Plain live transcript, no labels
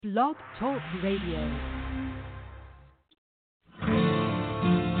Blog Talk Radio.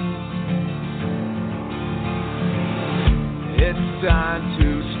 It's time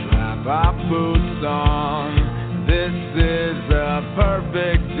to strap our boots on. This is the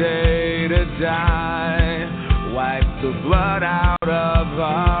perfect day to die. Wipe the blood out of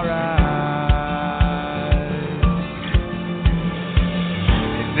our eyes.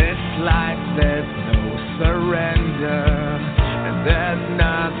 In this life there's no surrender, and there's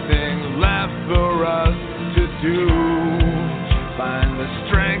nothing left for us to do. Find the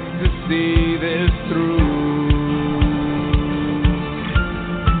strength to see this through.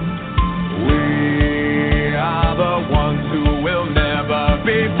 Ones who will never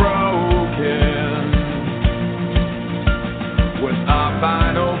be broken. With our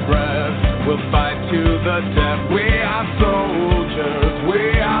final breath, we'll fight to the death. We are soldiers,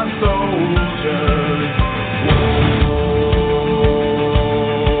 we are soldiers.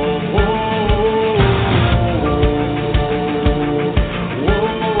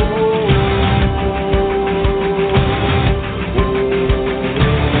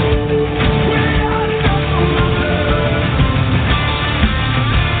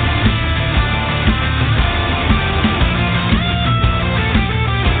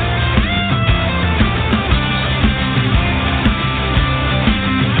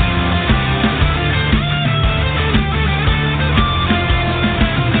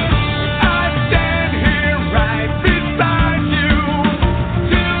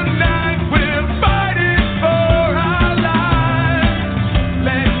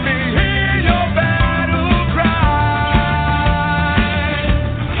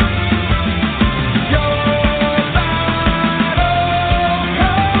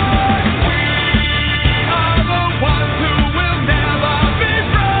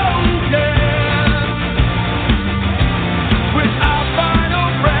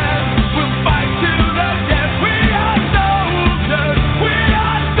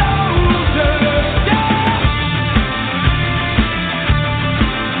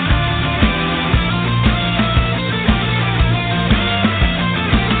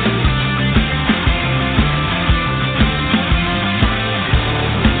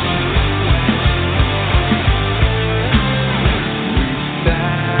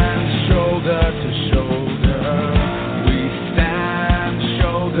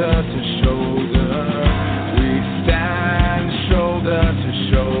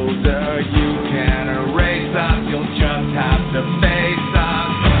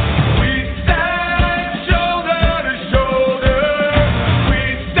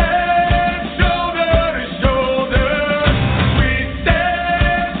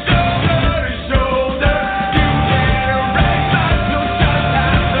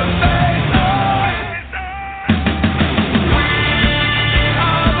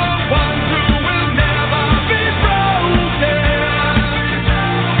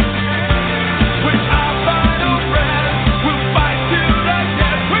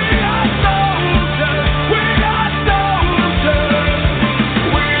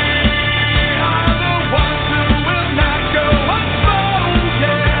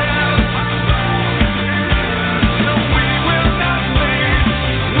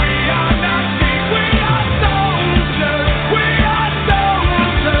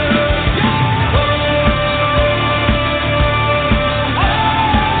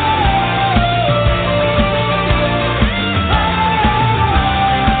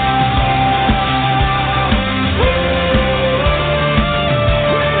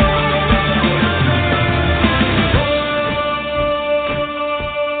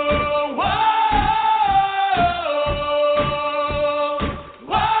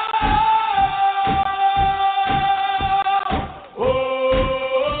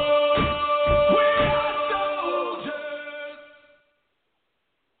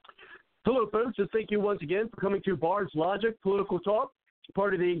 Thank you once again for coming to Bards Logic, Political Talk,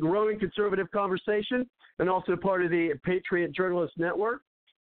 part of the growing conservative conversation, and also part of the Patriot Journalist Network.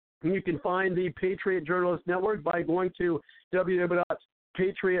 And you can find the Patriot Journalist Network by going to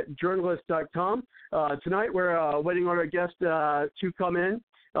www.patriotjournalist.com. Tonight we're waiting on our guest to come in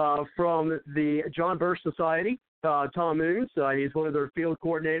from the John Birch Society, Tom Munds. He's one of their field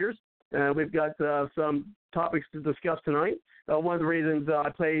coordinators. We've got some topics to discuss tonight. One of the reasons I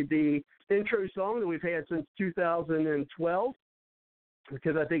played the intro song that we've had since 2012,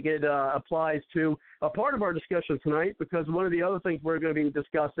 because I think it applies to a part of our discussion tonight, because one of the other things we're going to be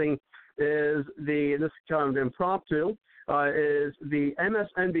discussing is this is kind of impromptu, is the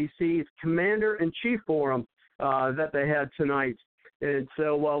MSNBC's Commander-in-Chief Forum that they had tonight. And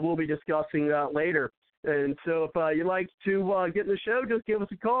so we'll be discussing that later. And so if you'd like to get in the show, just give us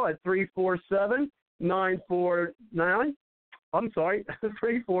a call at 347-949. I'm sorry,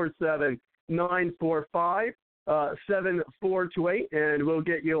 347-945-7428, and we'll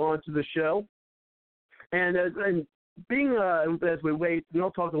get you onto the show. And being as we wait, we'll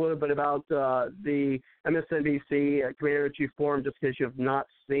talk a little bit about the MSNBC Commander-in-Chief Forum, just in case you have not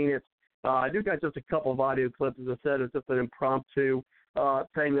seen it. I do got just a couple of audio clips, as I said. It's just an impromptu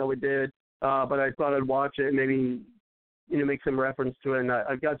thing that we did, but I thought I'd watch it and maybe make some reference to it. And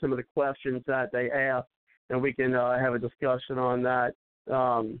I've got some of the questions that they asked, and we can have a discussion on that.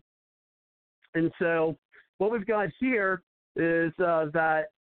 And so what we've got here is that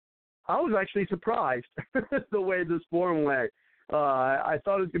I was actually surprised the way this forum went. I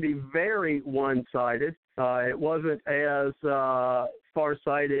thought it was going to be very one-sided. It wasn't as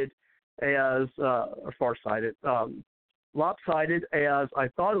lopsided as I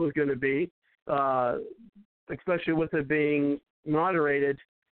thought it was going to be, especially with it being moderated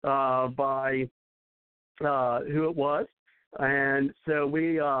by who it was. And so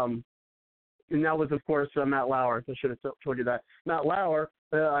and that was, of course, Matt Lauer. I should have told you that. Matt Lauer,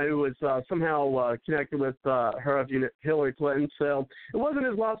 who was somehow connected with her of Hillary Clinton. So it wasn't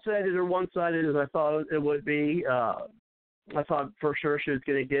as lopsided or one-sided as I thought it would be. I thought for sure she was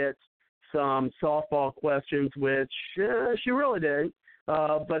going to get some softball questions, which she really didn't.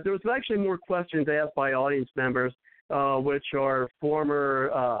 But there was actually more questions asked by audience members, which are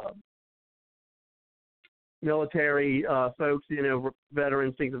former military folks,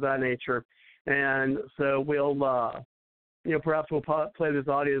 veterans, things of that nature. And so we'll, perhaps we'll play this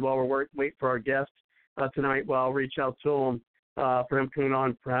audio while we're wait for our guest tonight. While I'll reach out to him for him coming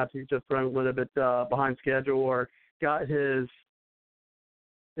on. Perhaps he's just running a little bit behind schedule or got his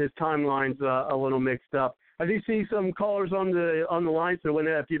timelines a little mixed up. I do see some callers on the line, so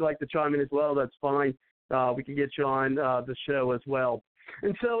if you'd like to chime in as well, that's fine. We can get you on the show as well.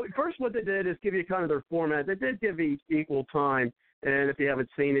 And so first what they did is give you kind of their format. They did give equal time. And if you haven't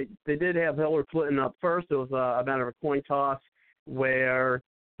seen it, they did have Hillary Clinton up first. It was a matter of a coin toss where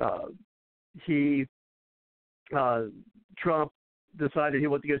Trump decided he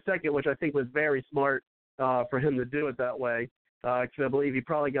wanted to go second, which I think was very smart for him to do it that way. Because I believe he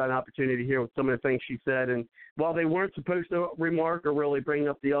probably got an opportunity to hear some of the things she said. And while they weren't supposed to remark or really bring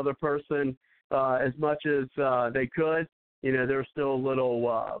up the other person as much as they could, there's still a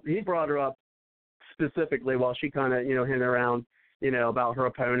little he brought her up specifically while she kind of, hinted around, about her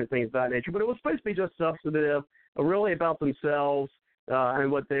opponent, things of that nature. But it was supposed to be just substantive, really about themselves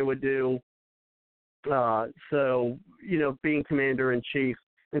and what they would do. So, being commander-in-chief.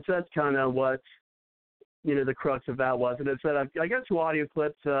 And so that's kind of what, the crux of that was. And it said, I got two audio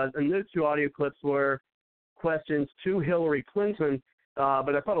clips, and those two audio clips were questions to Hillary Clinton,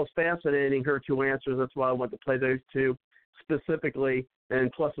 but I thought it was fascinating, her two answers. That's why I wanted to play those two specifically,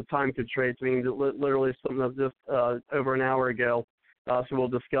 and plus the time constraints, meaning literally something of just over an hour ago. So we'll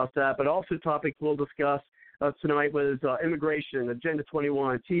discuss that. But also topics we'll discuss tonight was immigration, Agenda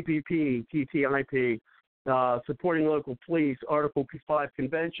 21, TPP, TTIP, supporting local police, Article 5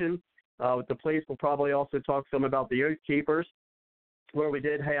 convention. With the police, we'll probably also talk some about the Oath Keepers, where we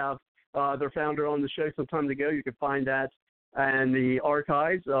did have their founder on the show some time ago. You can find that in the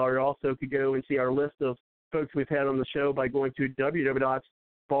archives, or also could go and see our list of folks we've had on the show by going to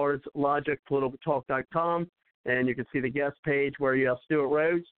www.bardslogicpoliticaltalk.com, and you can see the guest page where you have Stuart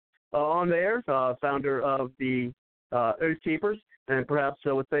Rhodes on there, founder of the Oath Keepers, and perhaps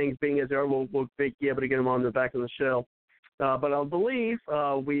with things being as they are, we'll be able to get him on the back of the show. But I believe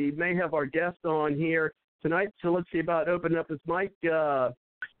we may have our guest on here tonight, so let's see about opening up his mic.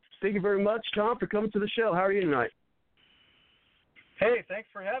 Thank you very much, Tom, for coming to the show. How are you tonight? Hey, thanks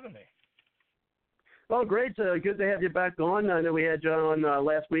for having me. Well, great. Good to have you back on. I know we had you on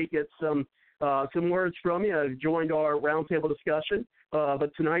last week. Get some words from you. Joined our roundtable discussion.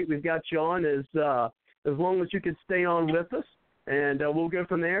 But tonight we've got you on as long as you can stay on with us, and we'll go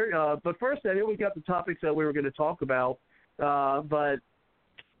from there. But first, I know we got the topics that we were going to talk about. But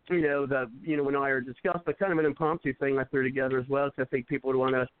when I are discussed, but kind of an impromptu thing I threw together as well, because I think people would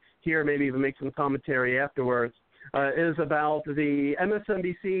want to hear, maybe even make some commentary afterwards. Is about the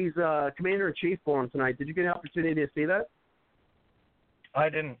MSNBC's Commander-in-Chief Forum tonight. Did you get an opportunity to see that? I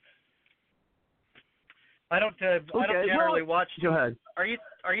didn't. I don't generally watch. Go ahead. Are you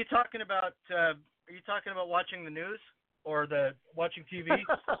talking about watching the news or watching TV?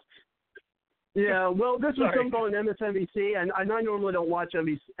 Yeah, well, this was something on MSNBC, and I normally don't watch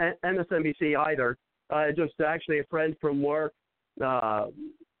MSNBC either. Just actually a friend from work, and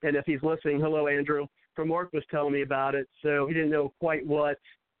if he's listening, hello, Andrew, from work was telling me about it, so he didn't know quite what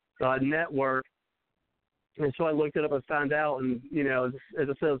network And so I looked it up and found out, and, as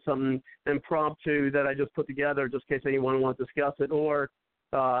I said, something impromptu that I just put together just in case anyone wants to discuss it. Or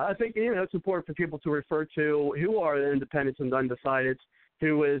I think, it's important for people to refer to who are the independents and undecideds,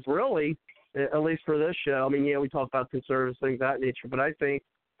 who is really, at least for this show, we talk about conservatives, things of that nature, but I think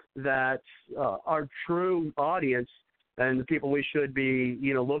that our true audience and the people we should be,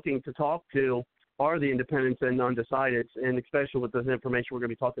 looking to talk to are the independents and undecideds, and especially with this information we're going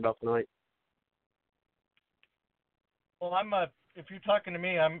to be talking about tonight. Well, if you're talking to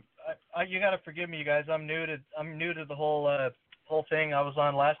me, you got to forgive me, you guys. I'm new to the whole thing. I was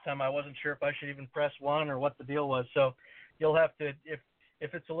on last time. I wasn't sure if I should even press 1 or what the deal was. So you'll have to,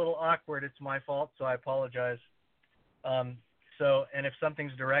 if it's a little awkward, it's my fault. So I apologize. And if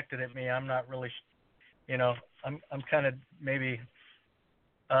something's directed at me, I'm not really, I'm kind of maybe,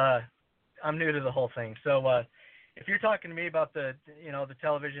 I'm new to the whole thing. So if you're talking to me about the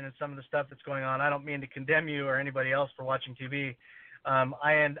television and some of the stuff that's going on, I don't mean to condemn you or anybody else for watching TV.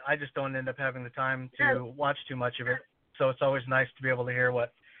 I just don't end up having the time to watch too much of it. So it's always nice to be able to hear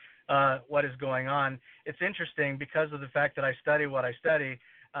what is going on. It's interesting because of the fact that I study what I study,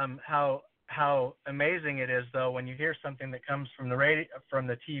 how amazing it is, though, when you hear something that comes from the radio, from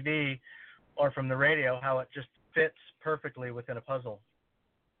the TV or from the radio, how it just fits perfectly within a puzzle.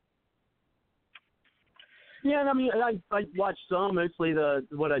 Yeah, and I watch some. Mostly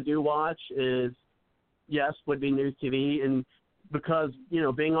what I do watch would be news TV, and because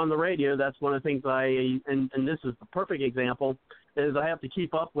being on the radio, that's one of the things and this is the perfect example, is I have to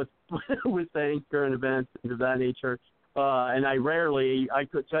keep up with things, current events, things of that nature, and I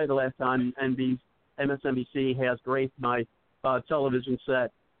could tell you the last time MSNBC has graced my television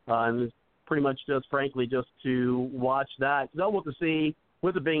set, and it's pretty much just to watch that. Because I want to see,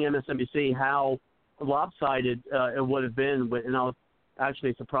 with it being MSNBC, how lopsided it would have been, and I was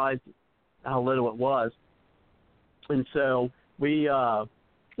actually surprised how little it was. And so we'll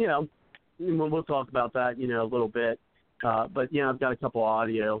talk about that, a little bit. But I've got a couple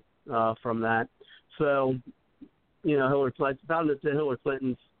audio from that. So, Hillary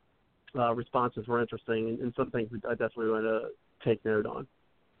Clinton's responses were interesting, and some things I definitely want to take note on.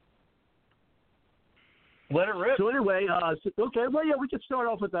 Let it rip. So anyway, we could start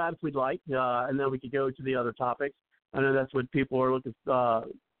off with that if we'd like, and then we could go to the other topics. I know that's what people are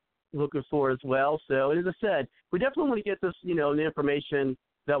looking for as well. So as I said, we definitely want to get this, the information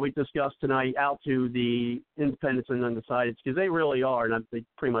that we discussed tonight out to the independents and undecideds, because they really are, and they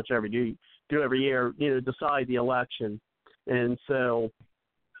pretty much do every year, decide the election. And so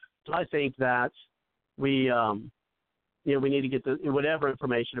I think that we need to get whatever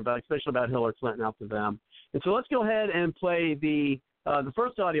information especially about Hillary Clinton, out to them. And so let's go ahead and play the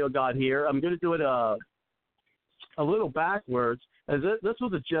first audio I got here. I'm going to do it a little backwards. As this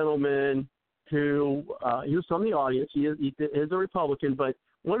was a gentleman who he was from the audience. He is a Republican, but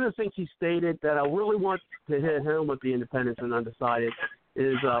one of the things he stated that I really want to hit home with the independents and undecided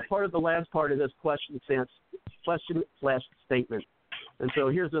is part of the last part of this question/statement. And so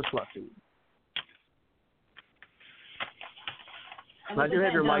here's this question. I do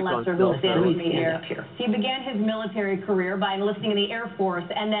have your mic on. He began his military career by enlisting in the Air Force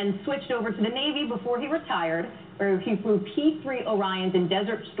and then switched over to the Navy before he retired, where he flew P-3 Orions in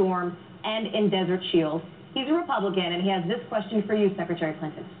Desert Storm and in Desert Shield. He's a Republican, and he has this question for you, Secretary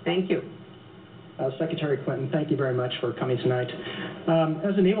Clinton. Thank you. Secretary Clinton, thank you very much for coming tonight.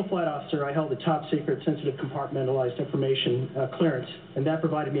 As a naval flight officer, I held a top-secret, sensitive, compartmentalized information clearance, and that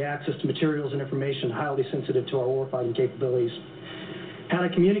provided me access to materials and information highly sensitive to our warfighting capabilities. Had I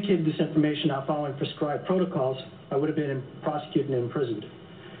communicated this information not following prescribed protocols, I would have been prosecuted and imprisoned.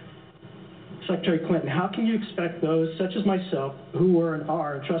 Secretary Clinton, how can you expect those, such as myself, who were and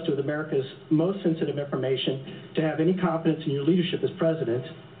are entrusted with America's most sensitive information, to have any confidence in your leadership as president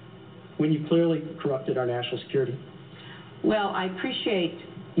when you clearly corrupted our national security? Well, I appreciate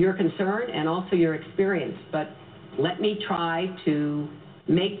your concern and also your experience, but let me try to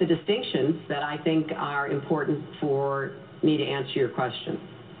make the distinctions that I think are important for me to answer your question.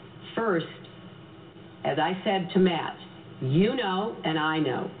 First, as I said to Matt, you know and I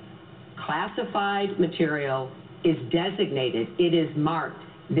know, classified material is designated, it is marked,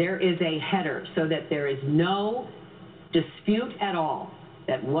 there is a header so that there is no dispute at all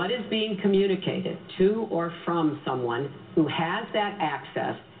that what is being communicated to or from someone who has that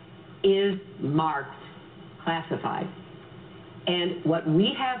access is marked classified. And what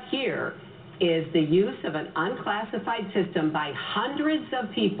we have here is the use of an unclassified system by hundreds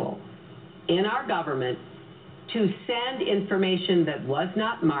of people in our government to send information that was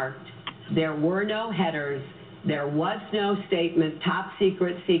not marked. There were no headers. There was no statement, top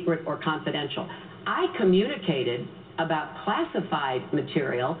secret, secret, or confidential. I communicated about classified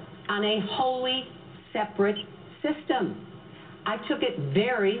material on a wholly separate system. I took it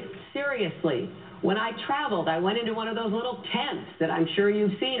very seriously. When I traveled, I went into one of those little tents that I'm sure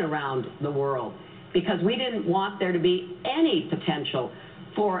you've seen around the world, because we didn't want there to be any potential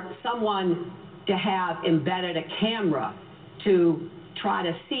for someone to have embedded a camera to try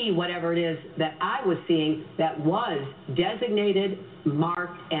to see whatever it is that I was seeing that was designated,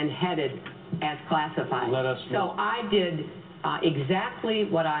 marked, and headed as classified. Let us know. So I did exactly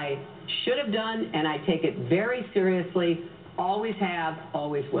what I should have done, and I take it very seriously. Always have,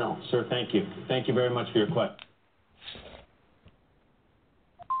 always will. Sir, thank you. Thank you very much for your question.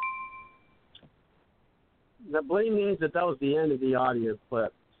 That blame means that was the end of the audio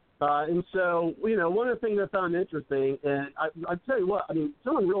clip. And so, one of the things I found interesting, and I tell you what,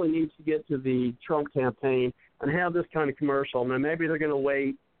 someone really needs to get to the Trump campaign and have this kind of commercial. Now, maybe they're going to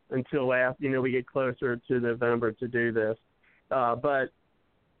wait until after, we get closer to November to do this. But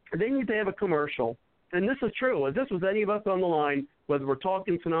they need to have a commercial. And this is true. If this was any of us on the line, whether we're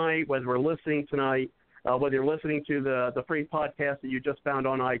talking tonight, whether we're listening tonight, whether you're listening to the free podcast that you just found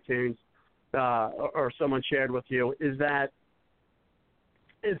on iTunes or someone shared with you, is that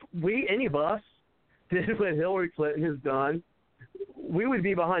if any of us did what Hillary Clinton has done, we would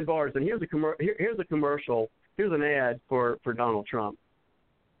be behind bars. And here's a commercial. Here's an ad for Donald Trump.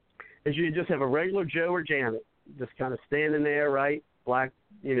 Is you just have a regular Joe or Janet just kind of standing there, right? Black,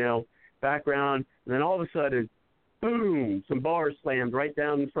 background. And then all of a sudden, boom, some bars slammed right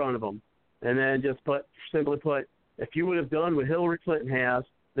down in front of them. And then simply put, if you would have done what Hillary Clinton has,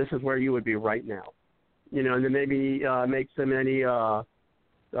 this is where you would be right now. And then maybe make some any kind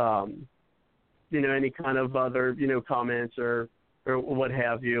of other, comments or what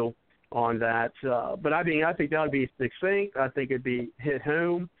have you on that. But I think that would be succinct. I think it'd be hit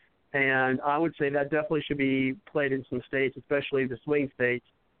home. And I would say that definitely should be played in some states, especially the swing states.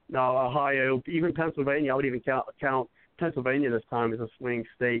 Ohio, even Pennsylvania. I would even count Pennsylvania this time as a swing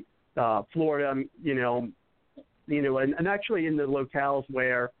state. Florida, and actually in the locales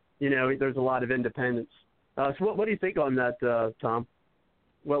where there's a lot of independence. So what do you think on that, Tom?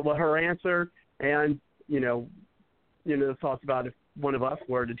 Well, her answer, and thoughts about if one of us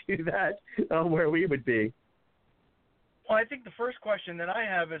were to do that, where we would be. Well, I think the first question that I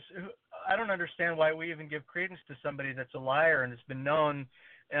have is, I don't understand why we even give credence to somebody that's a liar and has been known.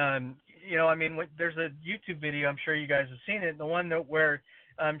 There's a YouTube video, I'm sure you guys have seen it, the one where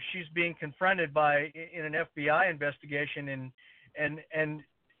she's being confronted in an FBI investigation, and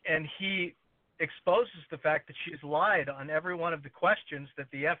he exposes the fact that she's lied on every one of the questions that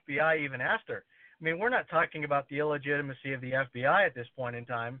the FBI even asked her. We're not talking about the illegitimacy of the FBI at this point in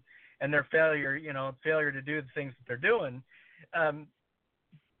time and their failure to do the things that they're doing.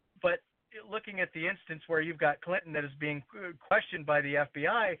 But looking at the instance where you've got Clinton that is being questioned by the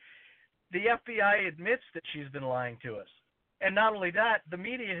FBI admits that she's been lying to us. And not only that, the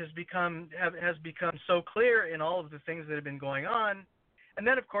media has become so clear in all of the things that have been going on. And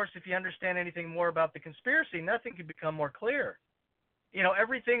then, of course, if you understand anything more about the conspiracy, nothing could become more clear.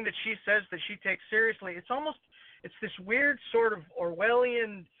 Everything that she says that she takes seriously, it's this weird sort of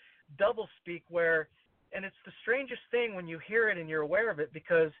Orwellian doublespeak and it's the strangest thing when you hear it and you're aware of it,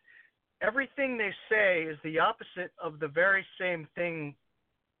 because everything they say is the opposite of the very same thing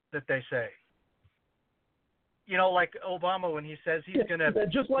that they say. Like Obama when he says he's going to...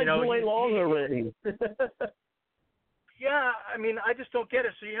 Just like the way laws are written. Yeah, I just don't get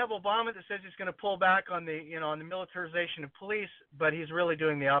it. So you have Obama that says he's going to pull back on the militarization of police, but he's really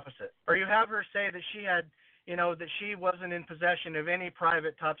doing the opposite. Or you have her say that she had, that she wasn't in possession of any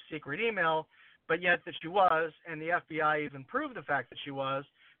private top secret email, but yet that she was, and the FBI even proved the fact that she was,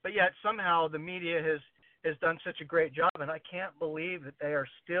 but yet somehow the media has done such a great job, and I can't believe that they are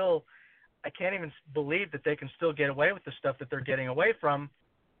still, I can't even believe that they can still get away with the stuff that they're getting away from,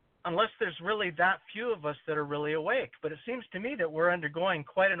 unless there's really that few of us that are really awake. But it seems to me that we're undergoing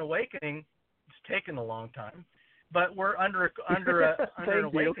quite an awakening. It's taken a long time, but we're under an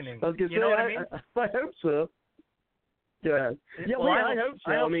awakening. You know what I mean? I hope so. Yeah. Yeah, well, I hope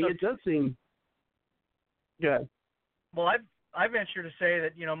so. It does seem good. Well, I venture to say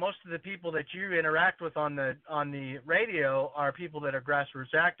that most of the people that you interact with on the radio are people that are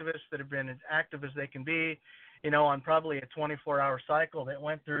grassroots activists that have been as active as they can be, on probably a 24-hour cycle that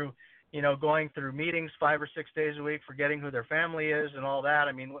went through, going through meetings 5 or 6 days a week, forgetting who their family is and all that.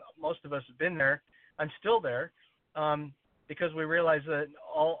 Most of us have been there. I'm still there because we realize that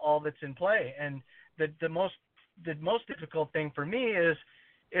all that's in play. And the most difficult thing for me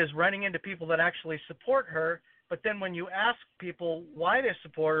is running into people that actually support her. But then when you ask people why they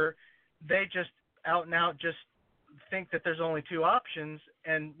support her, they just out and out just think that there's only two options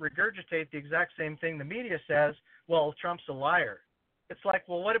and regurgitate the exact same thing the media says, well, Trump's a liar. It's like,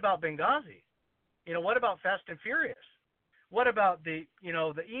 well, what about Benghazi? What about Fast and Furious? What about the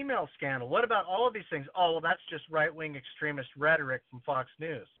email scandal? What about all of these things? Oh, well, that's just right-wing extremist rhetoric from Fox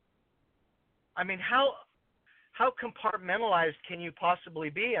News. I mean, how compartmentalized can you possibly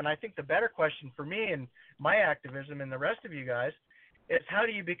be? And I think the better question for me and my activism and the rest of you guys is, how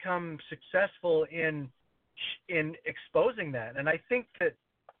do you become successful in exposing that? And I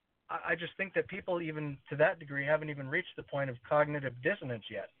just think that people, even to that degree, haven't even reached the point of cognitive dissonance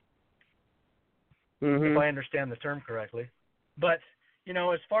yet. If I understand the term correctly. But,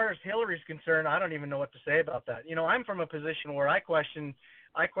 as far as Hillary's concerned, I don't even know what to say about that. I'm from a position where I question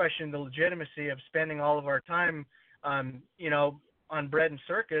the legitimacy of spending all of our time, on bread and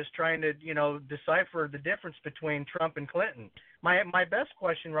circus trying to, decipher the difference between Trump and Clinton. My best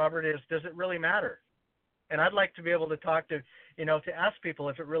question, Robert, is, does it really matter? And I'd like to be able to talk to, to ask people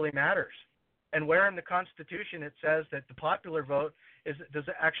if it really matters. And where in the Constitution it says that the popular vote does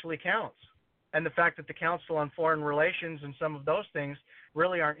it actually counts. And the fact that the Council on Foreign Relations and some of those things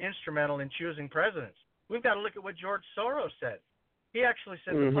really aren't instrumental in choosing presidents. We've got to look at what George Soros said. He actually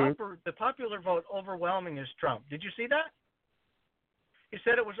said the popular vote overwhelming is Trump. Did you see that? He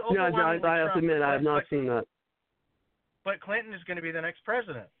said it was overwhelmingly Trump. I have to admit, I have not seen that. But Clinton is going to be the next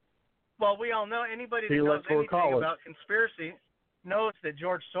president. Well, we all know, anybody that knows anything about conspiracy knows that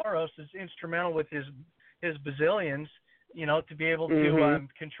George Soros is instrumental with his bazillions, to be able to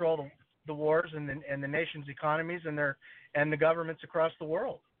control the wars and the nation's economies and the governments across the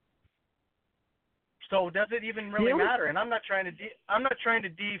world. So does it even really matter? And I'm not trying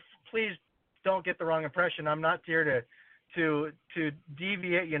to please don't get the wrong impression. I'm not here to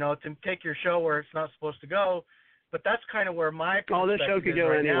deviate, to take your show where it's not supposed to go. But that's kind of where my perspective this show could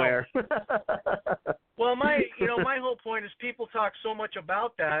go anywhere. Well, my whole point is people talk so much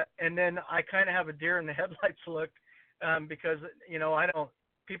about that, and then I kind of have a deer in the headlights look, because I don't.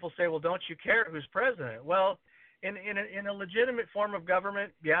 People say, well, don't you care who's president? Well, in a legitimate form of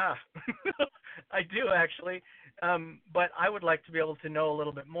government, yeah, I do actually. But I would like to be able to know a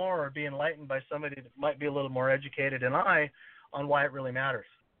little bit more or be enlightened by somebody that might be a little more educated than I on why it really matters.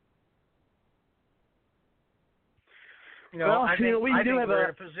 We do have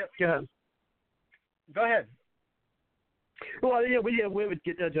a position. Go ahead. Go ahead. Well, we would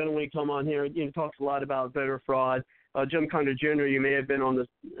get that gentleman to come on here. Talks a lot about voter fraud. Jim Conner Jr., you may have been on this.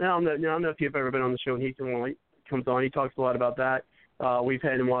 I don't know if you've ever been on the show. He comes on. He talks a lot about that. We've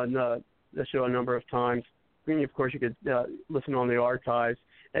had him on the show a number of times. Of course, you could listen on the archives.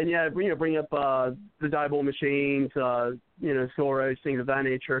 And bring up the Diebold machines, Soros, things of that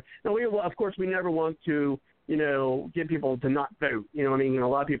nature. Now, of course, we never want to, get people to not vote. A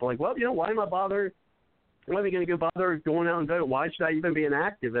lot of people are like, well, why am I bothered? Why am I going to go bother going out and vote? Why should I even be an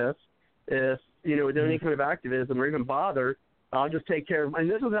activist if, with any kind of activism or even bother? I'll just take care of. And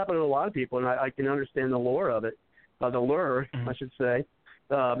this has happened to a lot of people, and I can understand the lure of it, I should say,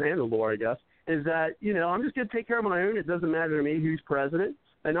 and the lure, I guess, is that, I'm just going to take care of my own. It doesn't matter to me who's president.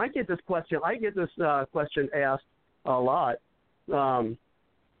 And I get this question asked a lot. And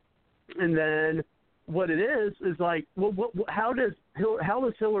then what it is like, well, how does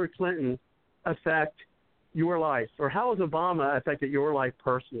Hillary Clinton affect your life, or how has Obama affected your life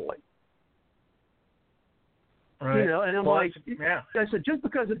personally? Right. And I'm I said, just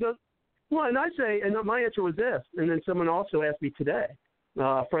because it does. Well, and I say, and my answer was this, and then someone also asked me today.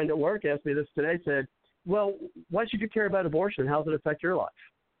 A friend at work asked me this today. Said, well, why should you care about abortion? How does it affect your life?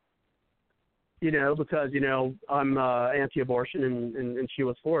 Because I'm anti-abortion, and she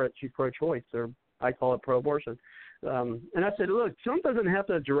was for it. She's pro-choice, or I call it pro-abortion. And I said, look, something doesn't have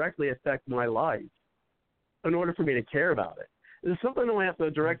to directly affect my life in order for me to care about it. There's something that will have to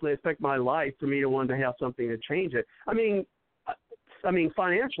directly affect my life for me to want to have something to change it. I mean,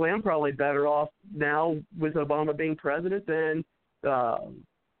 financially, I'm probably better off now with Obama being president than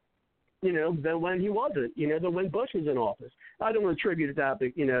when he wasn't, than when Bush was in office. I don't want to attribute that,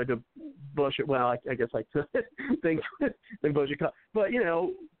 to Bush. Well, I guess I could think than Bush.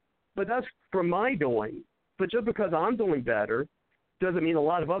 But that's from my doing. But just because I'm doing better doesn't mean a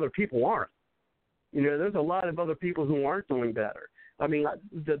lot of other people aren't. There's a lot of other people who aren't doing better. I mean,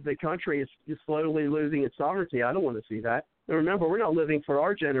 the country is slowly losing its sovereignty. I don't want to see that. And remember, we're not living for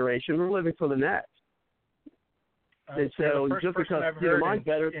our generation. We're living for the next. And so just because mine's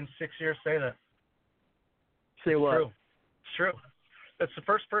better in 6 years say that. Say what? True. It's true. That's the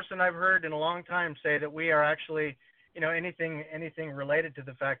first person I've heard in a long time say that we are actually, anything related to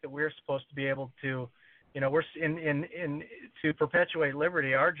the fact that we're supposed to be able to we're in to perpetuate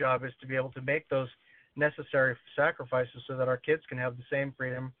liberty. Our job is to be able to make those necessary sacrifices so that our kids can have the same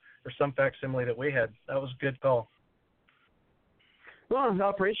freedom or some facsimile that we had. That was a good call. Well, I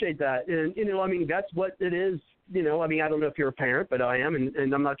appreciate that. And, I mean, that's what it is. I mean, I don't know if you're a parent, but I am,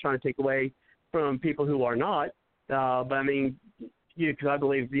 and I'm not trying to take away from people who are not. But, I mean, because I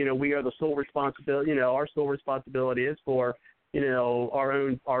believe, we are the sole responsibility, our sole responsibility is for, our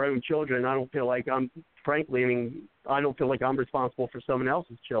own children. I don't feel like I don't feel like I'm responsible for someone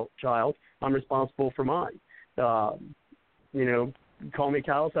else's child. I'm responsible for mine. Call me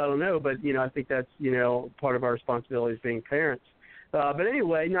callous, I don't know, but, I think that's, part of our responsibility as being parents. But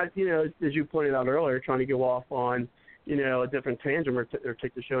anyway, not, as you pointed out earlier, trying to go off on, a different tangent or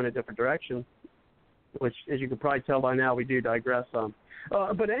take the show in a different direction, which, as you can probably tell by now, we do digress some.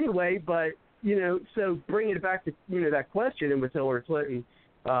 But anyway, so bringing it back to, that question and with Hillary Clinton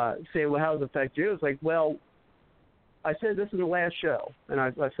saying, well, how does it affect you? It's like, well, I said this in the last show, and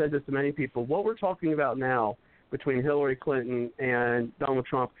I've said this to many people. What we're talking about now between Hillary Clinton and Donald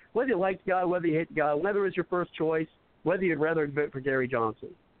Trump, whether you like the guy, whether you hate the guy, whether it's your first choice, whether you'd rather vote for Gary Johnson,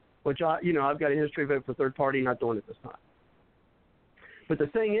 which I've got a history of voting for third party, not doing it this time. But the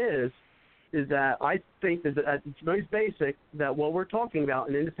thing is that I think that at its most basic, that what we're talking about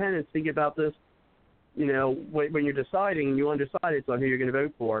in independence, think about this, when you're deciding and you're undecided on who you're going to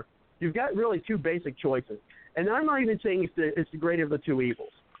vote for, you've got really two basic choices. And I'm not even saying it's the greater of the two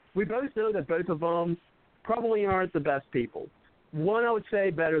evils. We both know that both of them probably aren't the best people. One, I would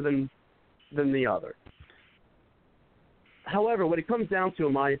say, better than the other. However, what it comes down to,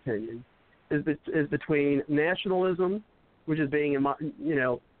 in my opinion, is between nationalism, which is being,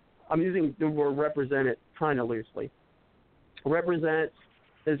 I'm using the word represented kind of loosely.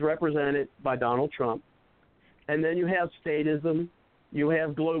 Is represented by Donald Trump. And then you have statism, you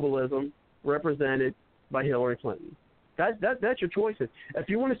have globalism represented by Hillary Clinton. That's your choices. If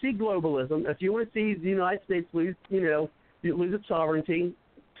you want to see globalism, if you want to see the United States lose its sovereignty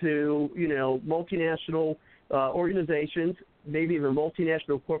to, multinational organizations, maybe even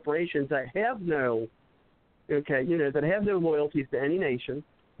multinational corporations that have no loyalties to any nation.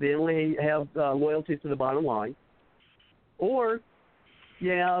 They only have loyalties to the bottom line. Or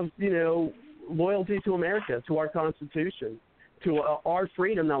you have, loyalty to America, to our Constitution, to our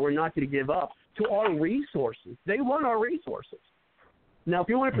freedom that we're not going to give up, to our resources. They want our resources. Now, if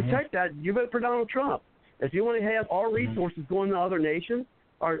you want to protect that, you vote for Donald Trump. If you want to have our resources going to other nations,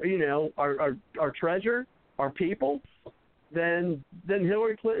 our treasure, our people, then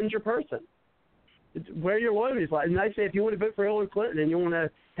Hillary Clinton's your person. It's where your loyalties lie. And I say, if you want to vote for Hillary Clinton and you want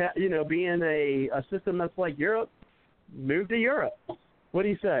to, be in a system that's like Europe, move to Europe. What do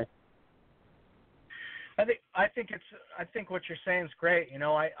you say? I think what you're saying is great.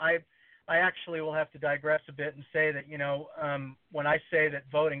 I actually will have to digress a bit and say that when I say that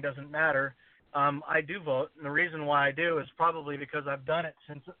voting doesn't matter, I do vote, and the reason why I do is probably because I've done it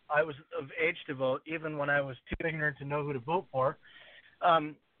since I was of age to vote, even when I was too ignorant to know who to vote for,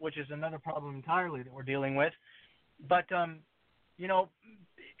 which is another problem entirely that we're dealing with. But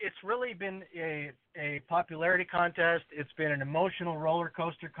it's really been a popularity contest. It's been an emotional roller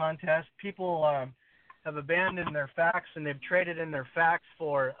coaster contest. People have abandoned their facts, and they've traded in their facts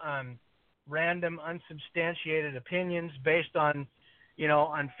for random, unsubstantiated opinions based on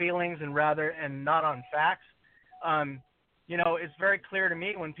feelings and not on facts. It's very clear to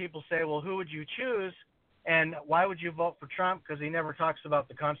me when people say, well, who would you choose and why would you vote for Trump? Because he never talks about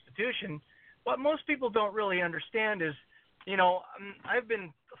the Constitution. What most people don't really understand is, I've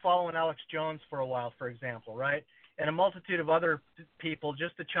been following Alex Jones for a while, for example, right? And a multitude of other people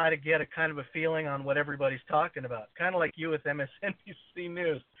just to try to get a kind of a feeling on what everybody's talking about, kind of like you with MSNBC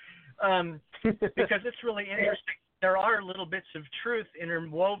News. Because it's really interesting. There are little bits of truth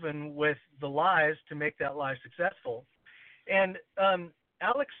interwoven with the lies to make that lie successful. And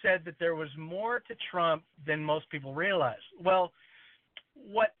Alex said that there was more to Trump than most people realize. Well,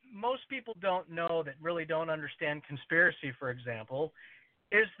 what most people don't know that really don't understand conspiracy, for example,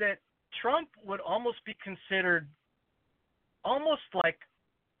 is that Trump would almost be considered almost like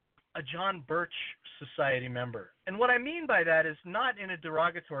a John Birch Society member. And what I mean by that is not in a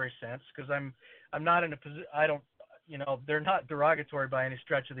derogatory sense, because I'm not in a position, they're not derogatory by any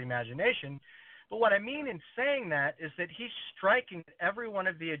stretch of the imagination. But what I mean in saying that is that he's striking every one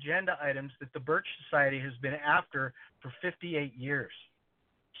of the agenda items that the Birch Society has been after for 58 years.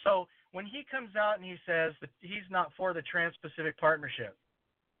 So when he comes out and he says that he's not for the Trans-Pacific Partnership,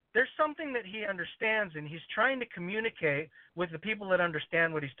 there's something that he understands, and he's trying to communicate with the people that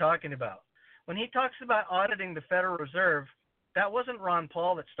understand what he's talking about. When he talks about auditing the Federal Reserve, That wasn't Ron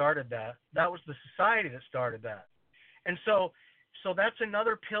Paul that started that. That was the society that started that. And so that's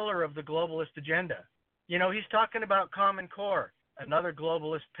another pillar of the globalist agenda. You know, he's talking about Common Core, another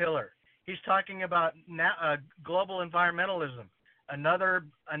globalist pillar. He's talking about global environmentalism, another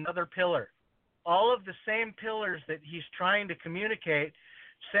pillar. All of the same pillars that he's trying to communicate,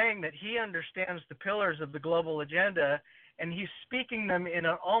 saying that he understands the pillars of the global agenda, and he's speaking them in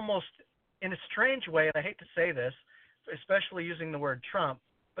a strange way, and I hate to say this, especially using the word Trump,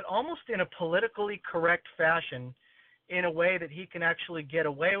 but almost in a politically correct fashion, in a way that he can actually get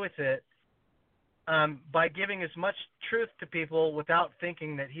away with it by giving as much truth to people without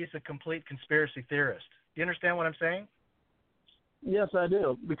thinking that he's a complete conspiracy theorist. Do you understand what I'm saying? Yes, I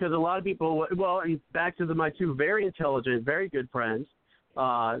do. Because a lot of people, well, and back to my two very intelligent, very good friends,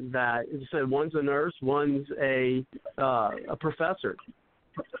 that said one's a nurse, one's a professor.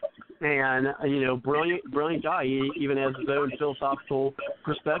 And, you know, brilliant guy. He even has his own philosophical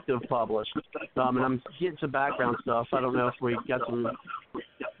perspective published. And I'm getting some background stuff. I don't know if we got some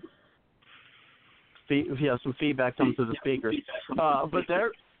feedback coming through the speakers. But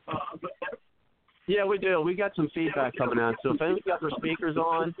there, yeah, we do. We got some feedback coming out. So if anyone's got their speakers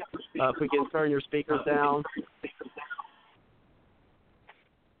on, if we can turn your speakers down.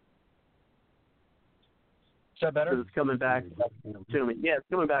 Is that better? It's coming back to me. Yeah, it's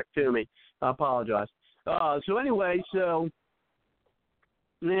coming back to me. I apologize. So anyway,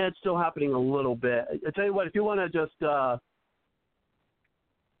 it's still happening a little bit. I tell you what, if you want to just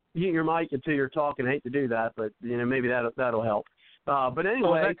mute your mic until you're talking, I hate to do that, but you know maybe that'll help. But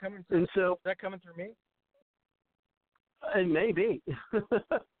anyway, is that coming through, and so is that coming through me? It may be.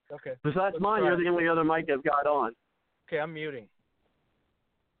 Okay. Besides mine, you're the only other mic I've got on. Okay, I'm muting.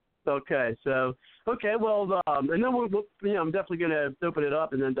 Okay, well, and then we'll I'm definitely going to open it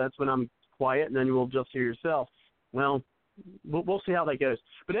up, and then that's when I'm quiet, and then you'll just hear yourself. Well, we'll see how that goes.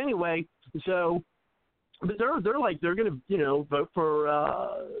 But anyway, but they're like they're going to vote for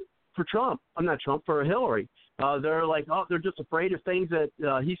Trump. I'm not Trump, for Hillary. They're like they're just afraid of things that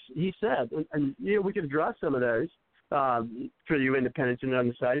he said, and we could address some of those. For you independents and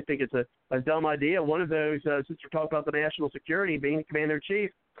undecided, I think it's a dumb idea. One of those, since we're talking about the national security, being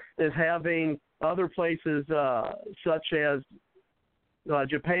commander-in-chief, is having other places such as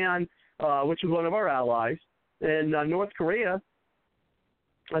Japan, which is one of our allies, and South Korea,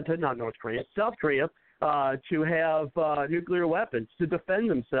 to have nuclear weapons to defend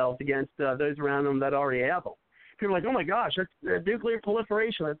themselves against those around them that already have them. People are like, oh my gosh, that's nuclear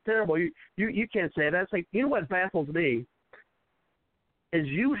proliferation. That's terrible. You can't say that. It's like, you know what baffles me is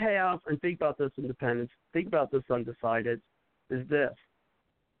you have, and think about this, independents, think about this, undecided, is this.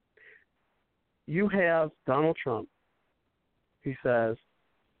 You have Donald Trump, who says,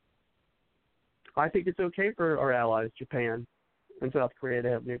 I think it's okay for our allies, Japan and South Korea, to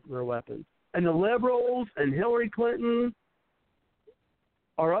have nuclear weapons. And the liberals and Hillary Clinton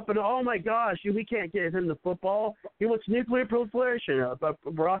are up and, oh my gosh, we can't get him the football. He wants nuclear proliferation,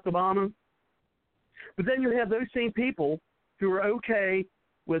 Barack Obama. But then you have those same people who are okay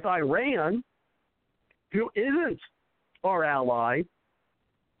with Iran, who isn't our ally,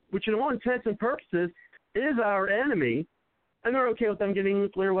 which in all intents and purposes is our enemy, and they're okay with them getting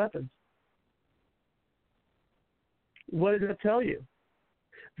nuclear weapons. What does that tell you?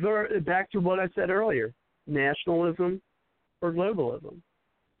 They're back to what I said earlier, nationalism or globalism.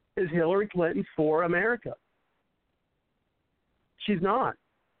 Is Hillary Clinton for America? She's not.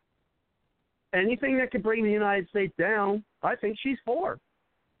 Anything that could bring the United States down, I think she's for,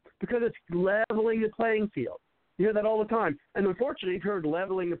 because it's leveling the playing field. You hear that all the time. And unfortunately, you've heard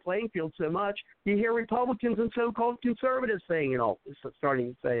leveling the playing field so much, you hear Republicans and so-called conservatives saying it all, starting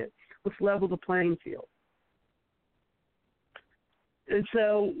to say it. Let's level the playing field. And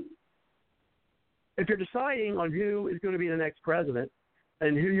so if you're deciding on who is going to be the next president,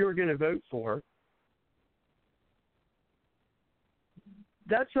 and who you're going to vote for,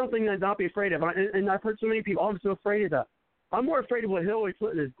 that's something to not be afraid of. And I've heard so many people, I'm so afraid of that. I'm more afraid of what Hillary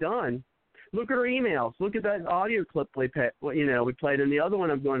Clinton has done. Look at her emails. Look at that audio clip we played, and the other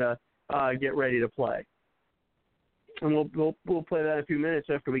one I'm going to get ready to play. And we'll play that in a few minutes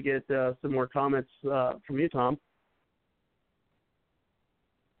after we get some more comments from you, Tom.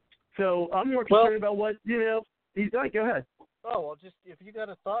 So I'm more concerned about what, he's done. Go ahead. Oh, well, just if you got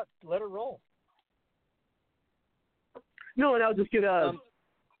a thought, let it roll. No, and I'll just get go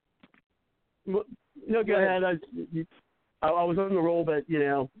ahead. I was on the roll, but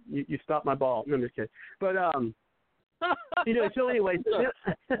you stopped my ball. No, I'm just kidding. But so anyway,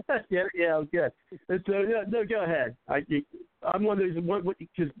 yeah, good. So no, go ahead. I'm one of those,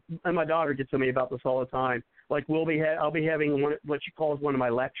 because and my daughter gets to me about this all the time. Like I'll be having what she calls one of my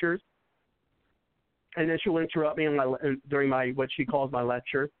lectures, and then she'll interrupt me during what she calls my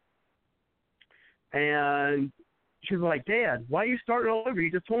lecture, and she's like, "Dad, why are you starting all over?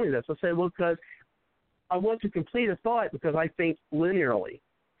 You just told me this." I said, "Well, because I want to complete a thought because I think linearly.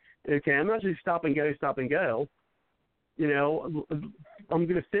 Okay, I'm not just stop and go. You know, I'm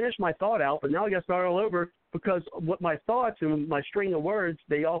going to finish my thought out, but now I got to start all over because what my thoughts and my string of words,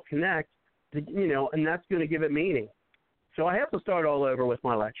 they all connect, you know, and that's going to give it meaning. So I have to start all over with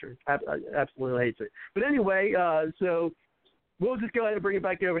my lecture. I absolutely hate it. But anyway, so we'll just go ahead and bring it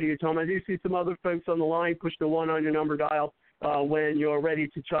back over to you, Tom. I do see some other folks on the line. Push the 1 on your number dial when you're ready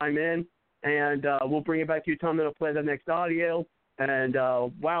to chime in, and we'll bring it back to you, Tom. Then I'll play the next audio. And,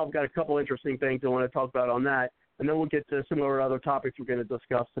 wow, I've got a couple interesting things I want to talk about on that. And then we'll get to some other topics we're going to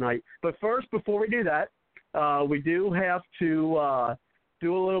discuss tonight. But first, before we do that, we do have to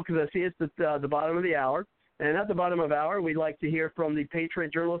do a little, because I see it's at the bottom of the hour. And at the bottom of the hour, we'd like to hear from the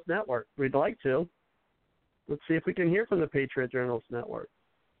Patriot Journalist Network. We'd like to. Let's see if we can hear from the Patriot Journalist Network.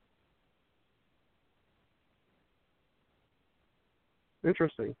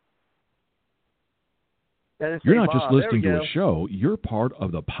 Interesting. You're not just listening to a show, you're part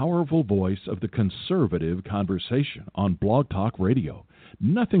of the powerful voice of the conservative conversation on Blog Talk Radio.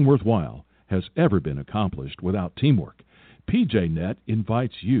 Nothing worthwhile has ever been accomplished without teamwork. PJNet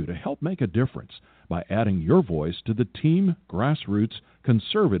invites you to help make a difference by adding your voice to the team Grassroots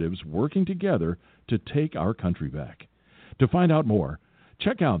conservatives working together to take our country back. To find out more,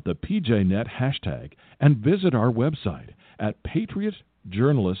 check out the PJNet hashtag and visit our website at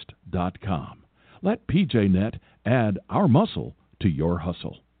patriotjournalist.com. Let PJNet add our muscle to your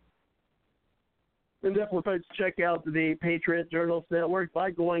hustle. And definitely folks check out the Patriot Journalist Network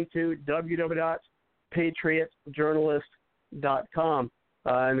by going to www.patriotjournalist.com.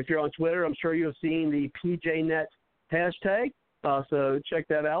 And if you're on Twitter, I'm sure you've seen the PJNet hashtag, so check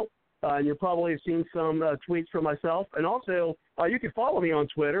that out. And you'll probably have seen some tweets from myself. And also, you can follow me on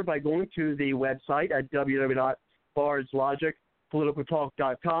Twitter by going to the website at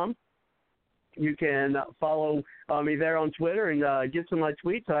www.bardslogicpoliticaltalk.com. You can follow me there on Twitter and get some of my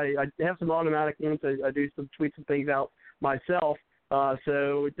tweets. I have some automatic ones. I do some tweets and things out myself.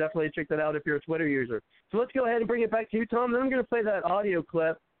 So definitely check that out if you're a Twitter user. So let's go ahead and bring it back to you, Tom. Then I'm going to play that audio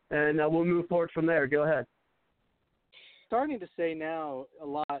clip, and we'll move forward from there. Go ahead. Starting to say now a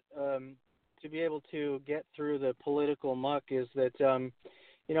lot to be able to get through the political muck is that,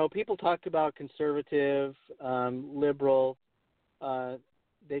 you know, people talk about conservative, liberal,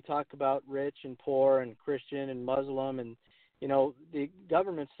 they talk about rich and poor and Christian and Muslim, and, you know, the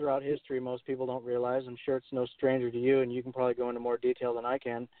governments throughout history, most people don't realize, I'm sure it's no stranger to you, and you can probably go into more detail than I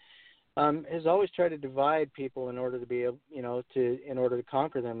can, has always tried to divide people in order to be, you know, in order to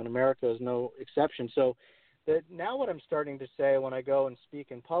conquer them, and America is no exception. So that now what I'm starting to say when I go and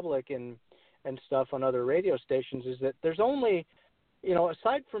speak in public and stuff on other radio stations is that there's only, you know,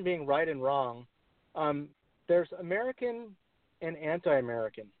 aside from being right and wrong, there's American and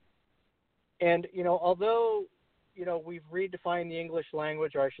anti-American. And, you know, although, you know, we've redefined the English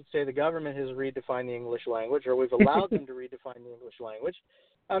language, or I should say the government has redefined the English language, or we've allowed them to redefine the English language,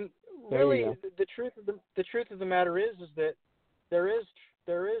 really the truth of the matter is that there is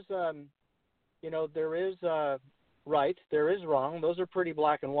right, there is wrong. Those are pretty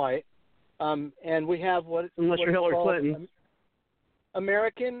black and white. And we have unless you're Hillary Clinton,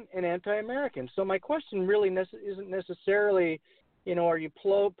 American and anti-American. So my question really isn't necessarily, you know, are you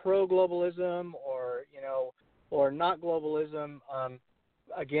pro-globalism or, you know, or not globalism?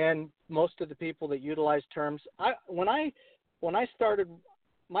 Again, most of the people that utilize terms, when I started,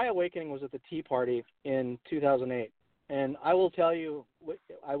 my awakening was at the Tea Party in 2008. And I will tell you,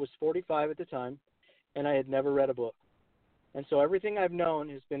 I was 45 at the time, and I had never read a book. And so everything I've known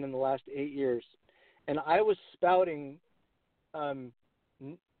has been in the last 8 years. And I was spouting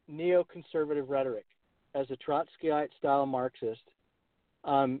neoconservative rhetoric as a Trotskyite-style Marxist,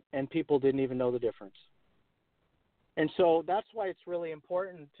 and people didn't even know the difference. And so that's why it's really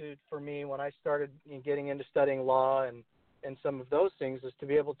important for me when I started getting into studying law and some of those things is to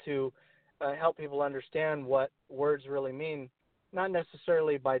be able to help people understand what words really mean, not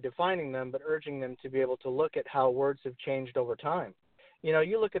necessarily by defining them, but urging them to be able to look at how words have changed over time. You know,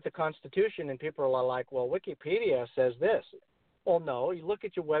 you look at the Constitution and people are like, well, Wikipedia says this. Well, no, you look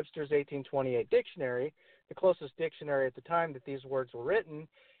at your Webster's 1828 dictionary, the closest dictionary at the time that these words were written,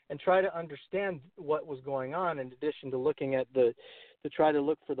 and try to understand what was going on in addition to looking at to try to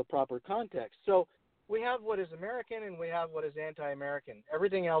look for the proper context. So we have what is American and we have what is anti-American.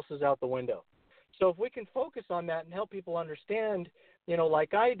 Everything else is out the window. So if we can focus on that and help people understand, you know,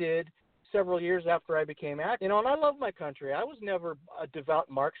 like I did, several years after I became active, and I love my country. I was never a devout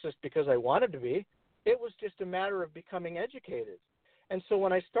Marxist because I wanted to be. It was just a matter of becoming educated. And so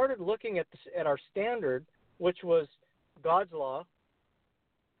when I started looking at our standard, which was God's law,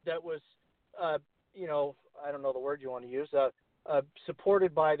 that was, I don't know the word you want to use,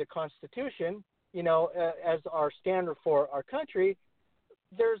 supported by the Constitution, as our standard for our country,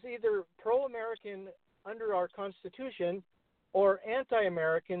 there's either pro-American under our Constitution or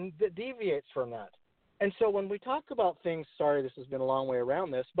anti-American that deviates from that. And so when we talk about things, sorry, this has been a long way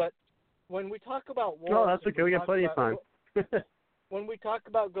around this, but when we talk about wars... No, that's okay. We got plenty of time. When we talk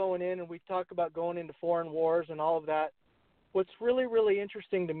about going in and we talk about going into foreign wars and all of that, what's really, really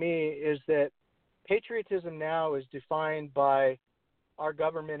interesting to me is that patriotism now is defined by our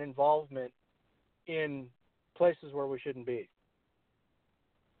government involvement in places where we shouldn't be.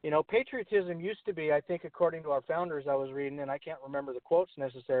 Patriotism used to be, I think, according to our founders I was reading, and I can't remember the quotes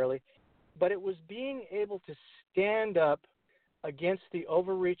necessarily, but it was being able to stand up against the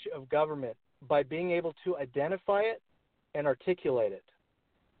overreach of government by being able to identify it and articulate it.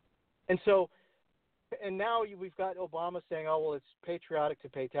 And now we've got Obama saying, oh, well, it's patriotic to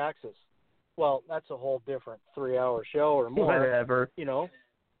pay taxes. Well, that's a whole different 3-hour show or more. Whatever.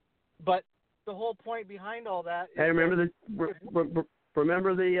 But the whole point behind all that is... Hey, remember the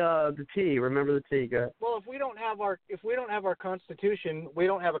T. Remember the T. Go ahead. Well, if we don't have our Constitution, we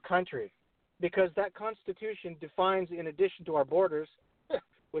don't have a country, because that Constitution defines, in addition to our borders,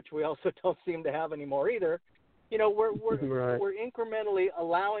 which we also don't seem to have anymore either, we're incrementally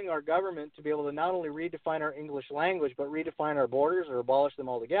allowing our government to be able to not only redefine our English language, but redefine our borders or abolish them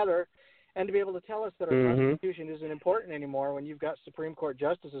altogether, and to be able to tell us that our Constitution isn't important anymore when you've got Supreme Court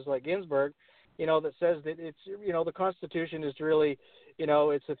justices like Ginsburg, that says that it's, the Constitution is really,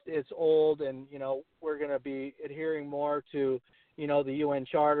 it's old, and, we're going to be adhering more to, the UN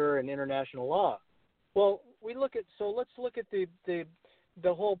Charter and international law. Well, let's look at the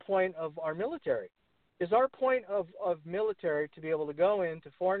whole point of our military. Is our point of military to be able to go into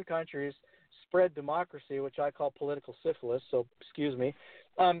foreign countries, spread democracy, which I call political syphilis, so excuse me.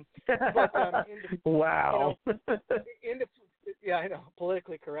 Wow. Yeah, I know.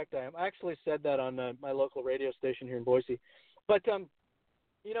 Politically correct I am. I actually said that on my local radio station here in Boise. But,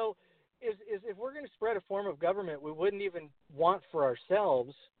 is if we're going to spread a form of government we wouldn't even want for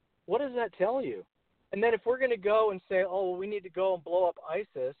ourselves, what does that tell you? And then if we're going to go and say, oh, well, we need to go and blow up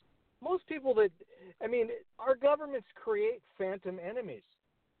ISIS, most people our governments create phantom enemies.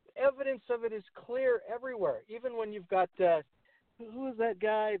 Evidence of it is clear everywhere. Even when you've got, who is that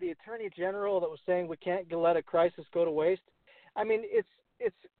guy, the Attorney General, that was saying we can't let a crisis go to waste?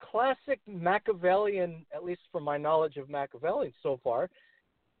 It's classic Machiavellian, at least from my knowledge of Machiavellian so far,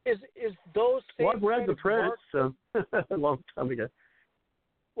 is those same... Well, I've read The Prince a long time ago.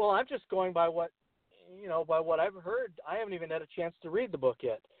 Well, I'm just going by what, by what I've heard. I haven't even had a chance to read the book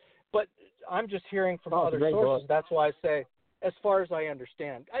yet. But I'm just hearing from other sources. That's why I say, as far as I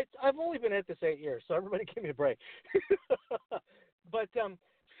understand. I've only been at this 8 years, so everybody give me a break. But,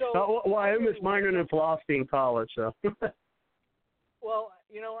 well, I was minoring in philosophy in college, so... Well,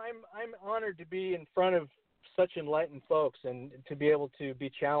 I'm honored to be in front of such enlightened folks and to be able to be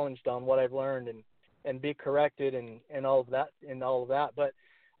challenged on what I've learned and be corrected and all of that. But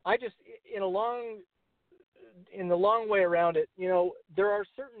I just, in the long way around it, there are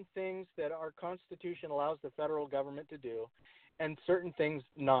certain things that our Constitution allows the federal government to do and certain things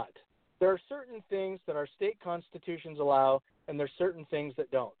not. There are certain things that our state constitutions allow, and there's certain things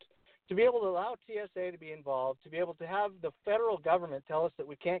that don't. To be able to allow TSA to be involved, to be able to have the federal government tell us that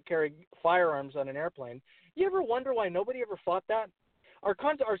we can't carry firearms on an airplane, you ever wonder why nobody ever fought that? Our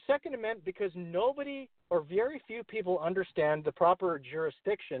Second Amendment, because nobody or very few people understand the proper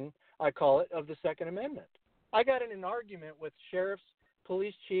jurisdiction, I call it, of the Second Amendment. I got in an argument with sheriffs,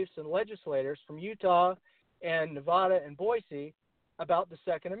 police chiefs, and legislators from Utah and Nevada and Boise about the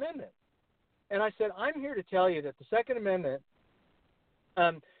Second Amendment. And I said, I'm here to tell you that the Second Amendment,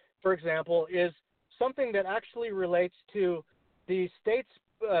 for example, is something that actually relates to the states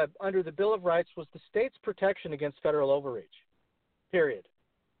under the Bill of Rights was the state's protection against federal overreach, period.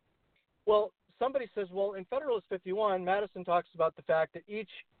 Well, somebody says, well, in Federalist 51, Madison talks about the fact that each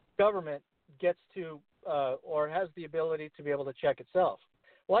government gets to or has the ability to be able to check itself.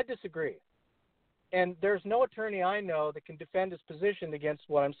 Well, I disagree. And there's no attorney I know that can defend his position against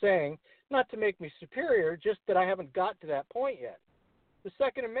what I'm saying, not to make me superior, just that I haven't got to that point yet. The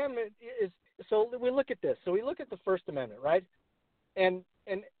Second Amendment is, so we look at this. So we look at the First Amendment, right? And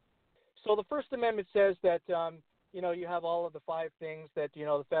so the First Amendment says that, you have all of the 5 things that,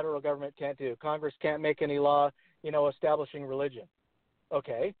 the federal government can't do. Congress can't make any law, establishing religion.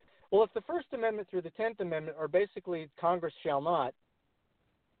 Okay. Well, if the First Amendment through the 10th Amendment are basically Congress shall not,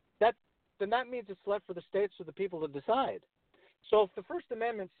 then that means it's left for the states or the people to decide. So if the First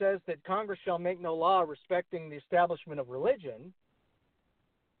Amendment says that Congress shall make no law respecting the establishment of religion,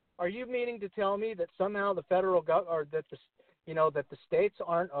 are you meaning to tell me that somehow the federal or that the states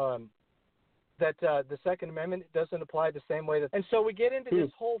aren't that the Second Amendment doesn't apply the same way that? And so we get into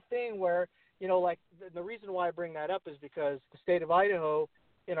this whole thing where like the reason why I bring that up is because the state of Idaho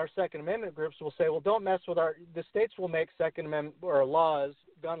in our Second Amendment groups will say, well, don't mess with the states will make Second Amendment or laws,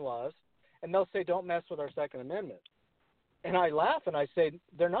 gun laws, and they'll say don't mess with our Second Amendment. And I laugh and I say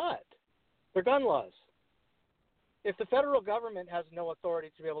they're not. They're gun laws. If the federal government has no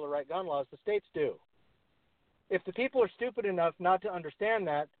authority to be able to write gun laws, the states do. If the people are stupid enough not to understand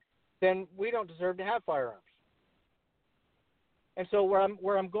that, then we don't deserve to have firearms. And so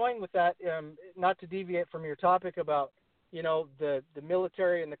where I'm going with that, not to deviate from your topic about the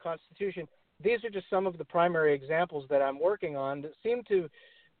military and the Constitution, these are just some of the primary examples that I'm working on that seem to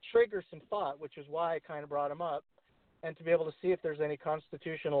trigger some thought, which is why I kind of brought them up, and to be able to see if there's any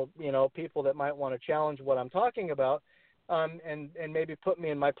constitutional, people that might want to challenge what I'm talking about, and maybe put me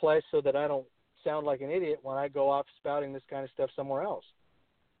in my place so that I don't sound like an idiot when I go off spouting this kind of stuff somewhere else.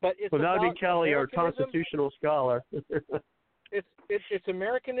 But it's that would be Kelly, our constitutional scholar. it's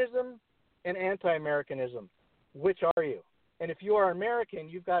Americanism and anti-Americanism. Which are you? And if you are American,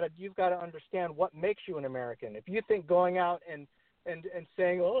 you've got to understand what makes you an American. If you think going out and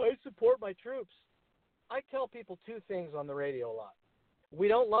saying, oh, I support my troops, I tell people two things on the radio a lot. We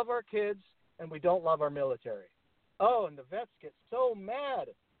don't love our kids and we don't love our military. Oh, and the vets get so mad.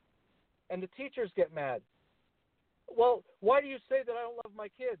 And the teachers get mad. Well, why do you say that I don't love my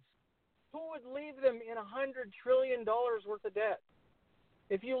kids? Who would leave them in $100 trillion worth of debt?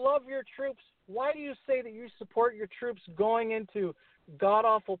 If you love your troops, why do you say that you support your troops going into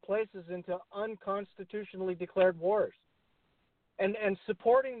god-awful places, into unconstitutionally declared wars? And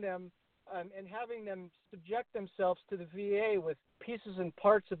supporting them and having them subject themselves to the VA with pieces and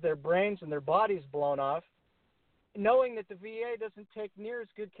parts of their brains and their bodies blown off, knowing that the VA doesn't take near as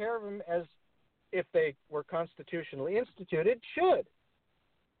good care of them as if they were constitutionally instituted should.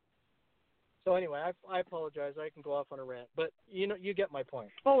 So anyway, I apologize. I can go off on a rant, but you get my point.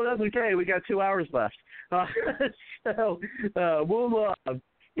 Oh, that's okay. We got 2 hours left, so we'll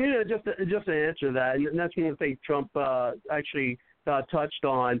just to answer that, and that's one of the things Trump actually touched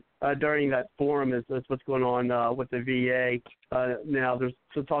on during that forum is what's going on with the VA. Now there's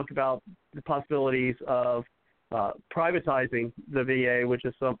some talk about the possibilities of privatizing the VA, which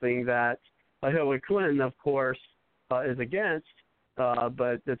is something that Hillary Clinton, of course, is against.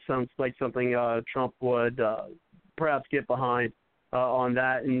 But it sounds like something Trump would perhaps get behind on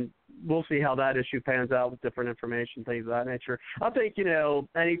that, and we'll see how that issue pans out with different information, things of that nature. I think,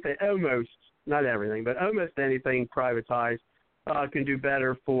 anything, almost, not everything, but almost anything privatized can do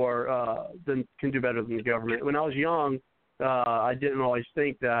better than the government. When I was young, I didn't always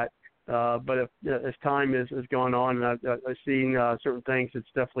think that, but as time has gone on and I've seen certain things, it's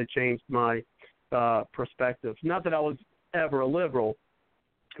definitely changed my perspective. Not that I was ever a liberal,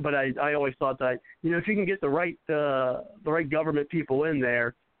 but I always thought that if you can get the right government people in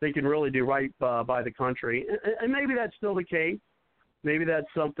there, they can really do right by the country. And maybe that's still the case. Maybe that's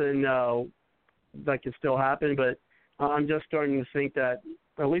something that can still happen. But I'm just starting to think that,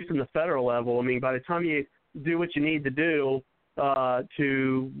 at least in the federal level, I mean, by the time you do what you need to do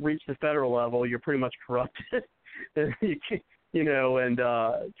to reach the federal level, you're pretty much corrupted. And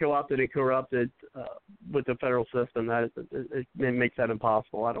co-opted and corrupted with the federal system. That it makes that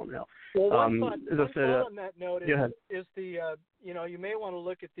impossible. I don't know. Well, one thought on that note is the you may want to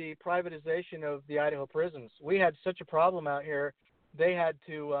look at the privatization of the Idaho prisons. We had such a problem out here. They had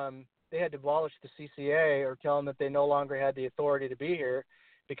to abolish the CCA or tell them that they no longer had the authority to be here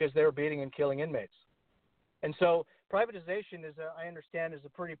because they were beating and killing inmates. And so privatization I understand, is a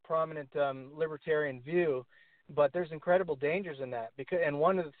pretty prominent libertarian view. But there's incredible dangers in that, and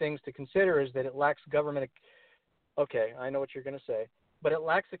one of the things to consider is that it lacks government. Okay, I know what you're going to say, but it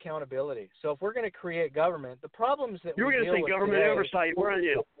lacks accountability. So if we're going to create government, the problems that you were going to say government today, oversight, weren't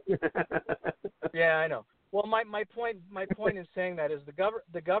you? Yeah, I know. Well, my point in saying that is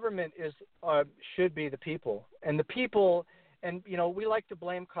the government should be the people, and the people, and we like to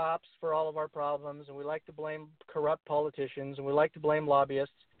blame cops for all of our problems, and we like to blame corrupt politicians, and we like to blame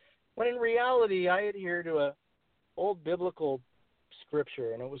lobbyists, when in reality I adhere to a old biblical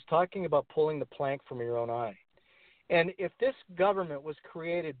scripture, and it was talking about pulling the plank from your own eye. And if this government was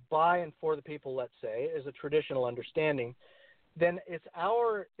created by and for the people, let's say, as a traditional understanding, then it's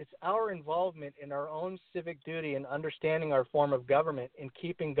our involvement in our own civic duty and understanding our form of government and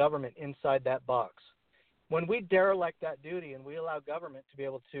keeping government inside that box. When we derelict that duty and we allow government to be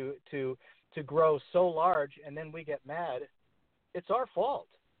able to grow so large and then we get mad, it's our fault.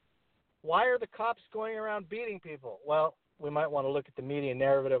 Why are the cops going around beating people? Well, we might want to look at the media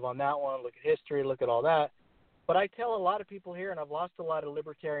narrative on that one, look at history, look at all that. But I tell a lot of people here, and I've lost a lot of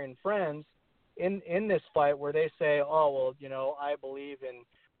libertarian friends in this fight where they say, oh, well, I believe in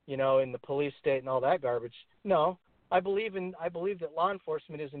the police state and all that garbage. No, I believe that law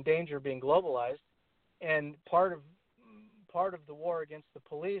enforcement is in danger of being globalized, and part of the war against the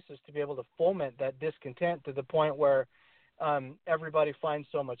police is to be able to foment that discontent to the point where everybody finds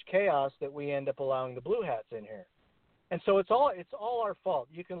so much chaos that we end up allowing the blue hats in here. And so it's all our fault.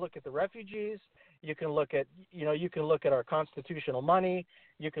 You can look at the refugees, you can look at our constitutional money,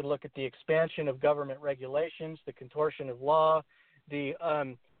 you can look at the expansion of government regulations, the contortion of law, the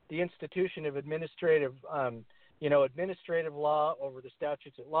institution of administrative law over the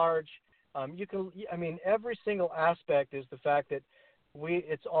statutes at large. Every single aspect is the fact that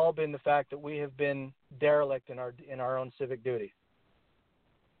it's all been the fact that we have been derelict in our own civic duty,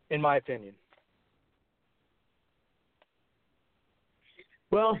 in my opinion.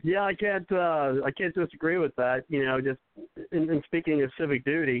 Well, yeah, I can't disagree with that. Just in speaking of civic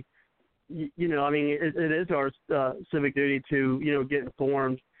duty, it is our civic duty to get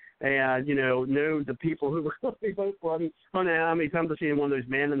informed and know the people who really vote for. I don't know how many times I've seen one of those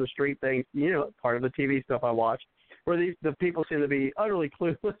man in the street things. Part of the TV stuff I watch, where the people seem to be utterly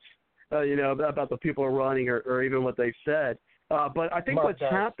clueless, about the people who are running or even what they've said. But I think what's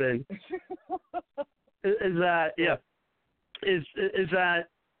happened is that is that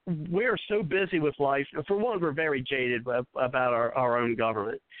we're so busy with life. For one, we're very jaded about our own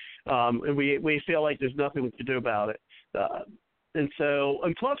government, and we feel like there's nothing we can do about it. And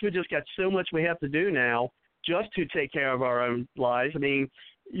plus we just got so much we have to do now just to take care of our own lives.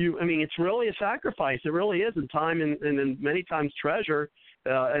 It's really a sacrifice. It really is, in time and many times treasure,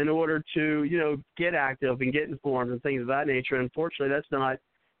 in order to get active and get informed and things of that nature. And unfortunately, that's not,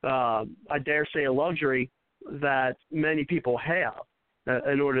 I dare say, a luxury that many people have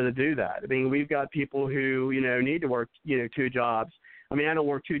in order to do that. We've got people who need to work 2 jobs. I don't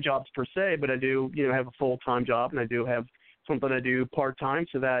work 2 jobs per se, but I do have a full-time job, and I do have something I do part-time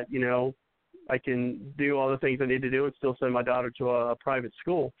so that I can do all the things I need to do and still send my daughter to a private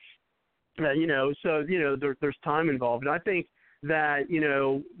school. There's time involved, and I think that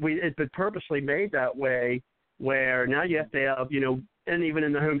it's been purposely made that way, where now you have to have and even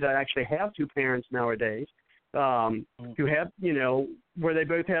in the homes that actually have 2 parents nowadays, who have where they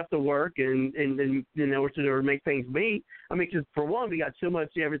both have to work and in order to make things meet. Because for one, we got so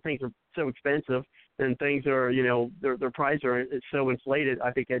much, everything's so expensive and things are their prices are so inflated.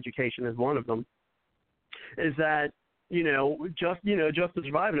 I think education is one of them. Is that just to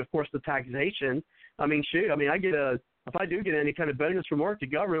survive, and of course the taxation. I get if I do get any kind of bonus from work, the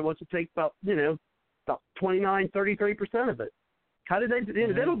government wants to take about 29-33% of it. How did they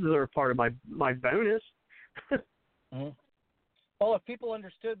don't deserve part of my bonus? Mm-hmm. Well, if people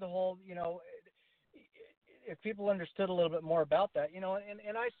understood the whole, if people understood a little bit more about that, and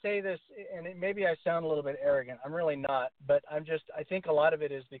I say this, and maybe I sound a little bit arrogant. I'm really not, but I think a lot of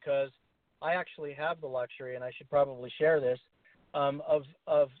it is because I actually have the luxury, and I should probably share this,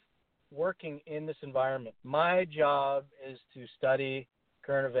 of working in this environment. My job is to study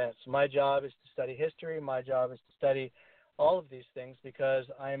current events. My job is to study history. My job is to study all of these things because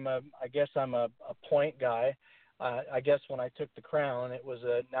I guess I'm a point guy. I guess when I took the crown,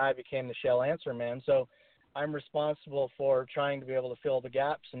 now I became the shell answer man. So I'm responsible for trying to be able to fill the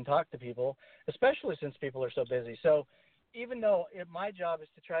gaps and talk to people, especially since people are so busy. So even though my job is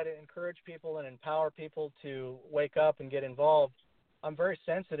to try to encourage people and empower people to wake up and get involved, I'm very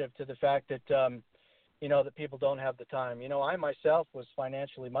sensitive to the fact that, that people don't have the time. I myself was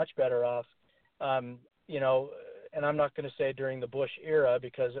financially much better off, and I'm not going to say during the Bush era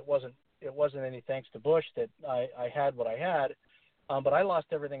because it wasn't any thanks to Bush that I had what I had, but I lost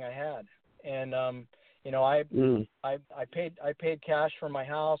everything I had, and I paid cash for my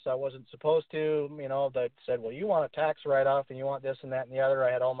house. I wasn't supposed to. They said, well, you want a tax write-off and you want this and that and the other.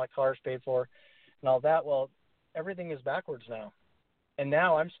 I had all my cars paid for and all that. Well, everything is backwards now, and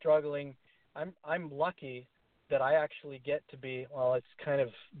now I'm struggling. I'm lucky that I actually get to be. Well, it's kind of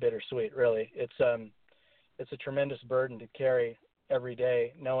bittersweet, really. It's a tremendous burden to carry every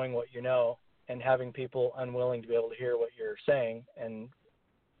day, knowing what you know and having people unwilling to be able to hear what you're saying and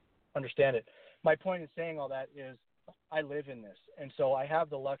understand it. My point in saying all that is I live in this, and so I have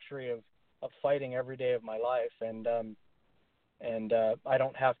the luxury of fighting every day of my life. And, And I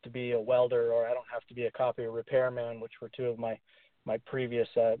don't have to be a welder, or I don't have to be a copier repairman, which were two of my previous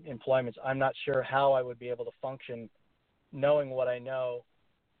employments. I'm not sure how I would be able to function knowing what I know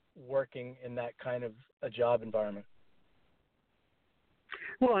working in that kind of a job environment.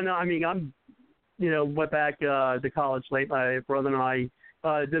 Well, no, I mean, went back to college late. My brother and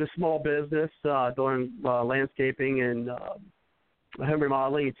I did a small business doing landscaping and home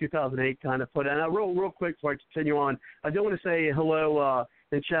remodeling in 2008, kind of put in. Real quick before I continue on, I do want to say hello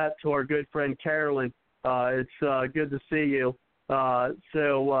in chat to our good friend Carolyn. It's good to see you.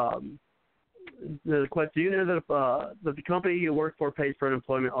 The question: do you know that the company you work for pays for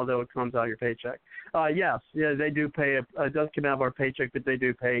unemployment, although it comes out of your paycheck? Yes, yeah, they do pay. It does come out of our paycheck, but they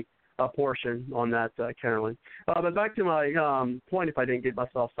do pay a portion on that, Carolyn. But back to my point, if I didn't get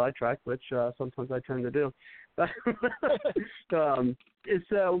myself sidetracked, which sometimes I tend to do. So,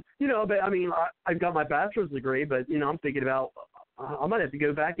 but I mean, I've got my bachelor's degree, but I'm thinking about I might have to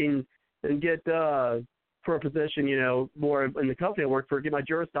go back and get for a position, more in the company I work for, get my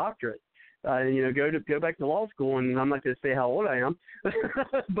Juris Doctorate. Go back to law school, and I'm not going to say how old I am,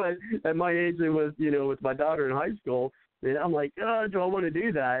 but at my age, it was, with my daughter in high school, and I'm like, do I want to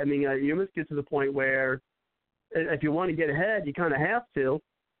do that? I mean, you almost get to the point where if you want to get ahead, you kind of have to,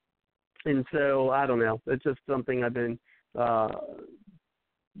 and so I don't know. It's just something I've been,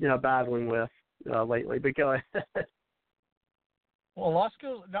 battling with lately. But go ahead. Well, law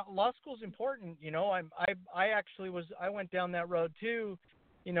school's important. I went down that road too.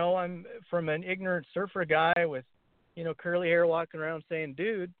 I'm from an ignorant surfer guy with, curly hair walking around saying,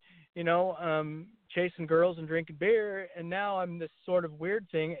 dude, chasing girls and drinking beer. And now I'm this sort of weird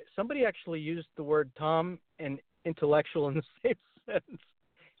thing. Somebody actually used the word Tom and intellectual in the same sentence.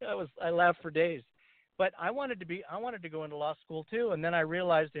 I laughed for days. But I wanted to go into law school too. And then I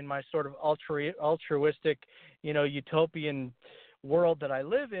realized in my sort of altruistic, utopian world that I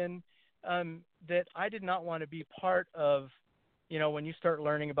live in, that I did not want to be part of, when you start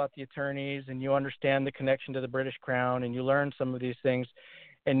learning about the attorneys and you understand the connection to the British Crown and you learn some of these things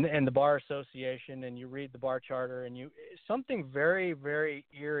and the Bar Association and you read the Bar Charter and something very, very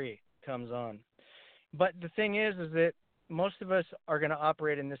eerie comes on. But the thing is that most of us are going to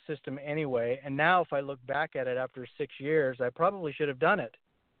operate in this system anyway. And now if I look back at it after 6 years, I probably should have done it.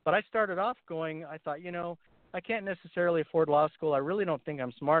 But I started off I thought, I can't necessarily afford law school. I really don't think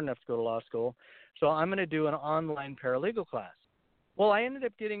I'm smart enough to go to law school. So I'm going to do an online paralegal class. Well, I ended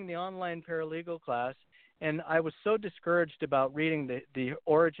up getting the online paralegal class, and I was so discouraged about reading the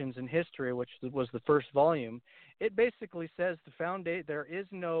origins and history, which was the first volume. It basically says there is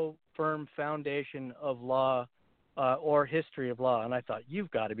no firm foundation of law or history of law. And I thought,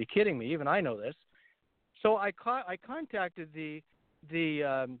 you've got to be kidding me. Even I know this. So I contacted the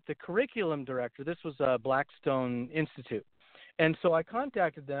curriculum director. This was Blackstone Institute. And so I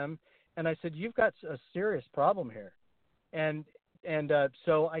contacted them, and I said, you've got a serious problem here. And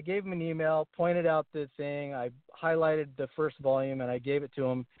so I gave him an email, pointed out the thing. I highlighted the first volume, and I gave it to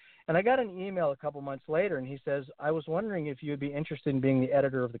him. And I got an email a couple months later, and he says, I was wondering if you would be interested in being the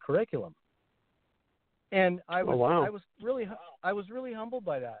editor of the curriculum. And I was really humbled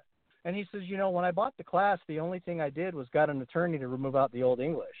by that. And he says, when I bought the class, the only thing I did was got an attorney to remove out the Old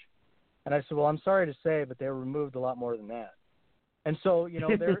English. And I said, well, I'm sorry to say, but they removed a lot more than that. And so,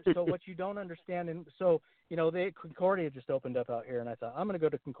 so what you don't understand, and so, Concordia just opened up out here, and I thought, I'm going to go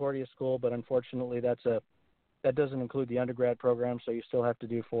to Concordia School, but unfortunately that doesn't include the undergrad program, so you still have to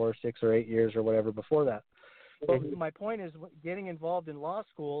do 4, 6, or 8 years or whatever before that. But my point is, getting involved in law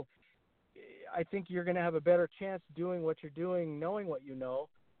school, I think you're going to have a better chance doing what you're doing, knowing what you know,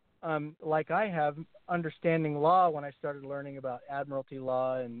 like I have, understanding law when I started learning about admiralty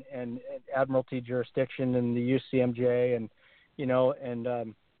law and admiralty jurisdiction and the UCMJ and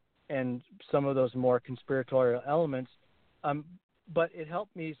some of those more conspiratorial elements. But it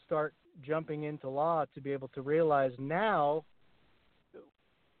helped me start jumping into law to be able to realize now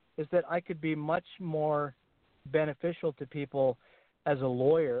is that I could be much more beneficial to people as a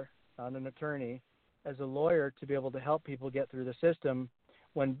lawyer, not an attorney, as a lawyer to be able to help people get through the system,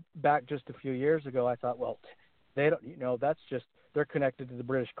 when back just a few years ago I thought, well, they don't, that's just, they're connected to the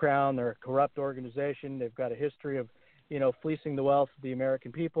British Crown, they're a corrupt organization, they've got a history of, fleecing the wealth of the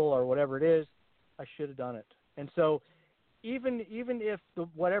American people or whatever it is. I should have done it. And so even if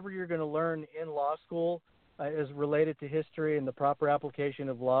whatever you're going to learn in law school is related to history and the proper application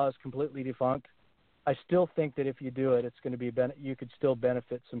of law is completely defunct, I still think that if you do it, it's going to be you could still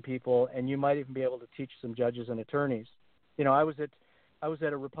benefit some people, and you might even be able to teach some judges and attorneys. I was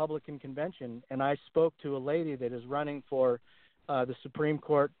at a Republican convention, and I spoke to a lady that is running for the Supreme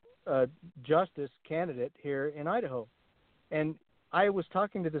Court justice candidate here in Idaho. And I was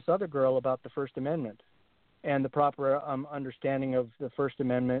talking to this other girl about the First Amendment and the proper understanding of the First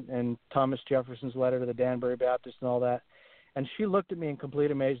Amendment and Thomas Jefferson's letter to the Danbury Baptist and all that. And she looked at me in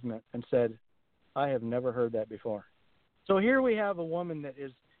complete amazement and said, I have never heard that before. So here we have a woman that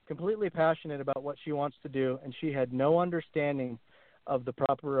is completely passionate about what she wants to do, and she had no understanding of the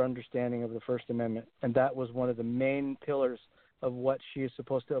proper understanding of the First Amendment. And that was one of the main pillars of what she is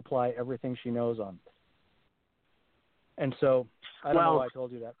supposed to apply everything she knows on. And so I don't know why I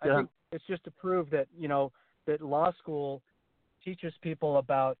told you that. I think it's just to prove that, that law school teaches people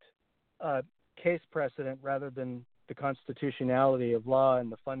about case precedent rather than the constitutionality of law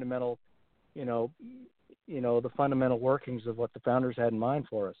and the fundamental, the fundamental workings of what the founders had in mind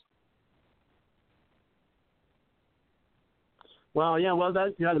for us. Well,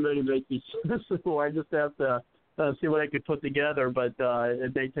 that kind of motivates me. So I just have to see what I could put together, but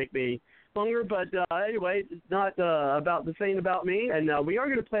it may take me longer. But anyway, it's not about the saying about me, and we are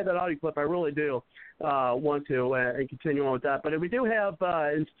going to play that audio clip. I really do want to and continue on with that. But we do have,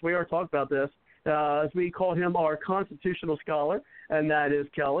 and we are talking about this, as we call him our constitutional scholar, and that is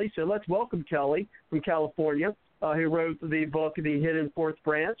Kelly. So let's welcome Kelly from California, who wrote the book, The Hidden Fourth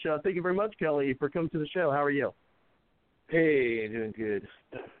Branch. Thank you very much, Kelly, for coming to the show. How are you? Hey, doing good.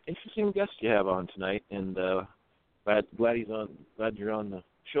 Interesting guest you have on tonight, and glad you're on the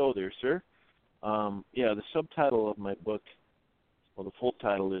show there, sir. The subtitle of my book, well, the full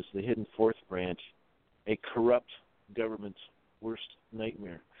title is The Hidden Fourth Branch, A Corrupt Government's Worst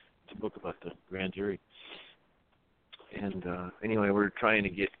Nightmare. It's a book about the grand jury. And anyway, we're trying to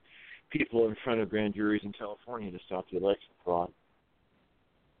get people in front of grand juries in California to stop the election fraud.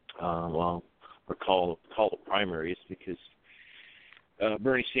 Or call it primaries, because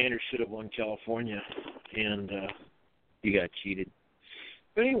Bernie Sanders should have won California, and he got cheated.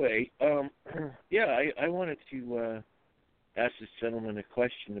 But anyway, I wanted to ask this gentleman a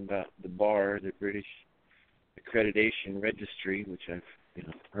question about the bar, the British Accreditation Registry, which I've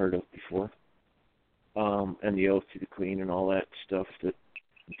heard of before, and the oath to the Queen and all that stuff that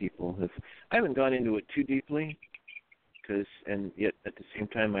people have. I haven't gone into it too deeply, and yet at the same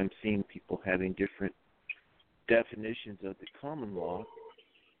time I'm seeing people having different definitions of the common law.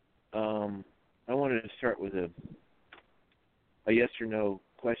 I wanted to start with a yes or no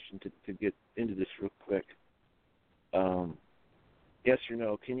question to get into this real quick. Yes or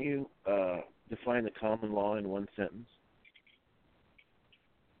no, can you define the common law in one sentence?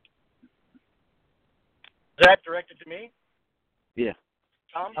 Is that directed to me? Yeah.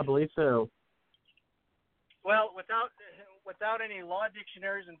 Tom? I believe so. Well, without any law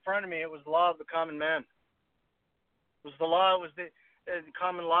dictionaries in front of me, it was the law of the common man. The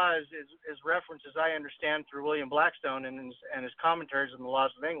common law is referenced, as I understand, through William Blackstone and his commentaries on the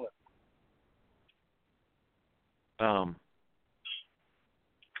laws of England.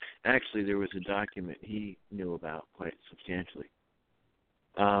 Actually, there was a document he knew about quite substantially.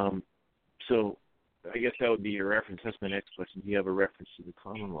 So I guess that would be your reference. That's my next question. Do you have a reference to the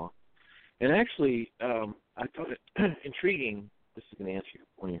common law? And actually, I thought it intriguing. This is going to answer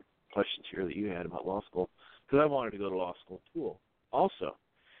one of your questions here that you had about law school, because I wanted to go to law school too. Also,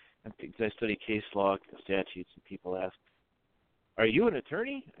 because I study case law, statutes, and people ask, "Are you an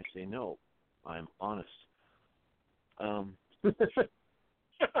attorney?" I say, "No, I'm honest."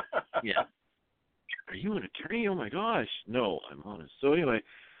 Yeah. Are you an attorney? Oh my gosh! No, I'm honest. So anyway,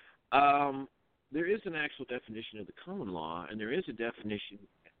 there is an actual definition of the common law, and there is a definition,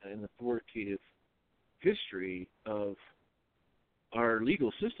 an authoritative history of our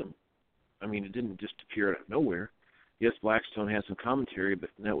legal system. I mean, it didn't just appear out of nowhere. Yes, Blackstone has some commentary, but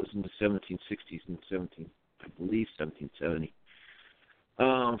that was in the 1760s and 1770.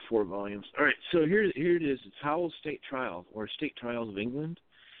 4 volumes. All right, so here it is. It's Howell's State Trial, or State Trials of England,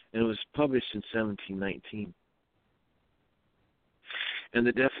 and it was published in 1719. And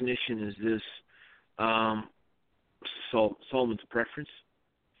the definition is this, Solomon's preference.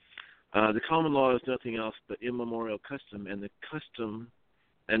 The common law is nothing else but immemorial custom, and the custom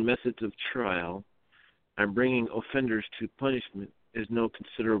and methods of trial and bringing offenders to punishment is no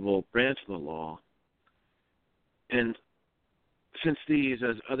considerable branch of the law. And since these,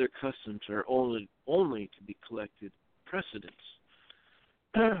 as other customs, are only to be collected precedents,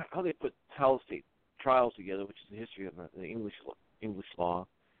 how they put Howell's State Trials together, which is the history of the English law,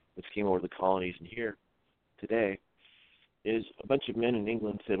 which came over the colonies and here today, is a bunch of men in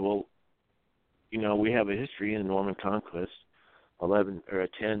England said, well, we have a history in the Norman Conquest,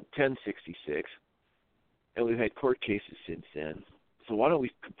 1066, and we've had court cases since then. So why don't we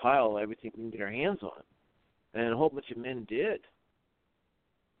compile everything we can get our hands on? And a whole bunch of men did.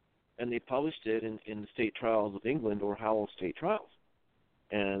 and they published it in the State Trials of England, or Howell State Trials,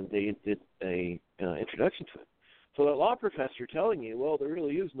 and they did a introduction to it. So that law professor telling you, well, there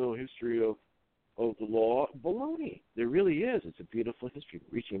really is no history of the law, baloney. There really is. It's a beautiful history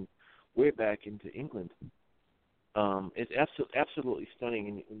reaching way back into England. It's absolutely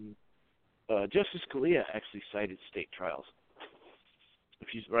stunning. And Justice Scalia actually cited state trials.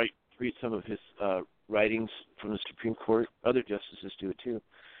 If you read some of his writings from the Supreme Court, other justices do it too.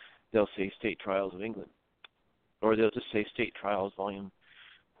 They'll say State Trials of England, or they'll just say State Trials, Volume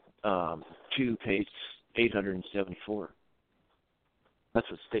 2, page 874. That's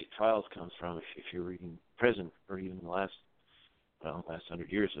what State Trials comes from if you're reading present or even the last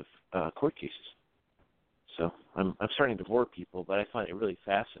 100 years of court cases. So I'm starting to bore people, but I find it really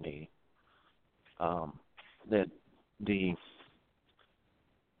fascinating that the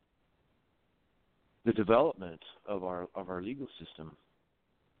development of our legal system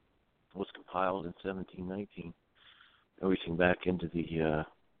was compiled in 1719, reaching back into the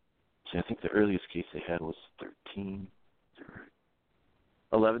I think the earliest case they had was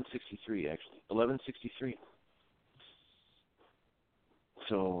 1163, actually. 1163.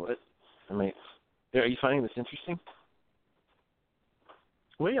 So, are you finding this interesting?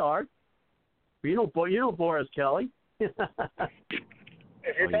 We are. You don't bore us, Kelly. If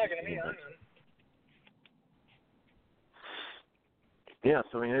you're talking to me, I'm. Yeah,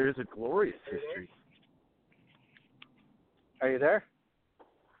 so there is a glorious history. Are you there?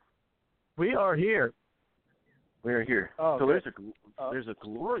 We are here. We are here. Oh, so good. there's a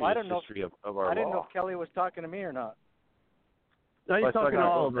glorious history of our law. I didn't know if Kelly was talking to me or not. No, he's talking to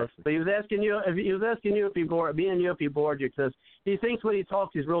all of us. But he was asking you if he bored me and you if he bored you, because he thinks when he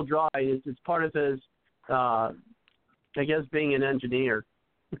talks he's real dry. It's part of his, I guess, being an engineer.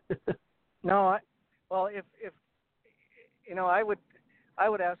 No, if I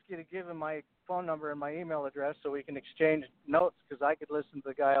would ask you to give him my phone number and my email address so we can exchange notes, because I could listen to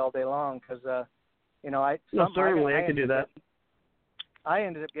the guy all day long. Because certainly I could do that. I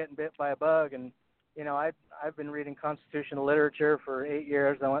ended up getting bit by a bug, and I've been reading constitutional literature for 8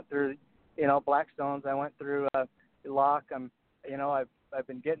 years. I went through Blackstone's. I went through Locke. I've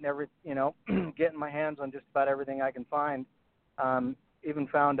been getting getting my hands on just about everything I can find. Even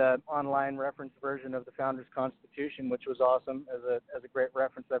found an online reference version of the Founders Constitution, which was awesome as a great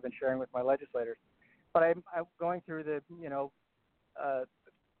reference I've been sharing with my legislators. But I'm going through the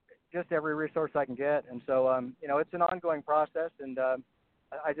just every resource I can get, and so it's an ongoing process. And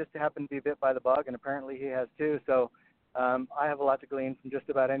I just happened to be bit by the bug, and apparently he has too. So I have a lot to glean from just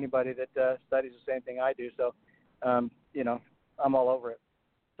about anybody that studies the same thing I do. So I'm all over it.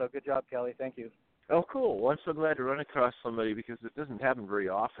 So good job, Kelly. Thank you. Oh, cool. Well, I'm so glad to run across somebody, because it doesn't happen very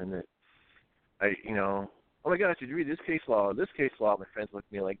often that oh my gosh, did you read this case law? This case law, my friends look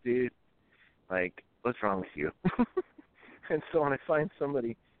at me like, dude, what's wrong with you? And so when I find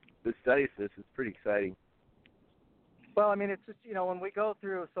somebody that studies this, it's pretty exciting. Well, I mean, it's just, when we go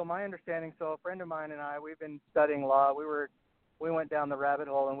through, so my understanding, so a friend of mine and I, we've been studying law. We went down the rabbit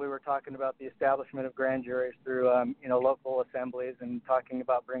hole, and we were talking about the establishment of grand juries through, local assemblies, and talking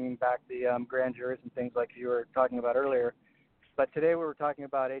about bringing back the grand juries and things like you were talking about earlier. But today we were talking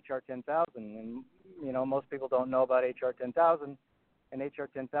about H.R. 10,000, and, most people don't know about H.R. 10,000, and H.R.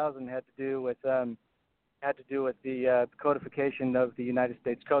 10,000 had to do with the codification of the United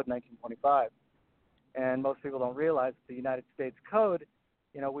States Code in 1925. And most people don't realize that the United States Code,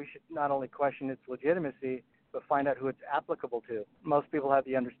 we should not only question its legitimacy, but find out who it's applicable to. Most people have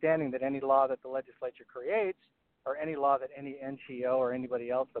the understanding that any law that the legislature creates, or any law that any NGO or anybody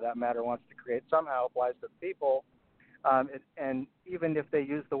else for that matter wants to create, somehow applies to the people, and even if they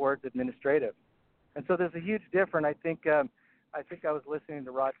use the words administrative. And so there's a huge difference. I think I was listening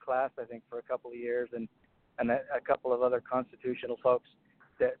to Rod Class, for a couple of years, and a couple of other constitutional folks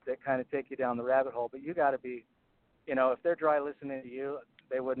that kind of take you down the rabbit hole. But you got to be, if they're dry listening to you,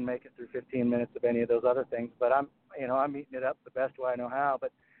 they wouldn't make it through 15 minutes of any of those other things. But I'm eating it up the best way I know how.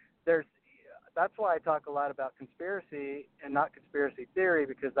 But that's why I talk a lot about conspiracy and not conspiracy theory,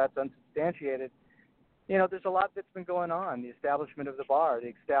 because that's unsubstantiated. There's a lot that's been going on. The establishment of the bar,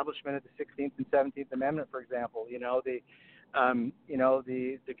 the establishment of the 16th and 17th Amendment, for example. The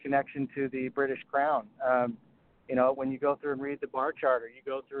connection to the British Crown. When you go through and read the Bar Charter, you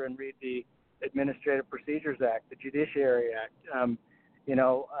go through and read the Administrative Procedures Act, the Judiciary Act,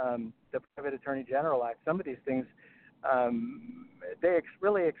 the Private Attorney General Act. Some of these things, they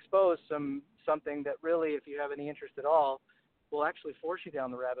really expose something that really, if you have any interest at all, will actually force you down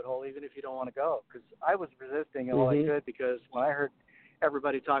the rabbit hole, even if you don't want to go. Because I was resisting all I could, because when I heard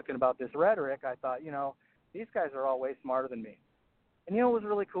everybody talking about this rhetoric, I thought, these guys are all way smarter than me. And what was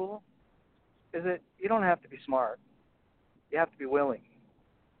really cool? is that you don't have to be smart. You have to be willing.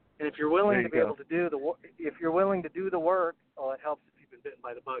 And if you're willing to be able to do if you're willing to do the work, it helps if you've been bitten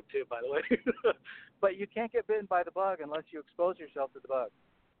by the bug too, by the way. But you can't get bitten by the bug unless you expose yourself to the bug.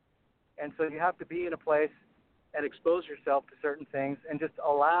 And so you have to be in a place and expose yourself to certain things and just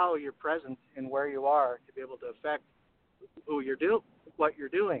allow your presence in where you are to be able to affect what you're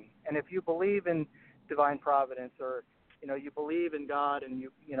doing. And if you believe in divine providence, or you believe in God, and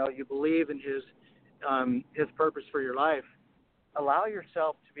you believe in his purpose for your life, allow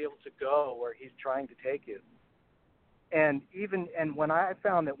yourself to be able to go where he's trying to take you. And when I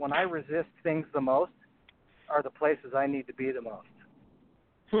found that when I resist things the most are the places I need to be the most.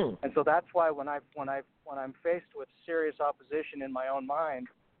 And so that's why when I'm faced with serious opposition in my own mind,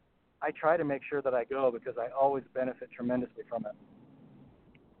 I try to make sure that I go, because I always benefit tremendously from it.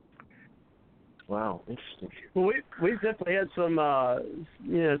 Wow, interesting. Well, we've definitely had some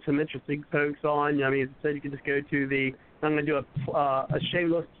some interesting folks on. I mean, as I said, you can just go to I'm going to do a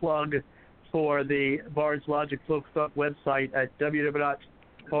shameless plug for the Bards Logic Political Talk website at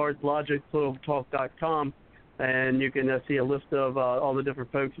www.bardslogicpoliticaltalk.com, and you can see a list of all the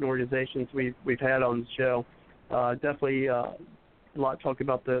different folks and organizations we've had on the show. Definitely a lot talking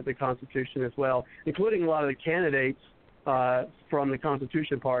about the Constitution as well, including a lot of the candidates from the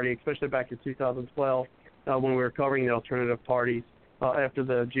Constitution Party, especially back in 2012 when we were covering the alternative parties after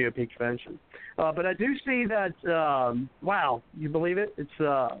the GOP convention. But I do see that, wow, you believe it? It's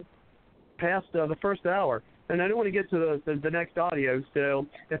past the first hour. And I don't want to get to the next audio, so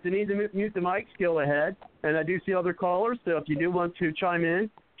if you need to mute the mics, go ahead. And I do see other callers, so if you do want to chime in,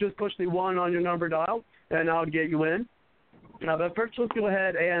 just push the 1 on your number dial, and I'll get you in. But first, let's go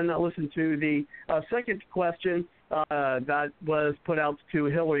ahead and listen to the second question that was put out to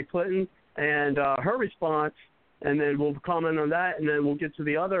Hillary Clinton and her response, and then we'll comment on that, and then we'll get to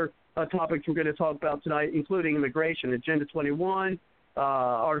the other topics we're going to talk about tonight, including immigration, Agenda 21,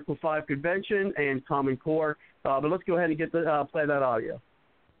 Article 5 Convention, and Common Core. But let's go ahead and get play that audio.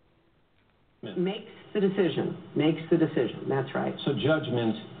 Makes the decision. That's right. So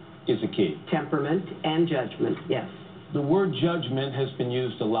judgment is a key. Temperament and judgment, yes. The word judgment has been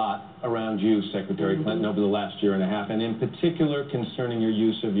used a lot around you, Secretary Clinton, over the last year and a half, and in particular concerning your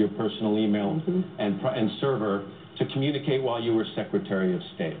use of your personal email and server to communicate while you were Secretary of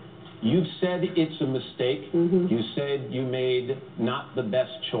State. You've said it's a mistake. You said you made not the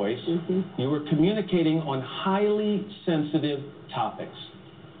best choice. You were communicating on highly sensitive topics.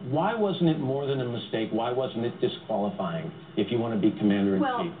 Why wasn't it more than a mistake? Why wasn't it disqualifying if you want to be Commander-in-Chief?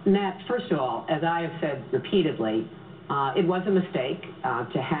 Well, Matt, first of all, as I have said repeatedly, it was a mistake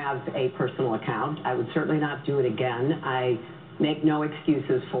to have a personal account. I would certainly not do it again. I make no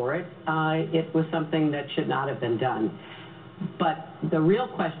excuses for it. It was something that should not have been done. But the real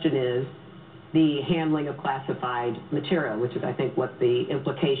question is the handling of classified material, which is, I think, what the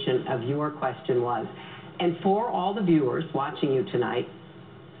implication of your question was. And for all the viewers watching you tonight,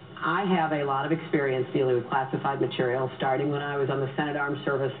 I have a lot of experience dealing with classified material, starting when I was on the Senate Armed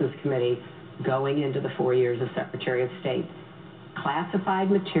Services Committee, going into the 4 years of Secretary of State.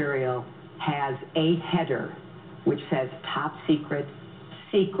 Classified material has a header which says top secret,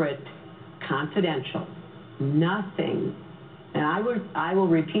 secret, confidential, nothing. And I will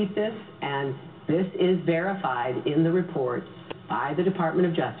repeat this, and this is verified in the report by the Department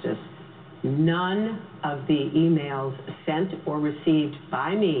of Justice. None of the emails sent or received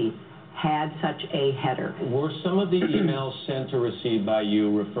by me had such a header. Were some of the emails sent or received by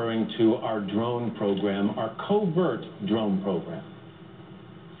you referring to our drone program, our covert drone program?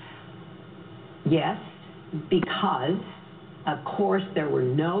 Yes, because, of course, there were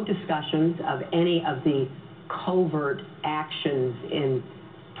no discussions of any of the covert actions in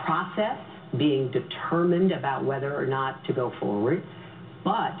process being determined about whether or not to go forward.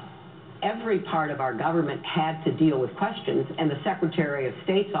 But every part of our government had to deal with questions, and the Secretary of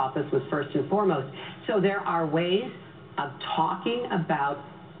State's office was first and foremost. So there are ways of talking about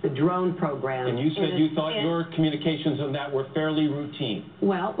the drone program. And you said you thought your communications on that were fairly routine.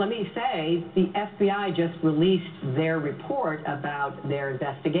 Well, let me say, the FBI just released their report about their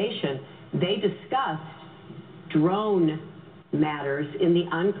investigation. They discussed drone matters in the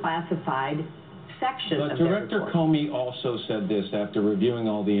unclassified section of their report. But Director Comey also said this after reviewing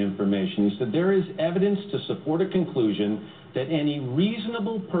all the information. He said there is evidence to support a conclusion that any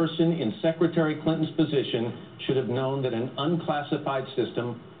reasonable person in Secretary Clinton's position should have known that an unclassified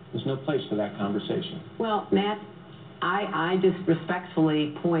system was no place for that conversation. Well, Matt, I just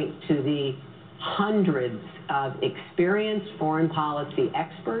respectfully point to the hundreds of experienced foreign policy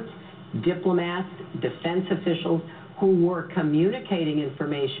experts, diplomats, defense officials who were communicating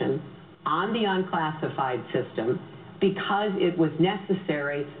information on the unclassified system because it was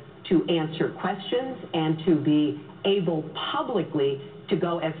necessary to answer questions and to be able publicly to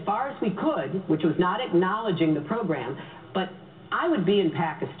go as far as we could, which was not acknowledging the program, but I would be in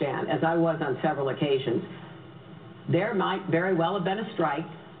Pakistan, as I was on several occasions. There might very well have been a strike.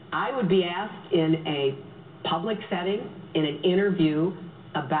 I would be asked in a public setting, in an interview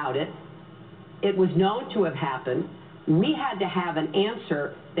about it. It was known to have happened. We had to have an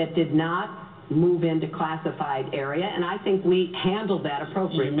answer that did not move into classified area, and I think we handled that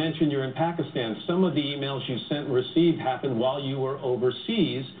appropriately. You mentioned you're in Pakistan. Some of the emails you sent and received happened while you were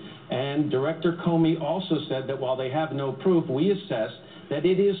overseas, and Director Comey also said that while they have no proof, we assess that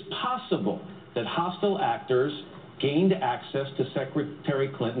it is possible that hostile actors gained access to Secretary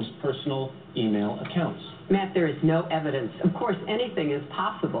Clinton's personal email accounts. Matt, there is no evidence. Of course, anything is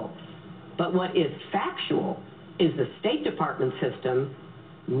possible, but what is factual is the State Department system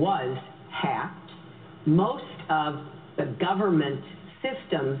was hacked. Most of the government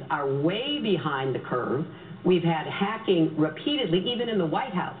systems are way behind the curve. We've had hacking repeatedly, even in the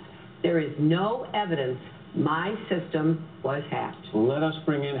White House. There is no evidence my system was hacked. Let us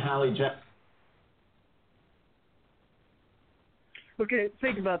bring in Hallie Jack. Okay,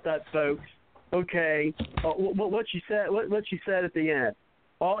 think about that, folks. Okay, what she said at the end.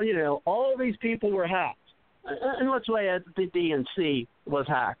 All of these people were hacked, and let's say the DNC was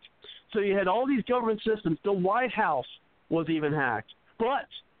hacked. So you had all these government systems. The White House was even hacked, but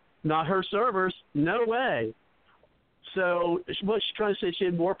not her servers. No way. So what she's trying to say, she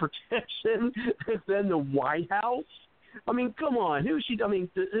had more protection than the White House? I mean, come on. Who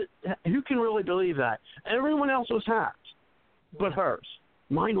can really believe that? Everyone else was hacked, but hers.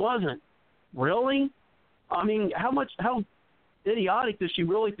 Mine wasn't. Really? I mean, how idiotic does she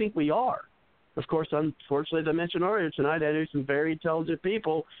really think we are? Of course, unfortunately, as I mentioned earlier tonight, I knew some very intelligent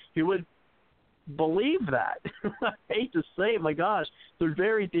people who would believe that. I hate to say it, my gosh, they're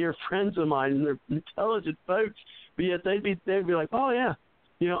very dear friends of mine, and they're intelligent folks, but yet they'd be like, oh, yeah.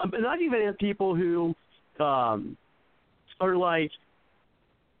 And I've even had people who are like,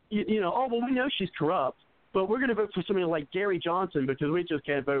 oh, well, we know she's corrupt, but we're going to vote for somebody like Gary Johnson because we just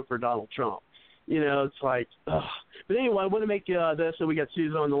can't vote for Donald Trump. It's like, ugh. But anyway, I want to make this, so we got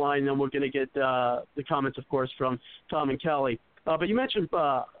Susan on the line, and then we're going to get the comments, of course, from Tom and Kelly. But you mentioned,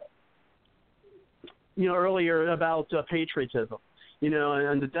 earlier about patriotism,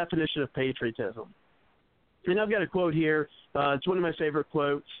 and the definition of patriotism. And I've got a quote here. It's one of my favorite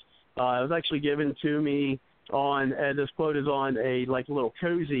quotes. It was actually given to me this quote is on a little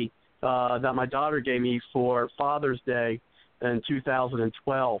cozy that my daughter gave me for Father's Day in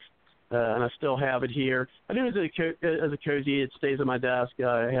 2012. And I still have it here. I do it as a cozy. It stays on my desk.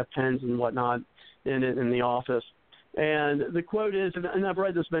 I have pens and whatnot in it in the office. And the quote is, and I've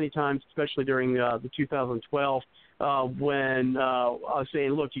read this many times, especially during the 2012, when I was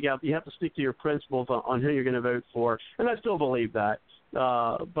saying, look, you have to stick to your principles on who you're going to vote for. And I still believe that.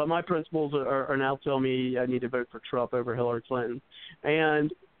 But my principles are now telling me I need to vote for Trump over Hillary Clinton.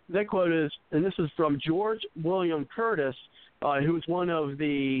 And that quote is, and this is from George William Curtis, who was one of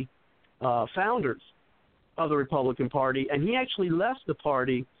the founders of the Republican Party, and he actually left the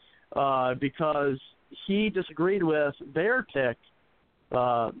party because he disagreed with their pick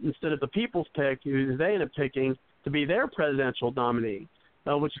instead of the people's pick, who they ended up picking to be their presidential nominee,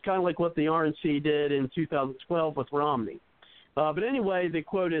 which is kind of like what the RNC did in 2012 with Romney. But anyway, the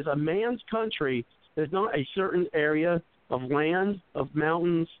quote is, a man's country is not a certain area of land, of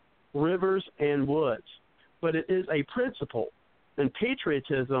mountains, rivers, and woods, but it is a principle, and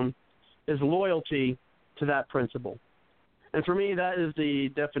patriotism is loyalty to that principle. And for me, that is the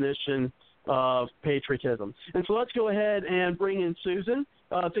definition of patriotism. And so let's go ahead and bring in Susan.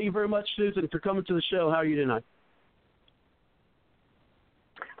 Thank you very much, Susan, for coming to the show. How are you tonight?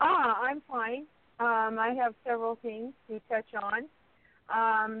 I'm fine. I have several things to touch on.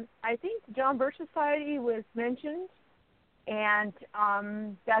 I think the John Birch Society was mentioned, and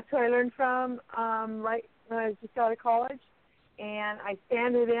that's who I learned from right when I was just out of college. And I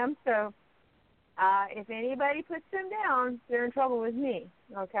stand with them, so if anybody puts them down, they're in trouble with me,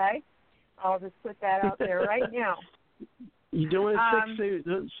 okay? I'll just put that out there right now. You don't want to stick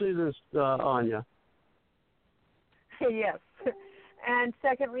Susan's on you. Yes. And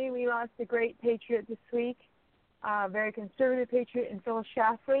secondly, we lost a great patriot this week, a very conservative patriot in Phyllis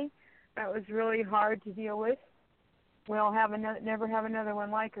Schlafly. That was really hard to deal with. We'll never have another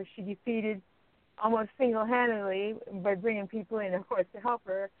one like her. She defeated almost single-handedly, by bringing people in, of course, to help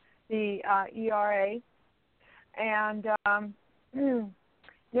her, the ERA. And as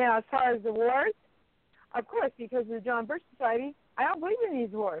far as the wars, of course, because of the John Birch Society, I don't believe in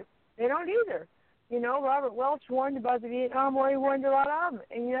these wars. They don't either. Robert Welch warned about the Vietnam War. He warned a lot of them.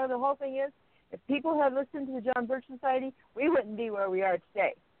 And, the whole thing is, if people had listened to the John Birch Society, we wouldn't be where we are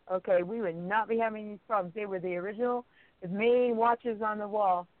today. Okay, we would not be having these problems. They were the original, the main watchers on the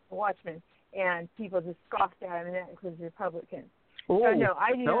wall, the watchmen, and people just scoffed at them, and that includes Republicans. Oh, so, no,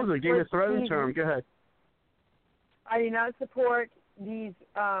 I do that was a Game of Thrones these, term. Go ahead. I do not support these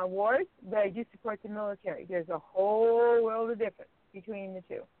wars, but I do support the military. There's a whole world of difference between the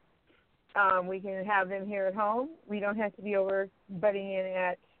two. We can have them here at home. We don't have to be over butting in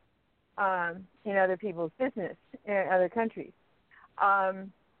at other people's business in other countries.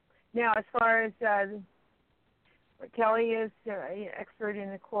 Now, as far as Kelly is expert in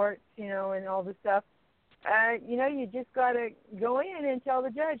the courts, and all this stuff, you just got to go in and tell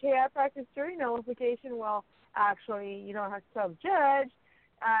the judge, hey, I practice jury nullification. Well, actually, you don't have to tell the judge.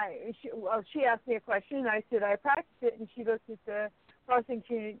 She asked me a question, and I said I practice it, and she looked at the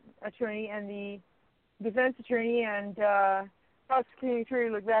prosecuting attorney and the defense attorney, and prosecuting attorney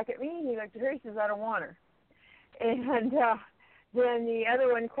looked back at me, and he looked at her, he says, I don't want her. And then the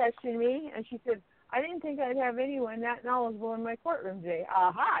other one questioned me, and she said, I didn't think I'd have anyone that knowledgeable in my courtroom today.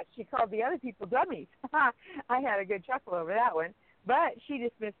 Aha, she called the other people dummies. I had a good chuckle over that one, but she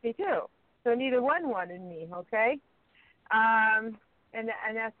dismissed me too. So neither one wanted me, okay? And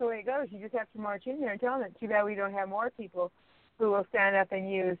that's the way it goes. You just have to march in there and tell them, too bad we don't have more people who will stand up and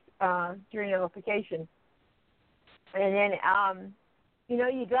use jury nullification. And then,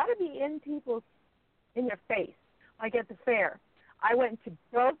 you got to be in their face, like at the fair. I went to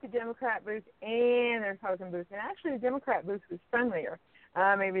both the Democrat booth and the Republican booth, and actually the Democrat booth was friendlier.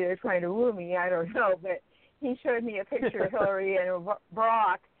 Maybe they're trying to woo me, I don't know, but he showed me a picture of Hillary and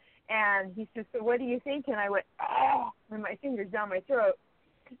Barack, and he said, so what do you think? And I went, oh, with my fingers down my throat.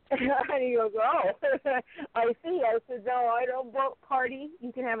 And he goes, oh, I see. I said, no, I don't vote party.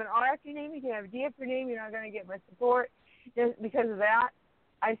 You can have an R after your name. You can have a D after your name. You're not going to get my support. Just because of that,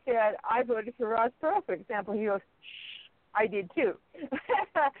 I said, I voted for Ross Perot, for example. He goes, shh, I did too.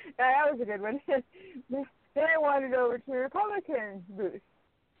 That was a good one. Then I wandered over to the Republican booth,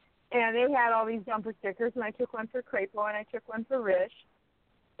 and they had all these bumper stickers, and I took one for Crapo, and I took one for Rich.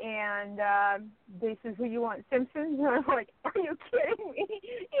 And they said, who you want, Simpson? And I'm like, are you kidding me?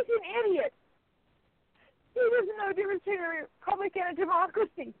 He's an idiot. He doesn't know the difference between a republic and a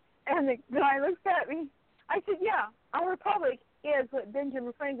democracy. And the guy looks at me. I said, yeah, a republic is what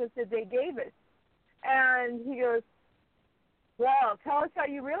Benjamin Franklin said they gave us. And he goes, well, tell us how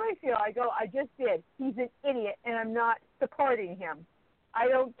you really feel. I go, I just did. He's an idiot, and I'm not supporting him. I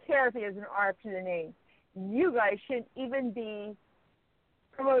don't care if he has an R after the name. You guys shouldn't even be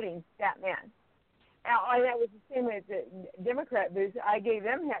promoting that man. And that was the same with the Democrat booth. I gave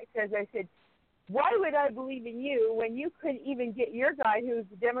them heck because I said, why would I believe in you when you couldn't even get your guy who's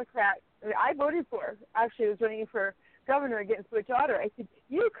the Democrat I voted for, actually was running for governor against Butch Otter. I said,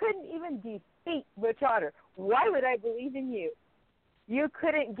 you couldn't even defeat Butch Otter. Why would I believe in you? You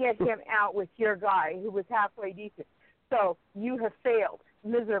couldn't get him out with your guy who was halfway decent. So you have failed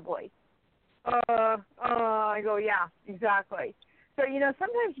miserably. I go, yeah, exactly. So,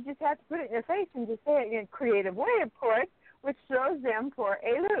 sometimes you just have to put it in their face and just say it in a creative way, of course, which throws them for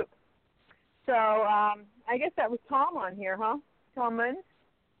a loop. So I guess that was Tom on here, huh? Tom Munds?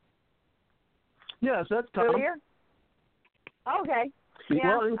 Yes, that's Tom. Earlier? Okay.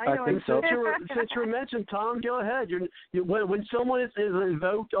 Yeah, well, I think so. Since you mentioned Tom, go ahead. When someone is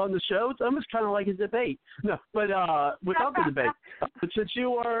invoked on the show, it's almost kind of like a debate. No, but without the debate. But since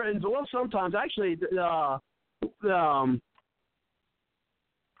you are involved sometimes, actually,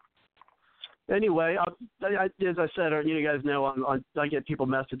 anyway, as I said, you guys know, I get people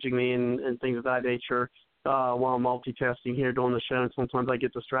messaging me and things of that nature while I'm multitasking here doing the show, and sometimes I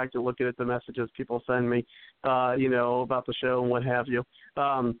get distracted looking at the messages people send me, about the show and what have you. So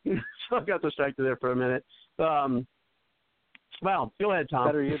I got distracted there for a minute. Well, go ahead, Tom.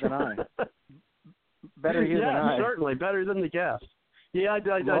 Better you than I. Better you than I. Yeah, certainly. Better than the guest. Yeah, I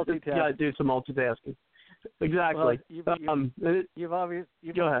do some multitasking. Exactly. Well, you've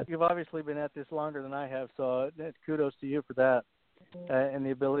obviously been at this longer than I have, so kudos to you for that and the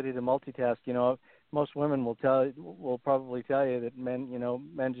ability to multitask. Most women will probably tell you that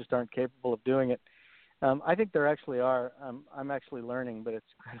men just aren't capable of doing it. I think there actually are. I'm actually learning, but it's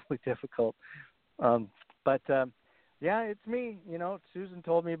incredibly difficult. Yeah, it's me. Susan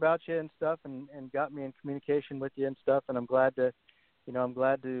told me about you and stuff, and got me in communication with you and stuff, and I'm glad to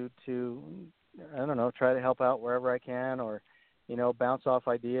I don't know, try to help out wherever I can, or bounce off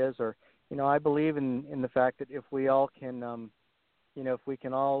ideas, or I believe in the fact that if we all can if we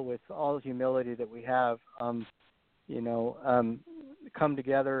can all, with all the humility that we have, come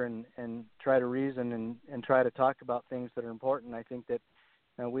together and try to reason and try to talk about things that are important, I think that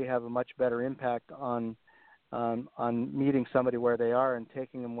we have a much better impact on meeting somebody where they are and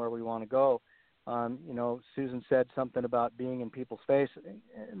taking them where we want to go. Susan said something about being in people's face.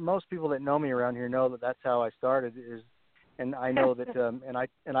 Most people that know me around here know that that's how I started. And I know that,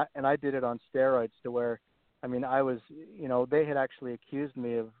 and I did it on steroids to where, I was, they had actually accused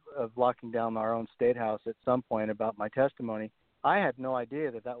me of locking down our own state house at some point about my testimony. I had no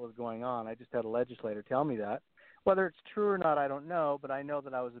idea that was going on. I just had a legislator tell me that. Whether it's true or not, I don't know, but I know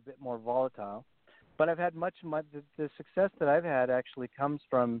that I was a bit more volatile. But I've had the success that I've had actually comes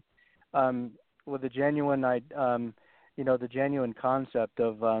from with the genuine, the genuine concept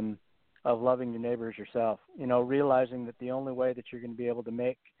of loving your neighbor as yourself. Realizing that the only way that you're going to be able to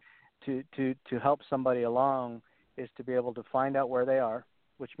make to help somebody along is to be able to find out where they are,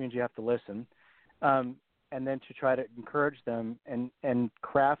 which means you have to listen, and then to try to encourage them and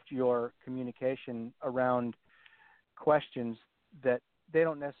craft your communication around questions that they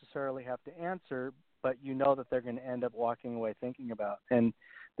don't necessarily have to answer, but that they're going to end up walking away thinking about. And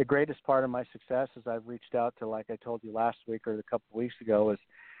the greatest part of my success is I've reached out to, like I told you last week or a couple of weeks ago, is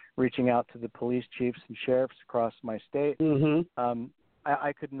reaching out to the police chiefs and sheriffs across my state. Mm-hmm.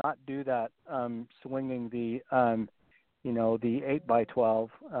 I could not do that swinging the 8x12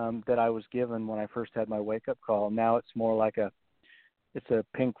 that I was given when I first had my wake-up call. Now it's more like it's a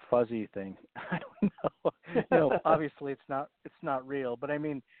pink fuzzy thing. I don't know. Obviously it's not real, but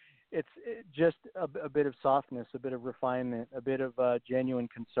it's just a bit of softness, a bit of refinement, a bit of genuine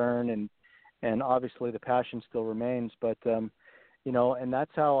concern, and obviously the passion still remains. But and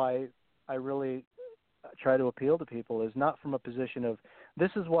that's how I really try to appeal to people, is not from a position of, this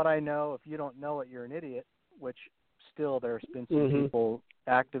is what I know, if you don't know it, you're an idiot, which still there's been some Mm-hmm. people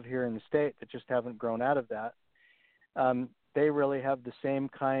active here in the state that just haven't grown out of that. They really have the same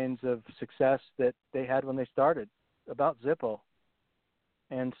kinds of success that they had when they started about Zippo.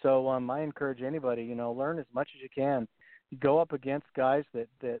 And so I encourage anybody, learn as much as you can. Go up against guys that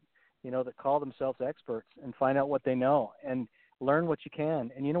call themselves experts and find out what they know and learn what you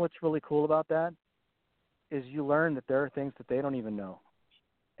can. And what's really cool about that is you learn that there are things that they don't even know.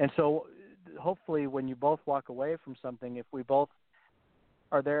 And so hopefully when you both walk away from something, if we both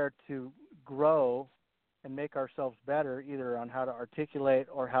are there to grow and make ourselves better, either on how to articulate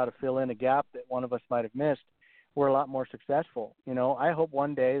or how to fill in a gap that one of us might have missed, we're a lot more successful. I hope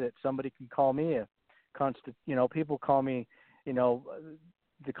one day that somebody can call me people call me,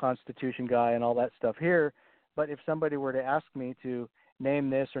 the Constitution guy and all that stuff here. But if somebody were to ask me to name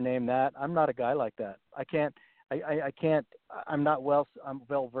this or name that, I'm not a guy like that. I'm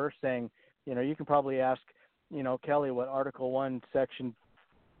well versed saying, you can probably ask, Kelly what Article 1, Section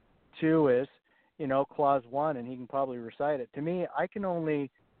 2 is, Clause 1, and he can probably recite it. To me,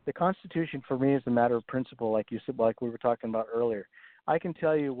 the Constitution for me is a matter of principle, like you said, like we were talking about earlier. I can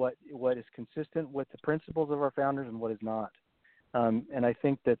tell you what is consistent with the principles of our founders and what is not. And I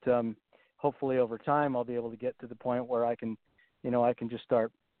think that hopefully over time I'll be able to get to the point where I can just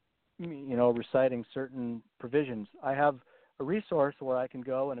start, reciting certain provisions. I have a resource where I can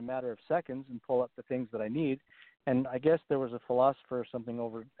go in a matter of seconds and pull up the things that I need. And I guess there was a philosopher or something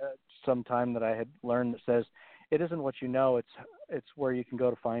over some time that I had learned that says, it isn't what you know, it's where you can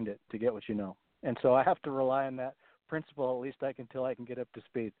go to find it to get what you know. And so I have to rely on that principle, at least until I can get up to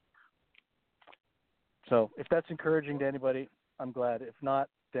speed. So if that's encouraging to anybody, I'm glad. If not,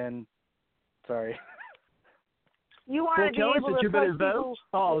 then sorry. You want to be Kelly, able since to you've been put involved,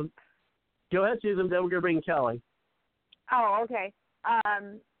 people... go ahead, Susan, then we're going to bring Kelly. Oh, okay.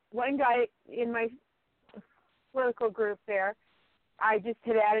 One guy in my political group there, I just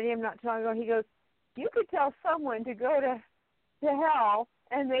had added him not too long ago. He goes, you could tell someone to go to hell,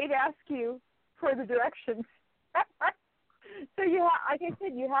 and they'd ask you for the directions. So like I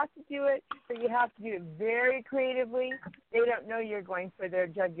said, you have to do it, but you have to do it very creatively. They don't know you're going for their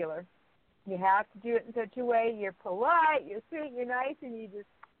jugular. You have to do it in such a way you're polite, you're sweet, you're nice, and you just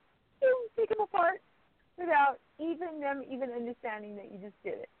take them apart without them even understanding that you just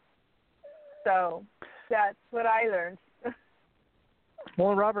did it. So that's what I learned.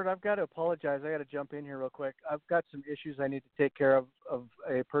 Well, Robert, I've got to apologize. I got to jump in here real quick. I've got some issues I need to take care of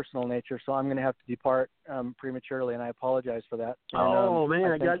a personal nature, so I'm going to have to depart prematurely, and I apologize for that. Oh, man,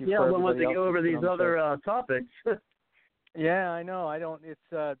 I wanted to go over these other topics. Yeah, I know. I don't.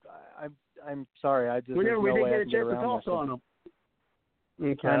 It's. I'm sorry. I just. We didn't get a to chance to talk on them.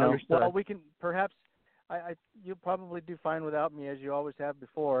 Okay, I know. understood. Well, we can perhaps. You'll probably do fine without me, as you always have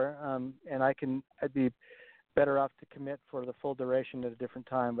before. And I'd be better off to commit for the full duration at a different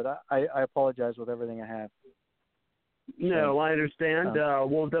time. But I apologize with everything I have. No, I understand.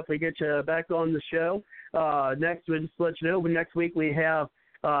 We'll definitely get you back on the show. Next, we'll just let you know, next week we have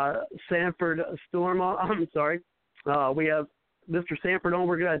Sanford Storm on. I'm sorry. We have Mr. Sanford on.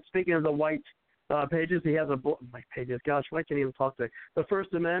 We're going to, speaking of the white pages, he has white pages. Gosh, I can't even talk today. The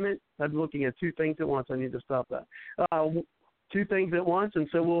First Amendment, I'm looking at two things at once. I need to stop that. Two things at once, and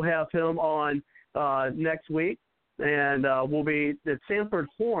so we'll have him on next week. And we'll be at Sanford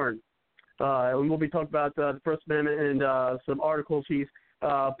Horn. And we'll be talking about the First Amendment and some articles he's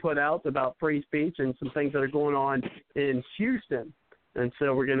put out about free speech and some things that are going on in Houston. And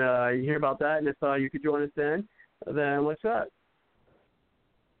so we're going to hear about that. And if you could join us then what's that?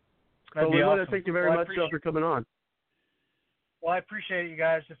 That'd we be want awesome. to thank you very much for coming on. Well, I appreciate it, you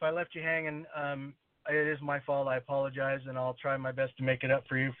guys. If I left you hanging, it is my fault. I apologize, and I'll try my best to make it up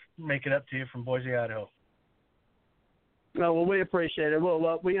to you from Boise, Idaho. No, well, we appreciate it.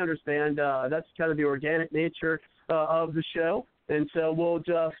 Well, we understand that's kind of the organic nature of the show, and so we'll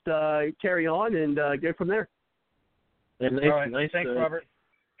just carry on and go from there. And all right. Thanks, Robert.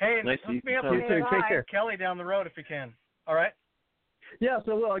 Hey, nice hook me up with Take care. Kelly down the road if you can. All right. Yeah.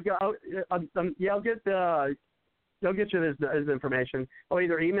 So I'll get you his information. I'll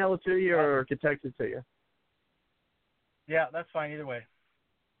either email it to you or can text it to you. Yeah, that's fine either way.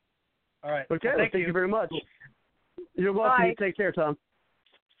 All right. Okay. Well, thank you very much. You're welcome. You take care, Tom.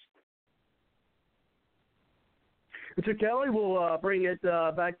 So, Kelly, we'll bring it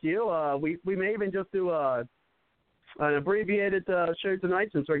back to you. We may even just do an abbreviated show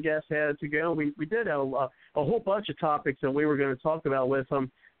tonight since our guest had to go. We did have a whole bunch of topics that we were going to talk about with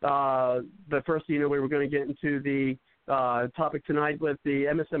him. But first, we were going to get into the topic tonight with the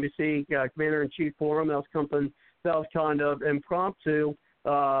MSNBC Commander-in-Chief Forum. That was kind of impromptu,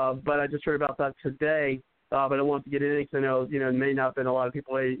 but I just heard about that today. But I want to get in it because I know, there may not have been a lot of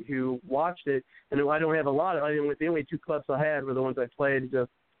people who watched it. And I don't have a lot of the only two clips I had were the ones I played.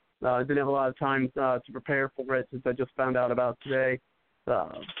 Just didn't have a lot of time to prepare for it since I just found out about today.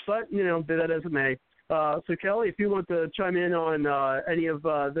 But, be that as it may. So, Kelly, if you want to chime in on any of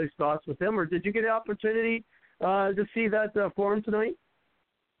those thoughts with him, or did you get an opportunity to see that forum tonight?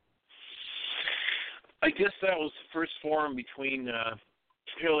 I guess that was the first forum between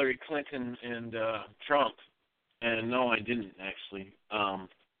Hillary Clinton and Trump, and no, I didn't actually.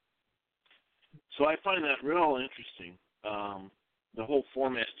 So I find that real interesting. The whole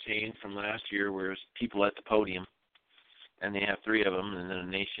format changed from last year, where it's people at the podium, and they have three of them, and then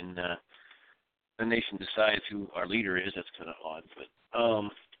the nation decides who our leader is. That's kind of odd, but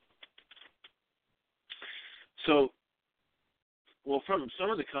well, from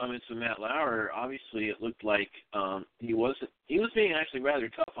some of the comments of Matt Lauer, obviously it looked like he was being actually rather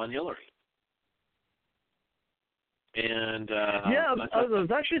tough on Hillary. And I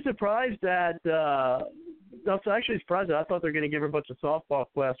was actually surprised that I thought they were going to give her a bunch of softball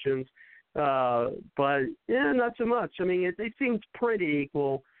questions, but not so much. I mean, it seemed pretty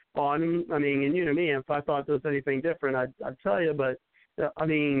equal on him. I mean, and you know me, if I thought there was anything different, I'd tell you. But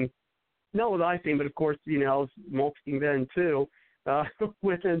not what I've seen, but of course, I was multitasking then too.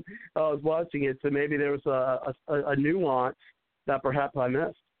 When I was watching it, so maybe there was a nuance that perhaps I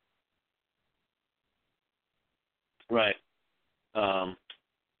missed. Right.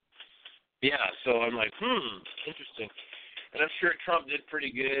 Yeah, so I'm like, interesting. And I'm sure Trump did pretty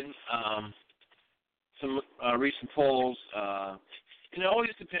good. Some recent polls, it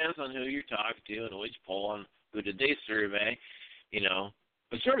always depends on who you're talking to and which poll and who did they survey, A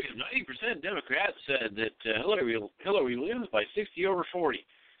survey of 90% Democrats said that Hillary wins by 60 over 40.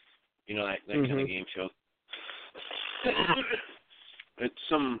 That kind of game show. It's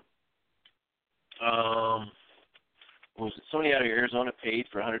some, was it somebody out of Arizona paid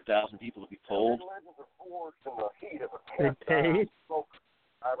for 100,000 people to be polled? They paid?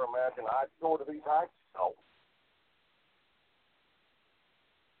 I imagine I'd go to these heights. No.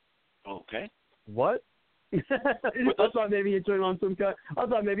 Okay. What? I thought maybe you turned on some kind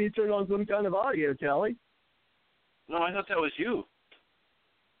of audio, Kelly. No, I thought that was you.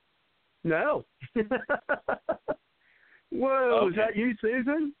 No. Whoa, okay. Is that you,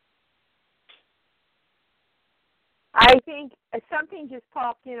 Susan? I think something just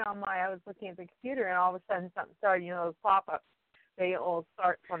popped in on I was looking at the computer, and all of a sudden something started, those pop-ups. They all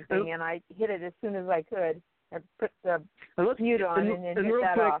start something, and I hit it as soon as I could. I put the mute on and then hit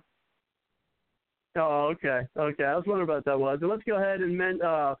that off. Oh, okay. I was wondering about that was. So let's go ahead and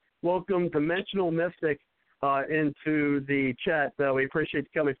welcome Dimensional Mystic into the chat. We appreciate you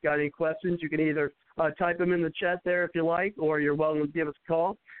coming. If you've got any questions, you can either type them in the chat there if you like, or you're welcome to give us a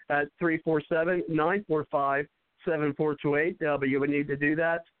call at 347-945-7428. But you would need to do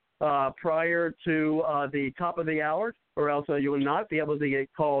that prior to the top of the hour, or else you will not be able to get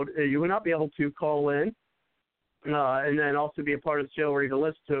called. You will not be able to call in, and then also be a part of the show or even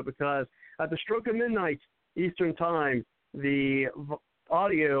listen to it, because at the stroke of midnight Eastern Time, the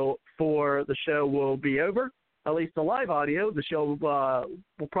audio for the show will be over. At least the live audio. The show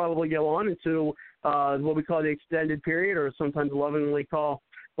will probably go on into what we call the extended period, or sometimes lovingly call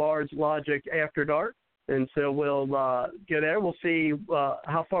Bards Logic After Dark. And so we'll go there. We'll see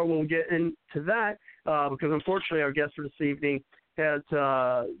how far we'll get into that, because unfortunately our guest for this evening had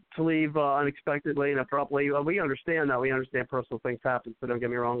to leave unexpectedly and abruptly. We understand that. We understand personal things happen, so don't get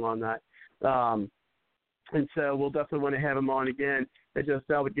me wrong on that. And so we'll definitely want to have him on again. It just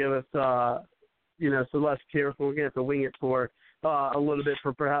that would give us, some less care. So we're going to have to wing it for a little bit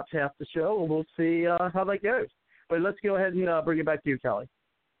for perhaps half the show, and we'll see how that goes. But let's go ahead and bring it back to you, Kelly.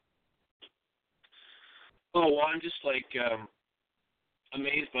 Oh, well, I'm just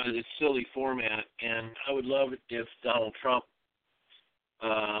amazed by this silly format, and I would love it if Donald Trump.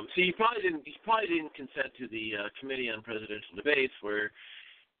 He probably didn't consent to the Committee on Presidential Debates, where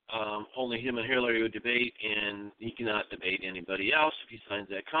only him and Hillary would debate, and he cannot debate anybody else if he signs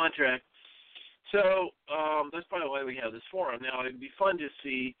that contract. So that's probably why we have this forum. Now, it'd be fun to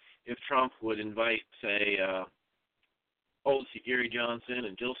see if Trump would invite, say, Gary Johnson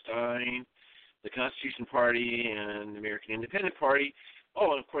and Jill Stein, the Constitution Party and the American Independent Party.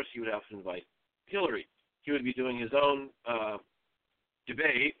 Oh, and of course he would have to invite Hillary. He would be doing his own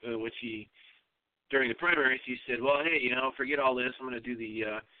debate, which he, during the primaries, he said, well, hey, forget all this. I'm going to do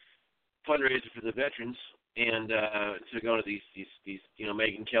the fundraiser for the veterans, and to go to these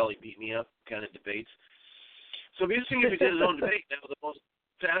Megyn Kelly beat me up kind of debates. So it'd be interesting if he did his own debate. Now,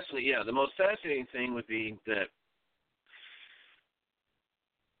 the most fascinating thing would be that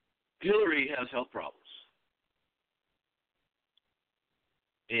Hillary has health problems,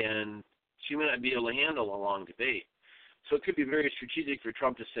 and she may not be able to handle a long debate. So it could be very strategic for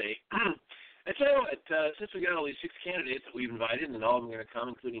Trump to say, I tell you what, since we got all these 6 candidates that we've invited, and all of them are going to come,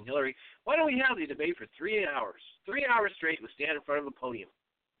 including Hillary, why don't we have the debate for 3 hours? 3 hours straight, we'll stand in front of a podium.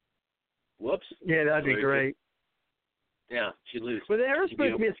 Whoops. Yeah, that'd be great. Yeah, she'd lose. But there is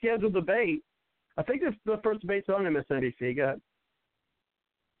supposed to be a scheduled debate. I think the first debate's on MSNBC. Go ahead.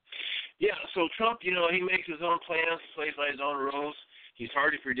 Yeah, so Trump, he makes his own plans, plays by his own rules. He's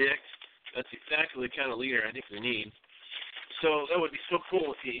hard to predict. That's exactly the kind of leader I think we need. So that would be so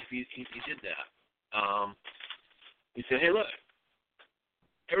cool if he did that. He said, hey, look,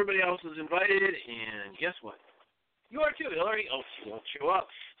 everybody else is invited, and guess what? You are too, Hillary. Oh, she won't show up.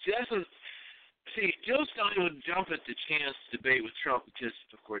 Jill Stein would jump at the chance to debate with Trump because,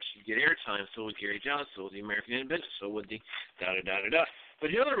 of course, she'd get airtime. So would Gary Johnson. So would the American Independent. So would the da-da-da-da-da. But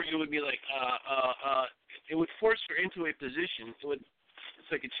Hillary would be like, it would force her into a position.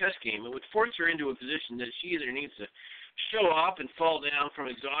 It's like a chess game. It would force her into a position that she either needs to show up and fall down from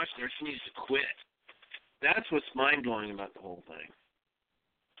exhaustion, or she needs to quit. That's what's mind-blowing about the whole thing.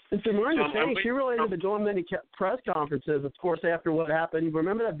 And to my understanding, she really ended up doing many press conferences, of course, after what happened.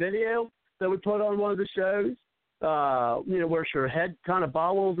 Remember that video that we put on one of the shows, where her head kind of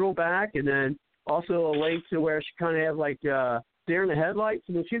bobbles real back, and then also a link to where she kind of had deer in the headlights.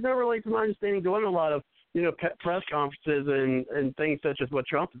 I mean, she's never really, to my understanding, doing a lot of, press conferences and things such as what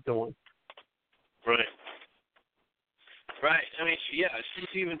Trump is doing. Right. Right. I mean,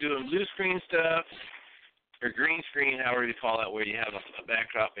 she's even doing blue screen stuff, or green screen, however you call that, where you have a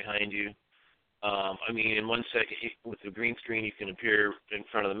backdrop behind you. In 1 second, with the green screen, you can appear in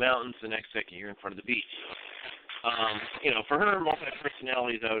front of the mountains. The next second, you're in front of the beach. For her,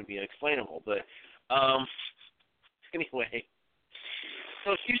 multi-personalities, that would be unexplainable. But anyway,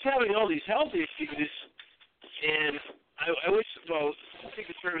 so she's having all these health issues, and I wish,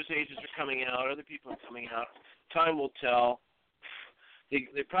 Secret Service agents are coming out, other people are coming out. Time will tell.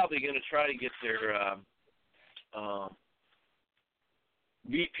 They're probably going to try to get their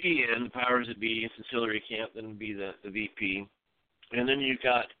VP in, the powers that be, since Hillary can't then be the VP. And then you've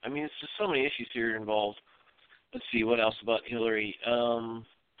got, it's just so many issues here involved. Let's see, what else about Hillary?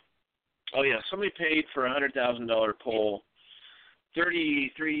 Somebody paid for a $100,000 poll.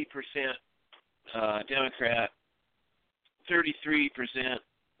 33% Democrat, 33%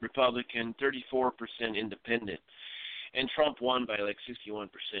 Republican, 34% Independent. And Trump won by 61%.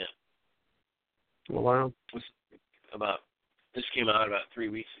 Wow. This came out about 3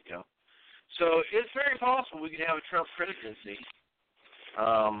 weeks ago. So it's very possible we could have a Trump presidency.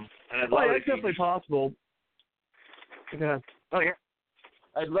 And I'd love that's definitely possible. Yeah. Oh, yeah.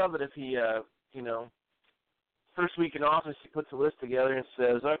 I'd love it if he, first week in office, he puts a list together and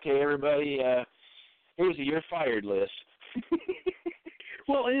says, okay, everybody, here's a you're fired list.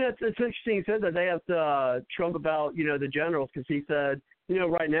 Well, it's interesting you said that. They asked Trump about, the generals, because he said,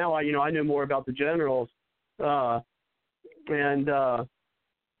 right now, I know more about the generals. And then,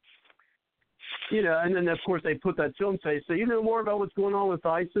 of course, they put that to him, say, so you know more about what's going on with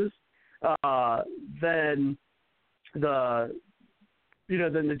ISIS than the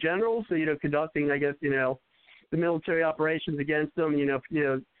generals, conducting, I guess, the military operations against them.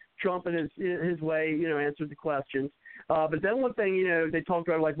 Trump in his way, answered the questions. But then one thing, they talked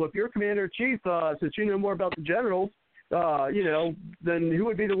about, like, well, if you're commander-in-chief, since you know more about the generals, then who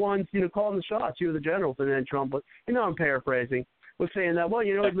would be the ones, calling the shots? You, the generals. And then Trump, I'm paraphrasing, was saying that, well,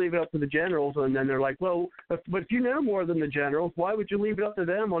 I'd leave it up to the generals. And then they're like, well, but if you know more than the generals, why would you leave it up to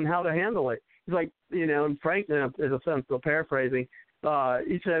them on how to handle it? He's like, and Frank, in a sense, still paraphrasing,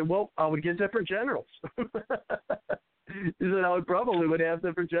 he said, well, I would get different generals. He said I would have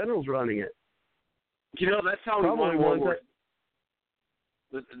different generals running it. That's how we won World War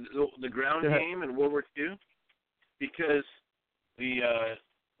the ground game in World War II, because the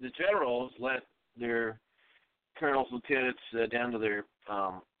generals let their colonels, lieutenants, down to their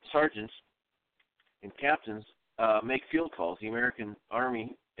sergeants and captains make field calls. The American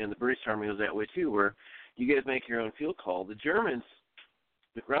Army and the British Army was that way too, where you guys make your own field call. The Germans,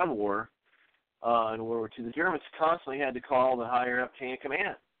 the ground war in World War II, the Germans constantly had to call the higher up chain of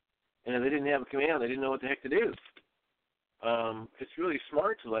command. And if they didn't have a command, they didn't know what the heck to do. It's really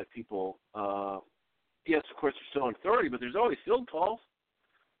smart to let people, yes, of course, they're still in authority, but there's always field calls.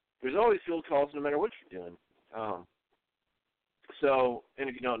 There's always field calls no matter what you're doing. And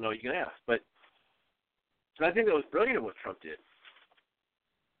if you don't know, you can ask. But so I think that was brilliant of what Trump did.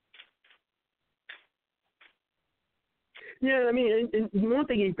 Yeah, I mean, and one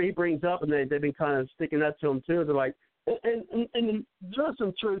thing he brings up, and they've been kind of sticking that to him too. They're like, and there's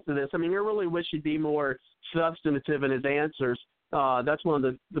some truth to this. I mean, I really wish he'd be more substantive in his answers. That's one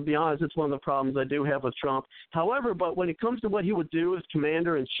of to be honest, it's one of the problems I do have with Trump. However, but when it comes to what he would do as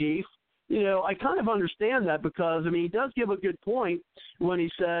commander-in-chief, I kind of understand that, because, I mean, he does give a good point when he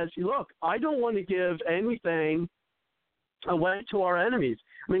says, look, I don't want to give anything away to our enemies.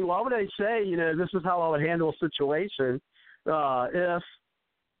 I mean, why would I say, this is how I would handle a situation if,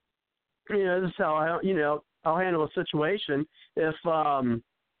 this is how I'll handle a situation if, when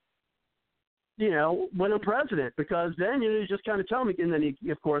I'm president, because then, you just kind of tell me, and then he,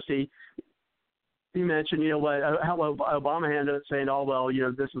 of course, he mentioned, how Obama handled it, saying, oh, well,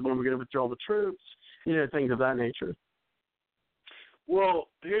 this is when we're going to withdraw the troops, things of that nature. Well,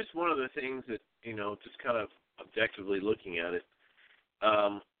 here's one of the things that, just kind of objectively looking at it,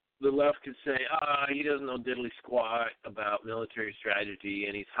 the left could say, he doesn't know diddly squat about military strategy,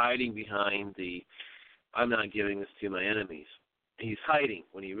 and he's hiding behind the, I'm not giving this to my enemies. He's hiding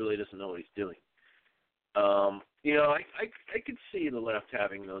when he really doesn't know what he's doing. I could see the left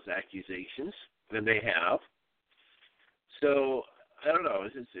having those accusations, and they have. So, I don't know.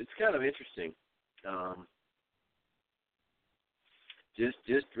 It's kind of interesting.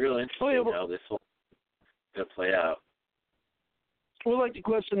 Just real interesting how this whole going to play out. Well, like the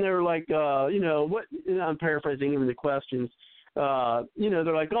question, they're like, what? I'm paraphrasing even the questions.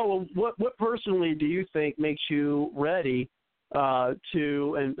 They're like, oh, well, what personally do you think makes you ready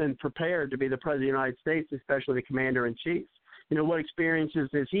to and prepared to be the president of the United States, especially the commander-in-chief? What experiences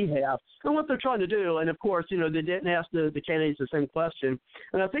does he have? And what they're trying to do, and of course, they didn't ask the candidates the same question.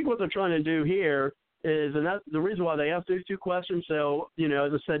 And I think what they're trying to do here is, and that's the reason why they asked these two questions. So,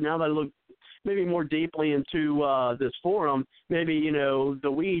 as I said, now that I look maybe more deeply into this forum, maybe,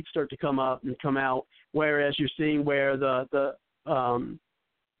 the weeds start to come up and come out, whereas you're seeing where the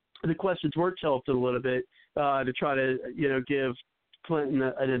questions were tilted a little bit to try to, give Clinton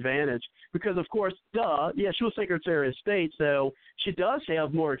an advantage. Because, of course, she was Secretary of State, so she does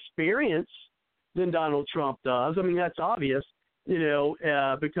have more experience than Donald Trump does. I mean, that's obvious,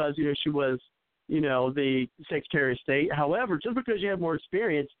 because, she was, the Secretary of State. However, just because you have more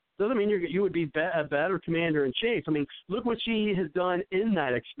experience doesn't mean you would be a better commander-in-chief. I mean, look what she has done in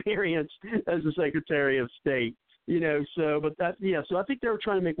that experience as the Secretary of State. So I think they were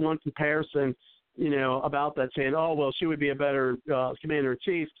trying to make one comparison, about that, saying, oh, well, she would be a better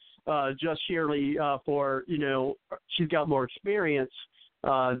commander-in-chief just sheerly for, she's got more experience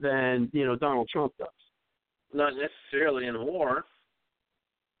than, Donald Trump does. Not necessarily in war.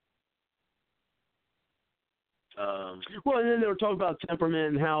 Well, and then they were talking about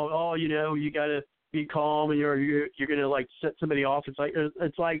temperament and how, you got to be calm and you're going to, like, set somebody off.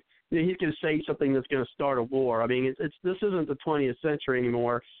 It's like he's going to say something that's going to start a war. I mean, this isn't the 20th century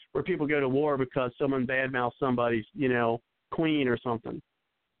anymore where people go to war because someone badmouths somebody's, queen or something.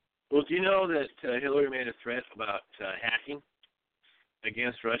 Well, do you know that Hillary made a threat about hacking?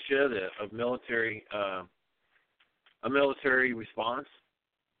 against Russia, a military response?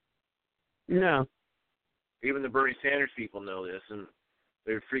 No. Even the Bernie Sanders people know this, and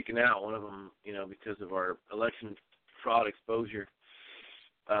they're freaking out. One of them, because of our election fraud exposure,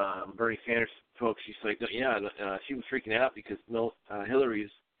 Bernie Sanders folks, she's like, she was freaking out because Hillary's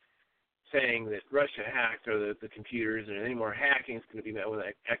saying that Russia hacked the computers, and any more hacking is going to be met with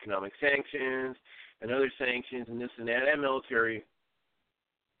economic sanctions and other sanctions and this and that, and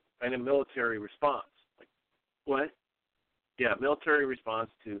a military response. Like, what? Yeah, military response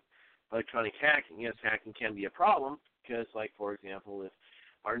to electronic hacking. Yes, hacking can be a problem because, like, for example, if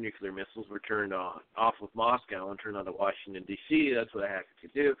our nuclear missiles were turned off with Moscow and turned on to Washington, D.C., that's what a hacker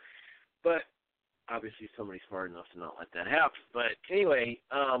could do. But obviously somebody's smart enough to not let that happen. But anyway,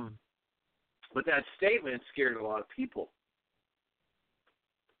 but that statement scared a lot of people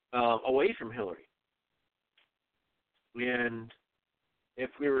away from Hillary. And if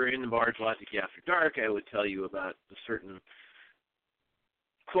we were in the Bards Logic After Dark, I would tell you about a certain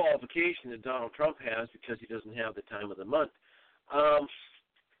qualification that Donald Trump has because he doesn't have the time of the month.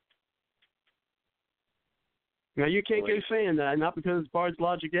 Now, you can't go saying that, not because it's Bards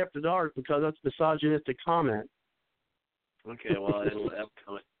Logic After Dark, because that's a misogynistic comment. Okay, well, that'll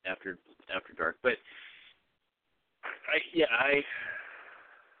come after dark. But,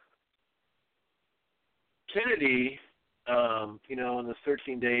 Kennedy, in the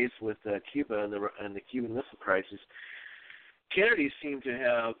 13 days with Cuba and the Cuban Missile Crisis, Kennedy seemed to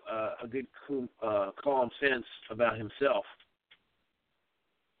have a good, calm sense about himself.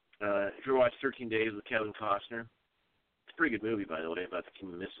 If you watch 13 Days with Kevin Costner, it's a pretty good movie, by the way, about the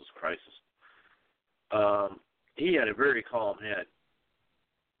Cuban Missiles Crisis. He had a very calm head.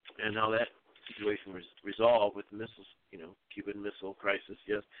 And how that situation was resolved with the missiles, Cuban Missile Crisis,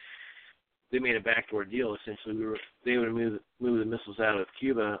 yes. They made a backdoor deal, essentially. They would move the missiles out of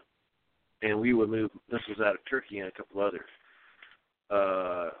Cuba, and we would move missiles out of Turkey and a couple other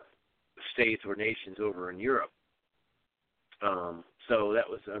states or nations over in Europe. So that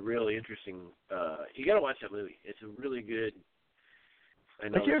was a really interesting. You got to watch that movie. It's a really good. I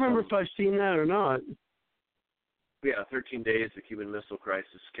can't remember if I've seen that or not. Yeah, 13 Days, the Cuban Missile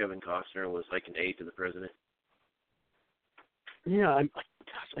Crisis. Kevin Costner was like an aide to the president. Yeah, I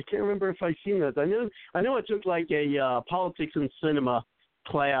can't remember if I've seen that. I know I took like a politics and cinema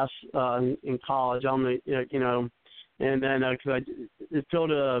class in college. And then because it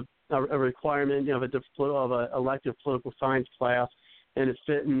filled a requirement, of an elective political science class, and it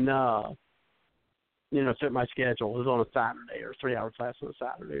fit in, fit my schedule. It was on a Saturday or 3-hour class on a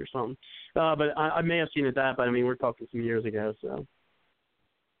Saturday or something. But I may have seen it but I mean, we're talking some years ago, so.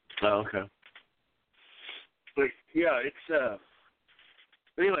 Oh, okay. But yeah, it's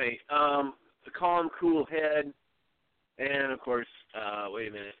anyway, the calm, cool head, and of course, wait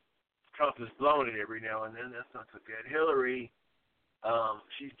a minute, Trump is blowing it every now and then. That's not so good. Hillary,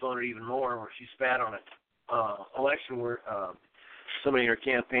 she's blown it even more, where she spat on an election where somebody in her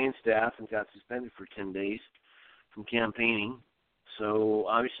campaign staff and got suspended for 10 days from campaigning. So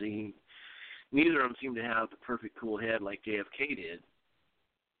obviously, neither of them seem to have the perfect cool head like JFK did.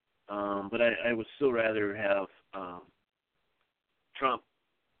 But I would still rather have Trump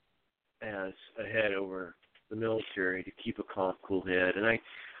as a head over the military to keep a calm, cool head. And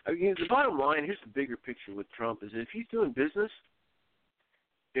the bottom line, here's the bigger picture with Trump, is that if he's doing business,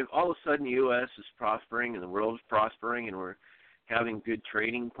 if all of a sudden the U.S. is prospering and the world is prospering and we're having good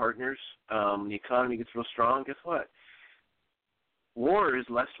trading partners, the economy gets real strong, guess what? War is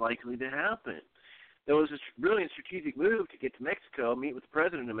less likely to happen. There was a brilliant strategic move to get to Mexico, meet with the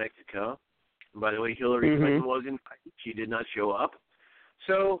president of Mexico. And by the way, Hillary Clinton was invited. She did not show up.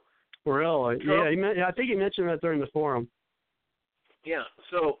 So, really? Trump, yeah, I think he mentioned that during the forum. Yeah,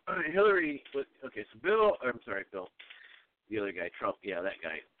 so Hillary, so Bill, the other guy, Trump, that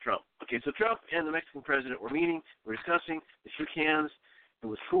guy, Trump. Okay, so Trump and the Mexican president were meeting, were discussing, they shook hands, it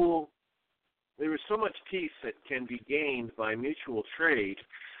was cool. There was so much peace that can be gained by mutual trade.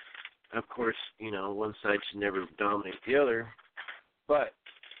 Of course, one side should never dominate the other, but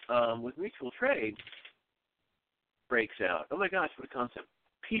with mutual trade, breaks out. Oh my gosh, what a concept.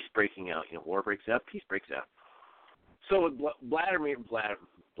 Peace breaking out. War breaks out, peace breaks out. So with Vladimir, okay,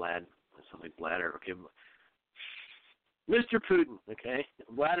 Mr. Putin, okay,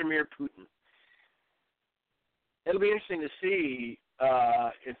 Vladimir Putin. It'll be interesting to see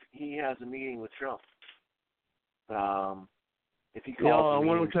if he has a meeting with Trump. If he calls, I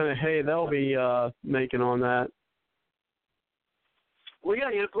wonder what kind of hay they'll be making on that. Well,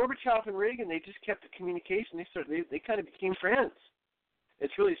 yeah, Gorbachev and Reagan, they just kept the communication. They kind of became friends.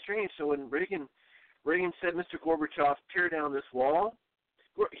 It's really strange. So when Reagan said, Mr. Gorbachev, tear down this wall,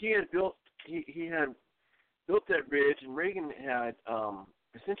 he had built that bridge, and Reagan had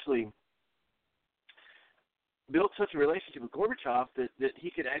essentially built such a relationship with Gorbachev that he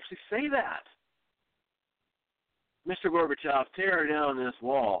could actually say that. Mr. Gorbachev, tear down this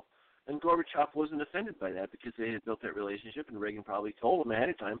wall. And Gorbachev wasn't offended by that because they had built that relationship, and Reagan probably told him ahead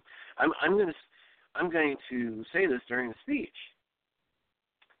of time, I'm going to say this during the speech.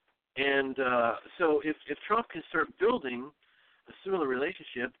 And so if Trump can start building a similar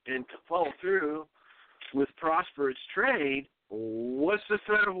relationship and follow through with prosperous trade, what's the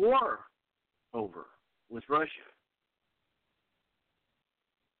threat of war over with Russia?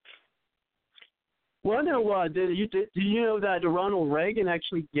 Well, no, do you know that Ronald Reagan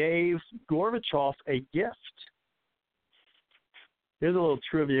actually gave Gorbachev a gift? Here's a little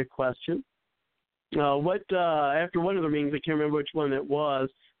trivia question. After one of the meetings, I can't remember which one it was,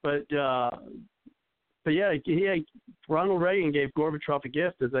 but yeah, Ronald Reagan gave Gorbachev a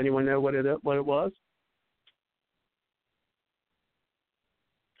gift. Does anyone know what it was?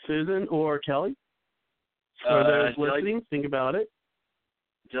 Susan or Kelly? Or those listening, think about it.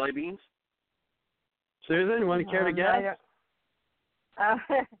 Jelly beans? Susan, want to care to guess?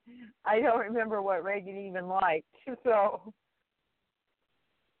 I don't remember what Reagan even liked. So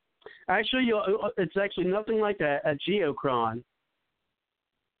actually, it's actually nothing like a geochron.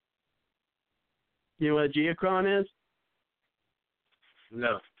 You know what a geochron is?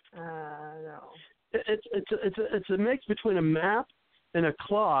 No. No. It's a mix between a map and a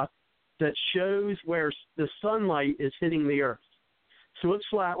clock that shows where the sunlight is hitting the Earth. So it's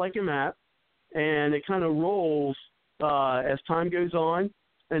flat like a map, and it kind of rolls as time goes on,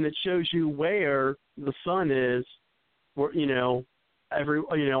 and it shows you where the sun is, on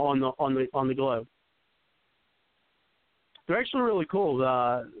the globe. They're actually really cool.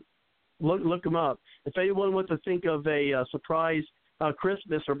 Look them up. If anyone wants to think of a surprise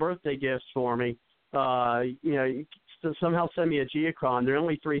Christmas or birthday gifts for me, somehow send me a geochron. They're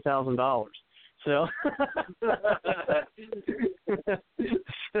only $3,000. So.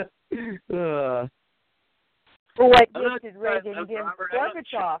 Well, what gift did Reagan give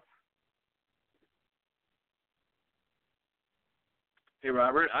Gorbachev? Hey,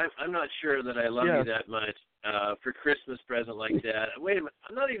 Robert, I'm not sure that I love you that much for Christmas present like that. Wait a minute,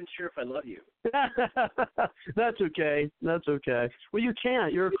 I'm not even sure if I love you. That's okay. Well, you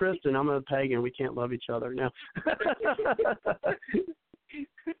can't. You're a Christian. I'm a pagan. We can't love each other now.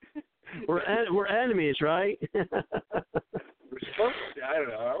 We're enemies, right? We're supposed to be. I don't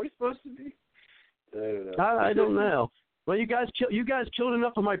know. Are we supposed to be? I don't know. I don't know. Well, you guys killed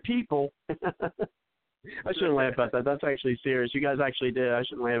enough of my people. I shouldn't laugh about that. That's actually serious. You guys actually did. I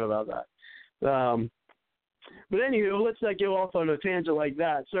shouldn't laugh about that. But anywho, let's not go off on a tangent like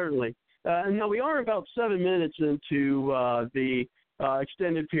that, certainly. Now, we are about 7 minutes into the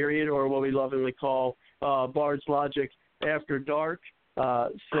extended period, or what we lovingly call Bards Logic After Dark.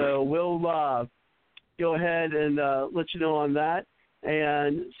 So we'll go ahead and let you know on that.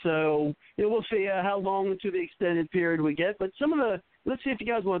 And so we'll see how long into the extended period we get. But let's see if you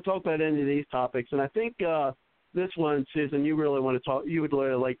guys want to talk about any of these topics. And I think this one, Susan, you would really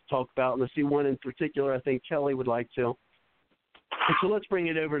like to talk about. And I see one in particular I think Kelly would like to. And so let's bring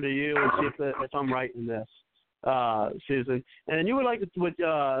it over to you and see if I'm right in this, Susan. And you would like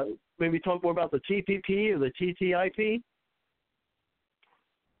to maybe talk more about the TPP or the TTIP?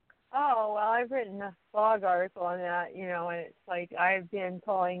 Oh, well, I've written a blog article on that, and it's like I've been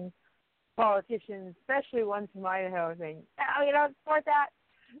calling politicians, especially ones from Idaho, saying, you don't support that.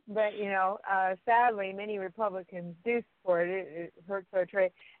 But, sadly, many Republicans do support it. It hurts our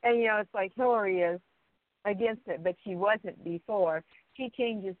trade. And, it's like Hillary is against it, but she wasn't before. She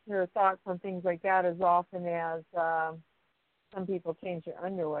changes her thoughts on things like that as often as some people change their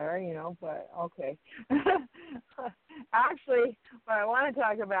underwear, but okay. Actually, what I want to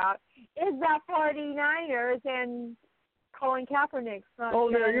talk about is that 49ers and Colin Kaepernick. Oh,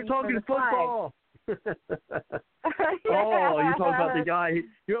 no, you're talking football. Oh, you're talking about the guy.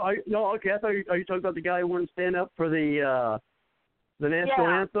 Okay. I thought are you talking about the guy who wouldn't stand up for the national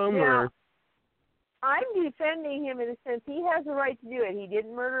anthem? Yeah. Or? I'm defending him in a sense. He has a right to do it. He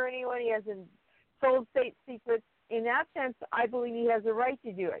didn't murder anyone. He hasn't sold state secrets. In that sense, I believe he has a right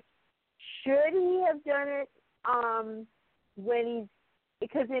to do it. Should he have done it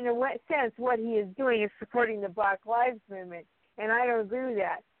because in a sense what he is doing is supporting the Black Lives Movement, and I don't agree with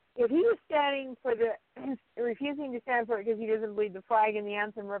that. If he was refusing to stand for it because he doesn't believe the flag and the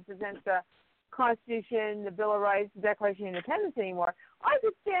anthem represents the Constitution, the Bill of Rights, the Declaration of Independence anymore, I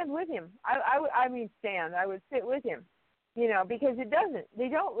would stand with him. I would sit with him, because it doesn't. They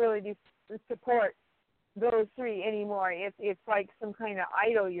don't really support those three anymore. It's like some kind of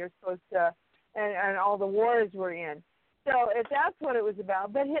idol you're supposed to, and all the wars we're in. So if that's what it was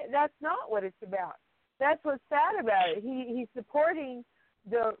about, but that's not what it's about. That's what's sad about it. He's supporting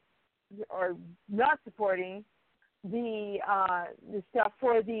or not supporting the stuff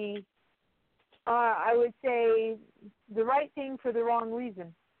for the, I would say, the right thing for the wrong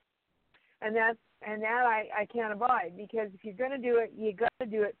reason. And that I can't abide, because if you're going to do it, you got to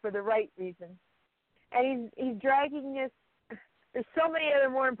do it for the right reason. And he's dragging this. There's so many other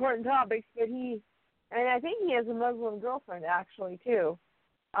more important topics, but and I think he has a Muslim girlfriend actually too.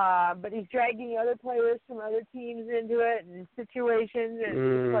 But he's dragging other players from other teams into it and situations, and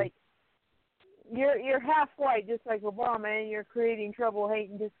it's like you're half white, just like Obama, and you're creating trouble, hate,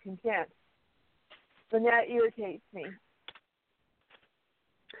 and discontent. And that irritates me.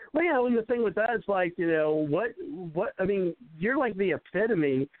 Well, yeah, and the thing with that is like, what I mean, you're like the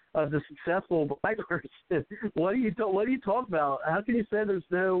epitome of the successful black person. What do you talk about? How can you say there's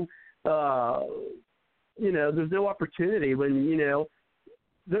no, there's no opportunity when,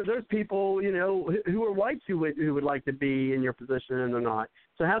 there's people, who are whites who would like to be in your position and they're not.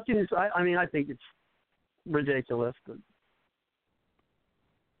 So how can you? I think it's ridiculous. But.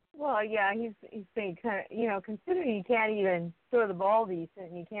 Well, yeah, he's being kind of, considering he can't even throw the ball decent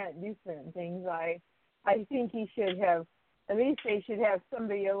and he can't do certain things, I think he should have, at least they should have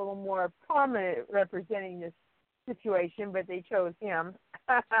somebody a little more prominent representing this situation, but they chose him.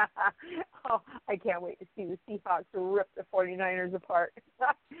 Oh, I can't wait to see the Seahawks rip the 49ers apart.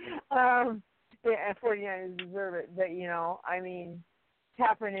 Yeah, 49ers deserve it, but,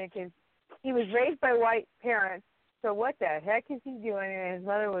 Kaepernick he was raised by white parents. So what the heck is he doing? And his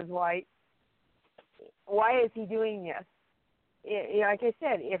mother was white. Why is he doing this? Like I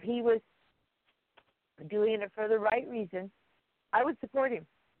said, if he was doing it for the right reason, I would support him.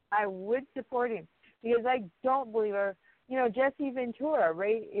 I would support him because I don't believe her. Jesse Ventura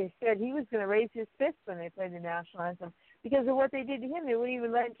said he was going to raise his fist when they played the national anthem because of what they did to him. They wouldn't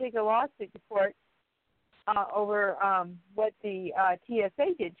even let him take a lawsuit to court over what the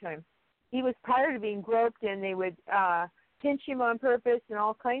TSA did to him. He was tired of being groped, and they would pinch him on purpose and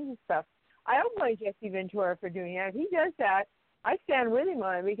all kinds of stuff. I don't blame Jesse Ventura for doing that. If he does that, I stand with him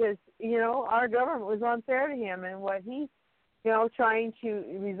on it because, our government was unfair to him and what he, trying to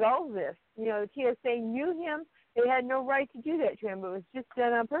resolve this. The TSA knew him. They had no right to do that to him, but it was just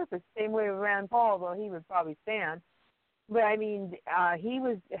done on purpose. Same way with Rand Paul, though he would probably stand. But, he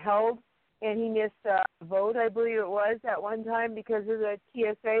was held, and he missed a vote, I believe it was, at one time because of the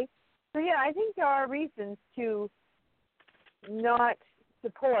TSA. So, yeah, I think there are reasons to not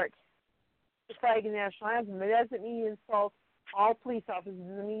support the flag and national anthem. It doesn't mean you insult all police officers. It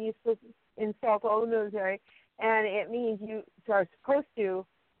doesn't mean you insult all the military. And it means you are supposed to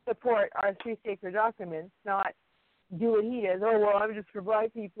support our three sacred documents, not do what he does. Oh, well, I'm just for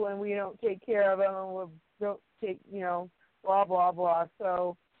black people, and we don't take care of them, and we don't take, blah, blah, blah.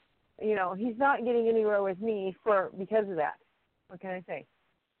 So, he's not getting anywhere with me because of that. What can I say?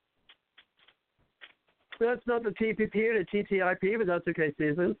 That's not the TPP or the TTIP, but that's okay,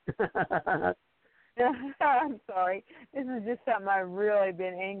 Susan. I'm sorry. This is just something I've really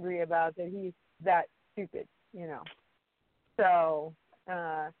been angry about, that he's that stupid, So,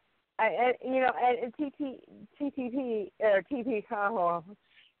 TTP or TP,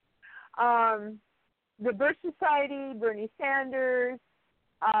 the Birch Society, Bernie Sanders,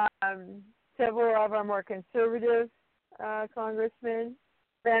 several of our more conservative congressmen,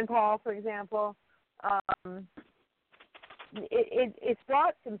 Rand Paul, for example. It's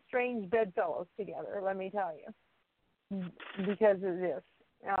brought some strange bedfellows together, let me tell you, because of this.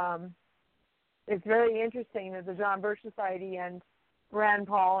 It's very interesting that the John Birch Society and Rand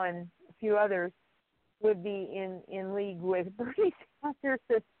Paul and a few others would be in league with Bernie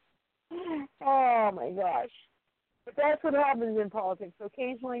Sanders. Oh, my gosh. But that's what happens in politics.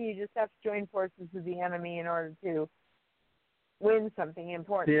 Occasionally you just have to join forces with the enemy in order to win something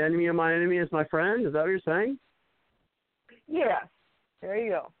important. The enemy of my enemy is my friend? Is that what you're saying? Yes. There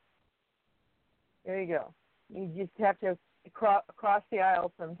you go. You just have to cross the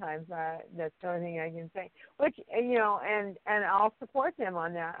aisle sometimes. That's the only thing I can say. Which, and I'll support them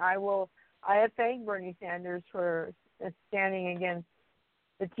on that. I have thanked Bernie Sanders for standing against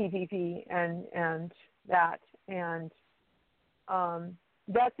the TPP and that. And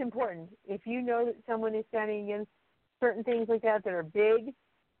that's important. If you know that someone is standing against certain things like that are big,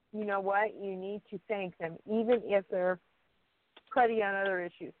 you know what? You need to thank them, even if they're cruddy on other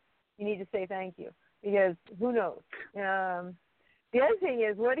issues. You need to say thank you, because who knows? The other thing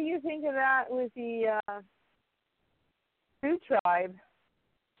is, what do you think of that with the Sioux tribe?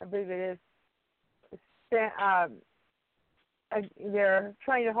 I believe it is. they're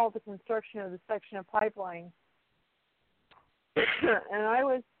trying to halt the construction of the section of pipeline. And I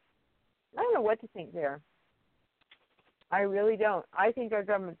don't know what to think there. I really don't. I think our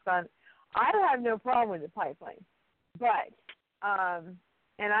government's gone. I have no problem with the pipeline, but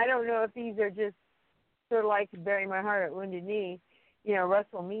and I don't know if these are just sort of like bury my heart at Wounded Knee. You know,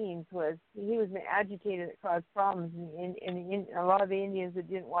 Russell Means was an agitator that caused problems, and a lot of the Indians that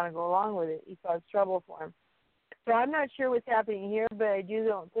didn't want to go along with it, he caused trouble for him. So I'm not sure what's happening here, but I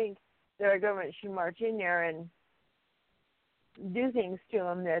don't think that our government should march in there and do things to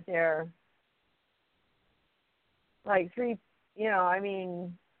them that they're like they're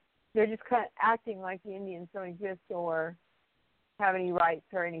just kind of acting like the Indians don't exist or have any rights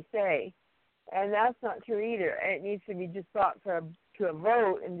or any say. And that's not true either. It needs to be just brought to a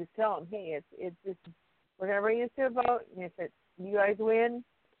vote and just tell them, hey, it's just, we're going to bring this to a vote, and if you guys win,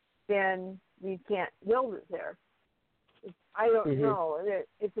 then we can't build it there. I don't know.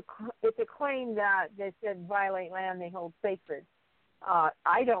 It's a claim that they said violate land they hold sacred.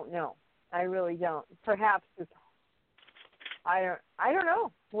 I don't know. I really don't. Perhaps I don't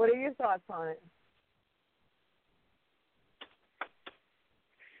know. What are your thoughts on it?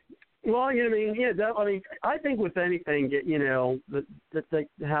 Well, I think with anything, that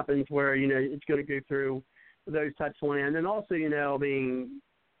happens where, it's going to go through those types of land, and also, being,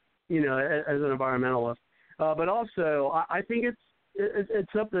 as an environmentalist. But also, I think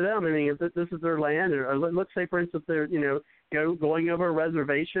it's up to them. I mean, if this is their land, or let's say, for instance, they're, going over a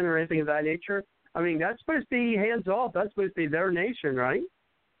reservation or anything of that nature. I mean, that's supposed to be hands off. That's supposed to be their nation, right?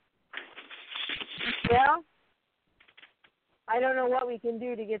 Yeah. I don't know what we can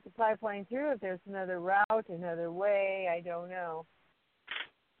do to get the pipeline through. If there's another route, another way, I don't know.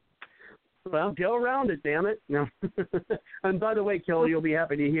 Well, go around it, damn it. No. And by the way, Kelly, you'll be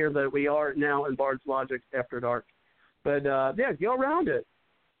happy to hear that we are now in Bards Logic after dark. But, go around it.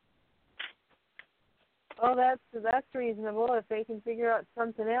 Well, that's reasonable. If they can figure out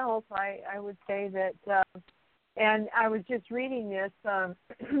something else, I would say that, and I was just reading this,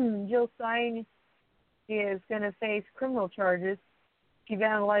 Jill Stein is going to face criminal charges. She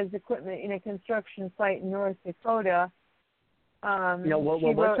vandalized equipment in a construction site in North Dakota.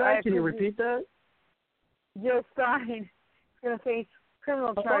 What's that? Can you repeat that? Jill Stein is going to face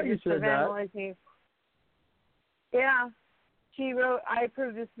criminal charges for vandalizing. Yeah. She wrote, I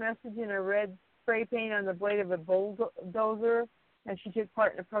approved this message in a red spray paint on the blade of a bulldozer, and she took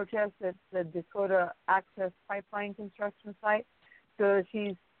part in a protest at the Dakota Access Pipeline construction site. So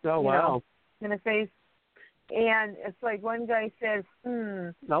she's going to face, and it's like one guy said,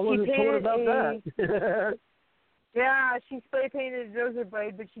 I wasn't told about that. Yeah, she spray painted a dozer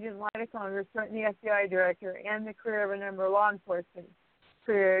blade, but she didn't lie to Congress, threaten the FBI director, and the career of a number of law enforcement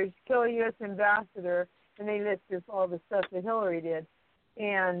careers, kill a U.S. ambassador, and they listed all the stuff that Hillary did.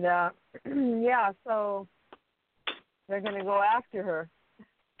 And, so they're going to go after her.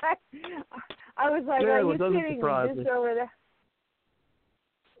 I was like, are you kidding me? Just over there.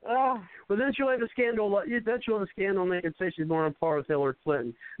 Oh. Well, then she'll have a scandal. And they can say she's more on par with Hillary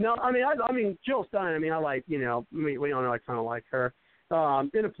Clinton. No, I mean, Jill Stein. I mean, I like, we all know I kind of like her,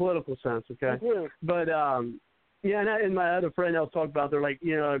 in a political sense. Okay. But and my other friend I was talking about, they're like,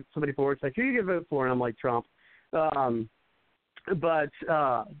 somebody for work's like, who are you gonna vote for? And I'm like, Trump. But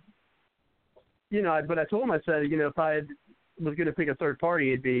I told him, I said, if I was going to pick a third party,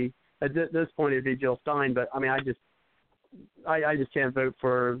 it'd be at this point it'd be Jill Stein. But I mean, I just can't vote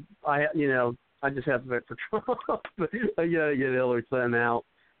for. I just have to vote for Trump. But get Hillary Clinton out.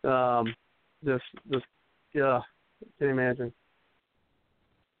 Can you imagine?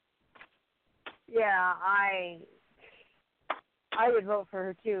 Yeah, I would vote for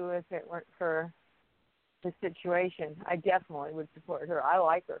her too if it weren't for the situation. I definitely would support her. I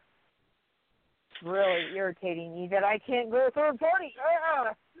like her. It's really irritating me that I can't go to third party.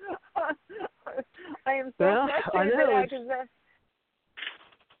 I am so frustrated because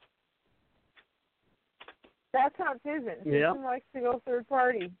that's not Susan. Susan likes to go third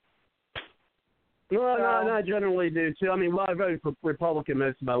party. Well, no, I generally do too. I mean, I voted for Republican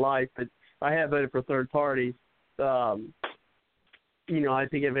most of my life, but I have voted for third parties. I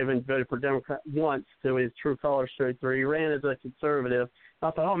think I've even voted for Democrat once, so his true colors showed through. He ran as a conservative.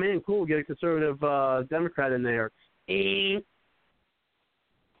 I thought, oh man, cool, get a conservative Democrat in there. So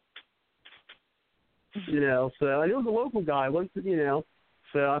and it was a local guy,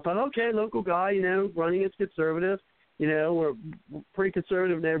 So I thought, okay, local guy, running as conservative. We're a pretty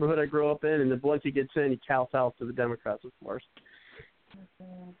conservative neighborhood I grew up in, and once he gets in, he kowtows to the Democrats, of course.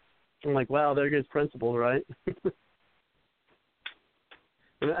 I'm like, wow, they're good principles, right?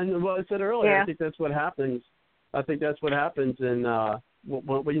 And what I said earlier, Yeah. I think that's what happens. I think that's what happens, and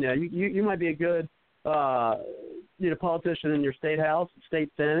you might be a good politician in your state house,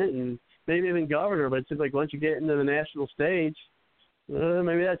 state senate, and maybe even governor. But it seems like once you get into the national stage,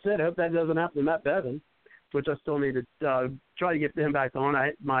 maybe that's it. I hope that doesn't happen to Matt Bevin, which I still need to try to get him back on.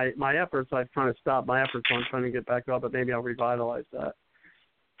 My efforts, I've kind of stopped my efforts on trying to get back up, but maybe I'll revitalize that.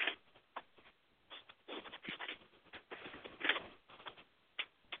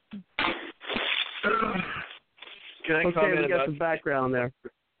 Can I okay, comment we got about some background there.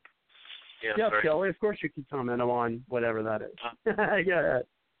 Yeah, yes, sorry. Kelly, of course you can comment on whatever that is. Go ahead.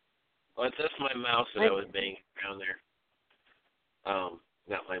 Well, that's my mouse that I was banging around there.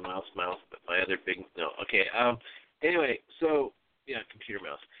 Not my mouse, but my other big, no. Okay, anyway, so, yeah, computer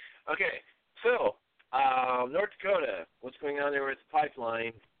mouse. Okay, so, North Dakota, what's going on there with the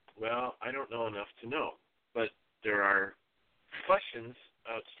pipeline? Well, I don't know enough to know, but there are questions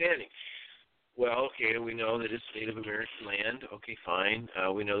outstanding. Well, okay, we know that it's Native American land. Okay, fine.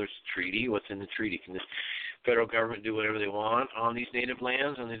 We know there's a treaty. What's in the treaty? Can the federal government do whatever they want on these native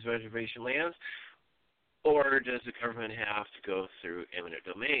lands, on these reservation lands? Or does the government have to go through eminent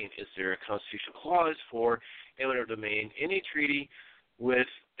domain? Is there a constitutional clause for eminent domain in a treaty with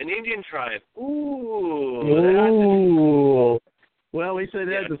an Indian tribe? Ooh. Well, we say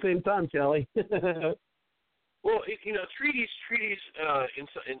that at the same time, Kelly. Well, treaties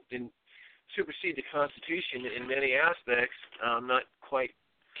in supersede the Constitution in many aspects, not quite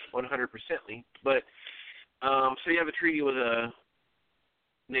 100%ly, but so you have a treaty with a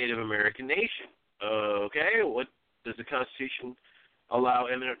Native American nation. Okay, what does the Constitution allow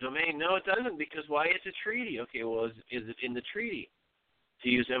eminent domain? No, it doesn't, because why? It's a treaty. Okay, well, is it in the treaty to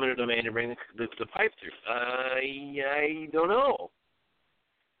use eminent domain to bring the pipe through? I don't know.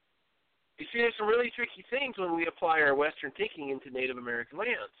 You see, there's some really tricky things when we apply our Western thinking into Native American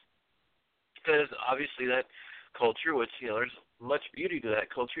lands, because obviously that culture, which, there's much beauty to that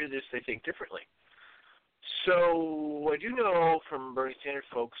culture, they think differently. So I do know from Bernie Sanders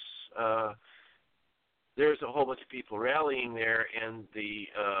folks, there's a whole bunch of people rallying there, and the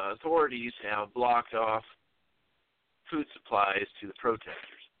authorities have blocked off food supplies to the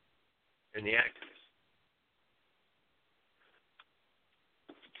protesters and the activists.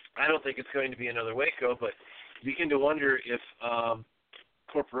 I don't think it's going to be another Waco, but you begin to wonder if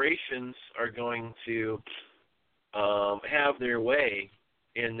corporations are going to have their way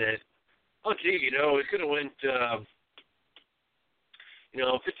in that, it could have went,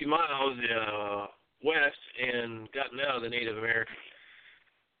 50 miles west and gotten out of the Native American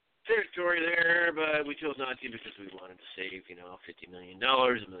territory there, but we chose not to because we wanted to save, $50 million,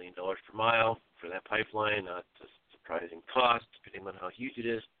 $1 million per mile for that pipeline, not a surprising cost, depending on how huge it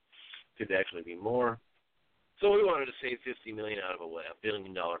is. Could actually be more. So we wanted to save $50 million out of a $1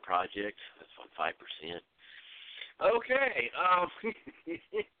 billion project. That's on 5%. Okay.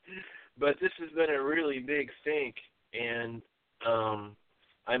 But this has been a really big stink, and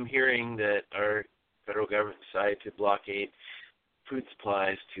I'm hearing that our federal government decided to blockade food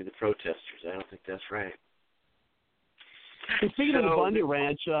supplies to the protesters. I don't think that's right. And speaking of the Bundy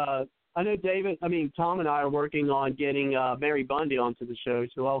Ranch, I know Tom and I are working on getting Mary Bundy onto the show,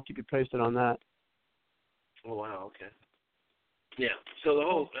 so I'll keep you posted on that. Oh, wow, okay. Yeah, so the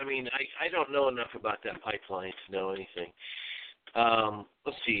whole, I don't know enough about that pipeline to know anything.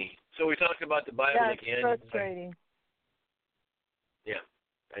 Let's see. So we're talking about the Bible again. That's frustrating. Yeah.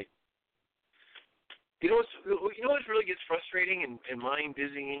 You know what really gets frustrating and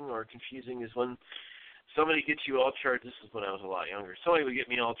mind-dizzying or confusing is when somebody gets you all charged. This is when I was a lot younger. Somebody would get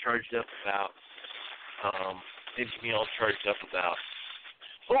me all charged up about, they'd get me all charged up about,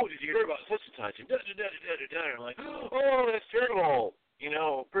 did you hear about such and such? And I'm like, oh, that's terrible.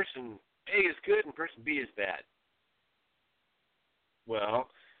 Person A is good and person B is bad. Well,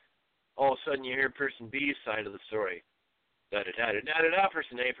 all of a sudden you hear person B's side of the story.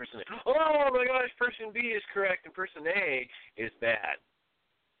 Person A, person A. Oh my gosh, person B is correct and person A is bad.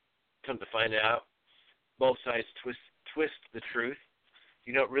 Come to find out, both sides twist the truth.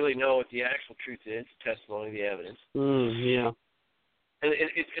 You don't really know what the actual truth is, the testimony, the evidence. Yeah. And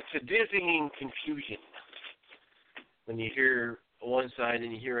it's a dizzying confusion when you hear one side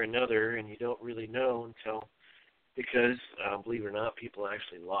and you hear another, and you don't really know because, believe it or not, people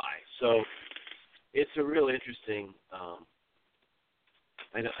actually lie. So it's a real interesting,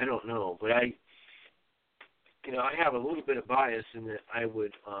 I don't know, but I have a little bit of bias in that I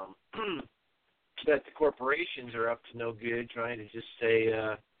would, that the corporations are up to no good trying to just say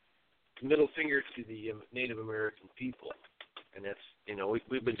middle finger to the Native American people. And that's,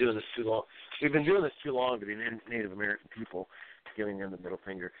 we've been doing this too long. We've been doing this too long to be Native American people. giving them the middle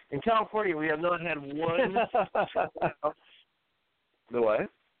finger. In California, we have not had one. The what?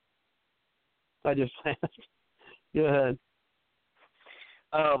 I just go ahead.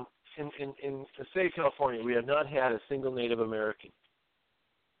 In the state of California, we have not had a single Native American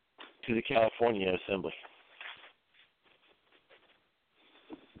to the California Assembly.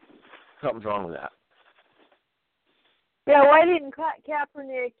 Something's wrong with that. Yeah, why didn't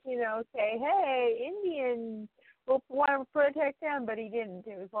Kaepernick, say, hey, Indians, we'll want to protect them, but he didn't.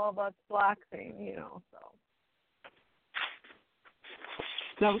 It was all about the black thing,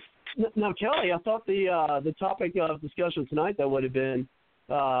 so. Now, Kelly, I thought the topic of discussion tonight that would have been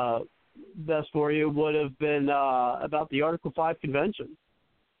best for you would have been about the Article 5 convention.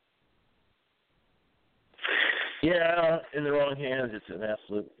 Yeah, in the wrong hands, it's an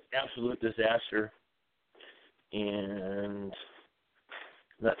absolute disaster, and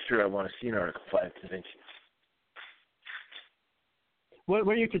I'm not sure I want to see an Article 5 convention. What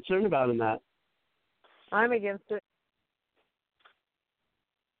are you concerned about in that? I'm against it.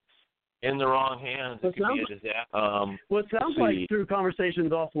 In the wrong hands, it could be a disaster. Well, it sounds like through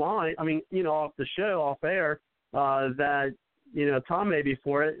conversations offline, off the show, off air, that, Tom may be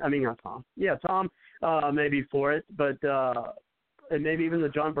for it. I mean, not Tom. Yeah, Tom may be for it, but and maybe even the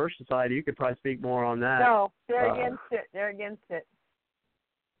John Birch Society, you could probably speak more on that. No, they're against it. They're against it.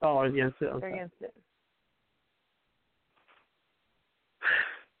 Oh, against it. Okay. They're against it.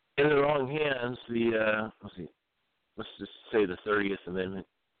 In the wrong hands, let's just say the 30th Amendment.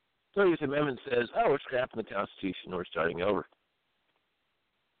 30th Amendment says, we're scrapping the Constitution, we're starting over.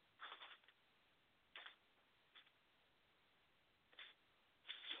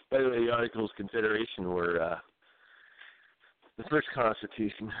 By the way, the Articles of Confederation were the first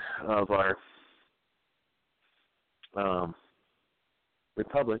Constitution of our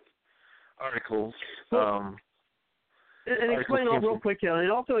Republic. Articles. And explain real quick, Kelly,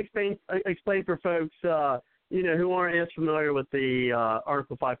 and also explain for folks, who aren't as familiar with the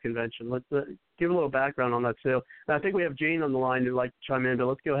Article 5 convention. Let's give a little background on that too. And I think we have Gene on the line who'd like to chime in, but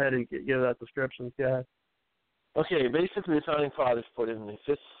let's go ahead and give that description. Go ahead. Okay, basically the Founding Fathers put in the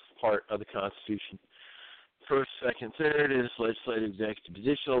fifth part of the Constitution. First, second, third is legislative, executive,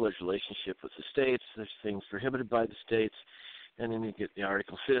 judicial. There's relationship with the states. There's things prohibited by the states. And then you get the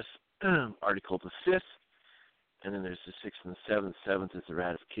Article the Fifth. And then there's the sixth and the seventh. Seventh is the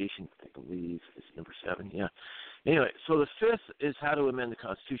ratification, I believe, is number 7. Yeah. Anyway, so the fifth is how to amend the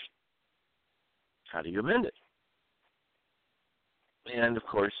Constitution. How do you amend it? And, of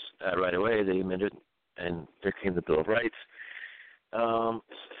course, right away they amended, and there came the Bill of Rights.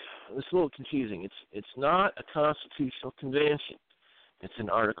 It's a little confusing. It's not a constitutional convention. It's an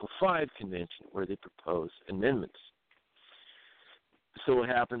Article 5 convention where they propose amendments. So what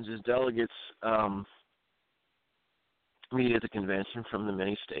happens is delegates meet at the convention from the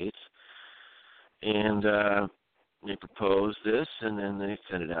many states, and they propose this, and then they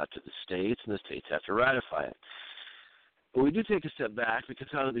send it out to the states, and the states have to ratify it. But we do take a step back, because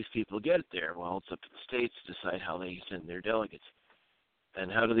how do these people get it there? Well, it's up to the states to decide how they send their delegates.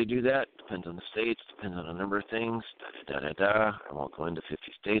 And how do they do that? Depends on the states, depends on a number of things, I won't go into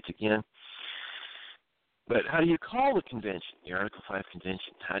 50 states again. But how do you call the convention, the Article 5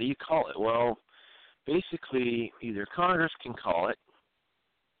 convention? How do you call it? Well, basically, either Congress can call it.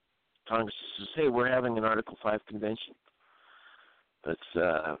 Congress says, hey, we're having an Article 5 convention.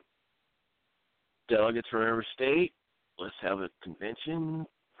 Let's delegates from every state. Let's have a convention,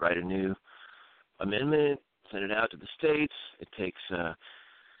 write a new amendment, send it out to the states. It takes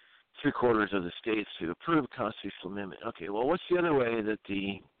 3/4 of the states to approve a constitutional amendment. Okay, well, what's the other way that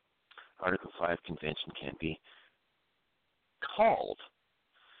the Article 5 convention can be called?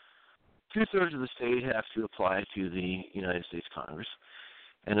 2/3 of the state have to apply to the United States Congress,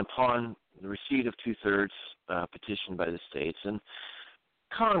 and upon the receipt of 2/3 petition by the states, and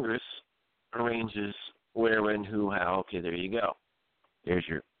Congress arranges where, when, who, how. Okay, there you go. There's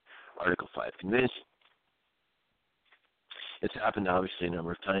your Article 5 convention. It's happened, obviously, a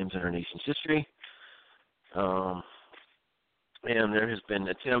number of times in our nation's history. And there has been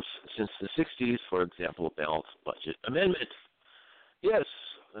attempts since the 60s, for example, a balanced budget amendment. Yes,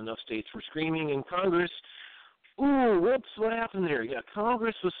 enough states were screaming in Congress. Ooh, whoops, what happened there? Yeah,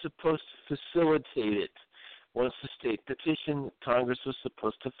 Congress was supposed to facilitate it. Once the state petitioned, Congress was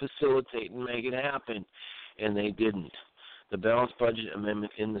supposed to facilitate and make it happen, and they didn't. The balanced budget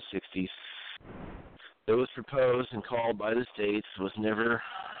amendment in the 60s that was proposed and called by the states was never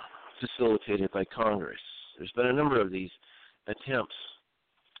facilitated by Congress. There's been a number of these attempts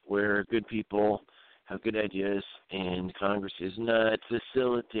where good people have good ideas and Congress is not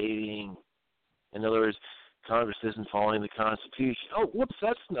facilitating. In other words, Congress isn't following the Constitution. Oh, whoops,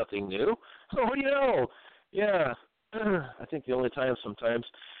 that's nothing new. Oh, yeah. I think the only time sometimes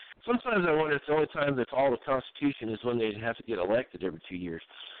I wonder if the only time they follow the Constitution is when they have to get elected every 2 years.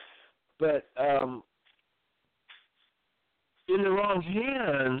 But in the wrong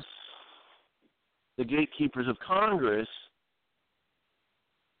hands, the gatekeepers of Congress,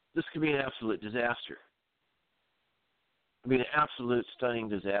 this could be an absolute disaster. I mean, an absolute stunning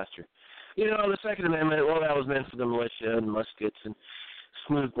disaster. The Second Amendment, well, that was meant for the militia and muskets and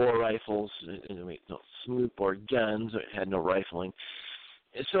smoothbore rifles. Smoothbore guns. It had no rifling.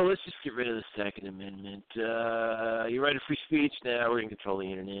 And so let's just get rid of the Second Amendment. Your right of free speech, now we're going to control the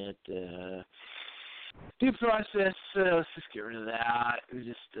Internet. Due process, let's just get rid of that. We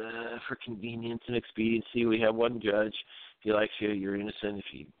just, for convenience and expediency, we have one judge. If he likes you, you're innocent. If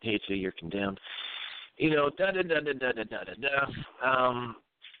he hates you, you're condemned. They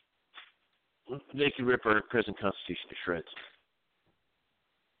could rip our present Constitution to shreds.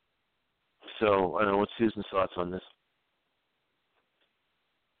 So, I don't know, what's Susan's thoughts on this?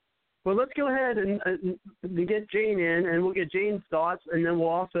 Well, let's go ahead and get Jane in, and we'll get Jane's thoughts, and then we'll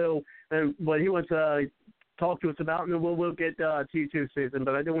also, what he wants to talk to us about, and then we'll get to you too, Susan.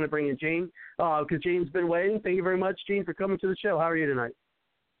 But I do want to bring in Jane, because Jane's been waiting. Thank you very much, Jane, for coming to the show. How are you tonight?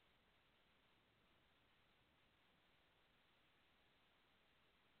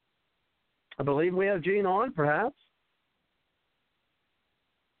 I believe we have Jane on, perhaps.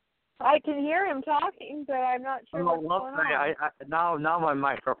 I can hear him talking, but I'm not sure what's going on. Now my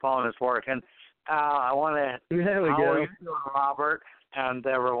microphone is working. I want to. There we go. How are you doing, Robert, and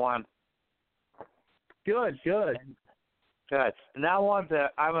everyone? Good. Now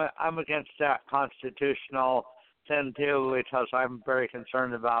I'm against that constitutional thing too, because I'm very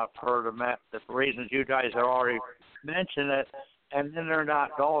concerned about the reasons you guys have already mentioned it, and then they're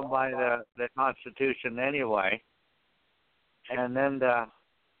not going by the Constitution anyway. And then the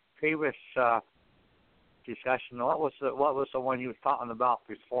previous discussion, what was the one you were talking about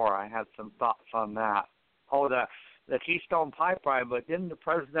before? I had some thoughts on that. Oh, the Keystone Pipeline, but didn't the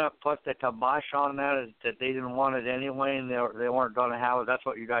president put the kibosh on that they didn't want it anyway, and they weren't going to have it? That's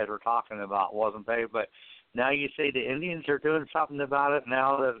what you guys were talking about, wasn't they? But now you say the Indians are doing something about it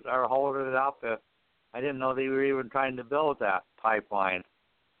now that are holding it up. I didn't know they were even trying to build that pipeline.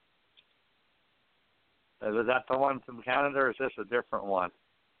 Was that the one from Canada, or is this a different one?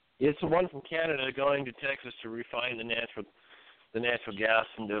 It's the one from Canada going to Texas to refine the natural gas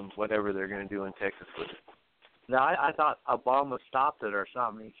into whatever they're going to do in Texas with it. Now, I thought Obama stopped it or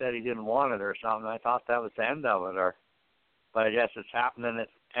something. He said he didn't want it or something. I thought that was the end of it. But I guess it's happening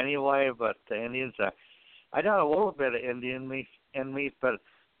anyway. But the Indians, I know a little bit of Indian meat, but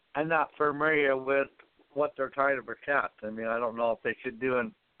I'm not familiar with what they're trying to protect. I mean, I don't know if they should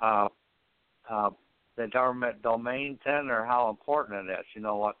do the government domain thing or how important it is. You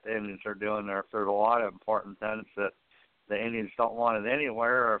know what the Indians are doing there. If there's a lot of important things that the Indians don't want it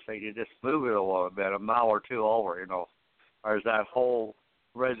anywhere, or if they could just move it a little bit, a mile or two over, or is that whole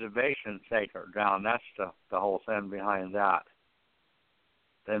reservation sacred down? That's the whole thing behind that,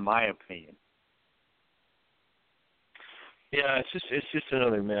 in my opinion. Yeah, it's just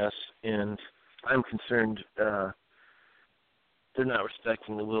another mess, and I'm concerned they're not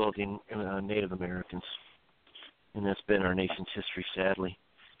respecting the will of the Native Americans, and that's been our nation's history, sadly.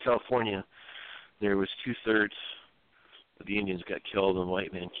 California, there was 2/3 of the Indians got killed when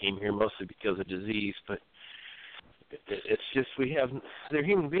white men came here, mostly because of disease, but it's just they're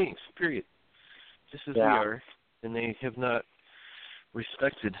human beings, period, just as we are, and they have not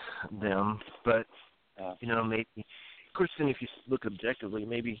respected them, but, maybe, of course, then if you look objectively,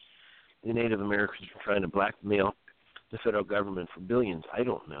 maybe the Native Americans are trying to blackmail the federal government for billions. I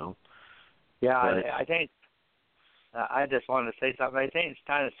don't know. Yeah, but I think, I just wanted to say something. I think it's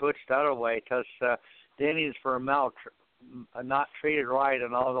kind of switched the other way, because the Indians for not treated right,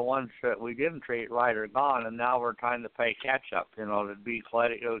 and all the ones that we didn't treat right are gone, and now we're trying to play catch-up, to be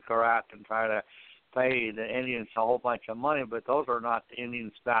politically correct and try to pay the Indians a whole bunch of money, but those are not the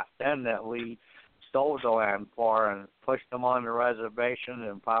Indians back then that we stole the land for and pushed them on the reservation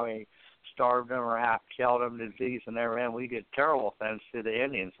and probably starved them or half killed them, disease and everything. We did terrible things to the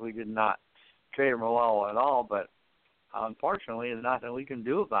Indians. We did not treat them well at all, but unfortunately there's nothing we can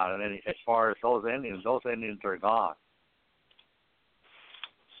do about it as far as those Indians. Those Indians are gone.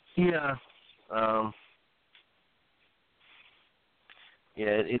 Yeah.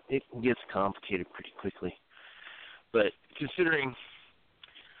 It gets complicated pretty quickly. But considering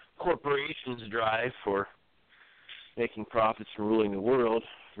corporations' drive for making profits and ruling the world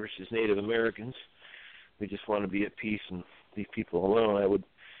versus Native Americans, we just want to be at peace and leave people alone, I would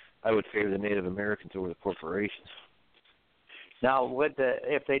I would favor the Native Americans over the corporations. Now,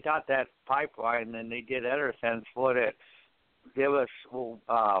 if they got that pipeline and they did other things, would it give us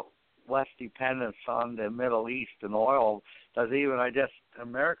less dependence on the Middle East and oil? Because even, I guess,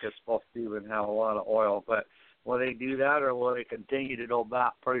 America's supposed to even have a lot of oil, but will they do that, or will they continue to go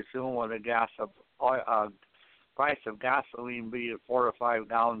back pretty soon when the price of gasoline be at 4 to 5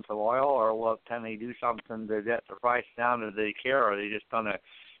 gallons of oil, or can they do something to get the price down, to they care, or are they just going to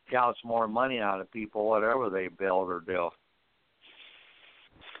gouge more money out of people, whatever they build or do?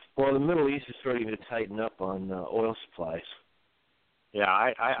 Well, the Middle East is starting to tighten up on oil supplies. Yeah,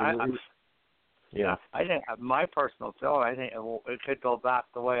 I think my personal feeling, I think it could go back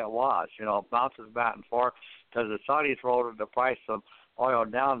the way it was. It bounces back and forth because the Saudis rolled the price of oil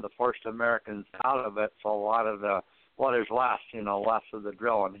down, the first Americans out of it. So a lot of there's less, less of the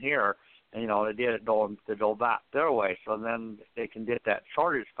drilling here. And, they did it to go back their way. So then they can get that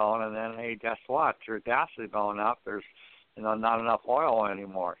shortage going, and then, hey, guess what? Your gas is going up. There's not enough oil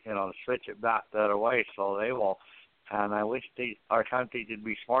anymore, to switch it back the other way, so they will. And I wish our country could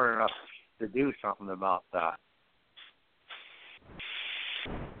be smart enough to do something about that.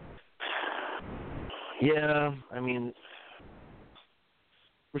 Yeah,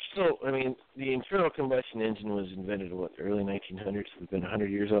 the internal combustion engine was invented, the early 1900s? We've been 100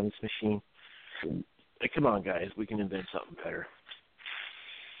 years on this machine. Come on, guys, we can invent something better.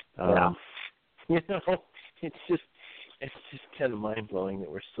 It's just kind of mind-blowing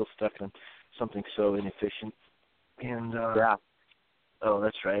that we're still stuck on something so inefficient. And, oh,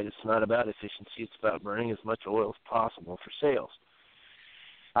 that's right. It's not about efficiency. It's about burning as much oil as possible for sales.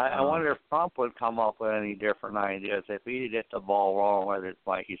 I wonder if Trump would come up with any different ideas. If he did get the ball wrong, whether it's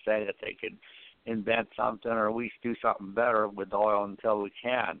like you say, that they could invent something or at least do something better with oil until we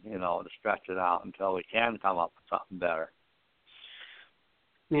can, to stretch it out until we can come up with something better.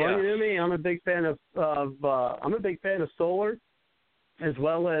 Well, you know me. I'm a big fan of solar, as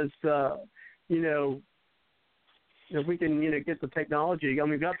well as if we can get the technology.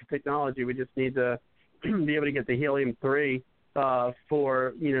 We've got the technology. We just need to be able to get the helium-3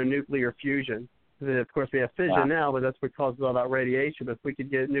 for nuclear fusion. Of course, we have fission now, but that's what causes all that radiation. But if we could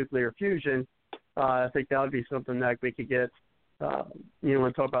get nuclear fusion, I think that would be something that we could get. When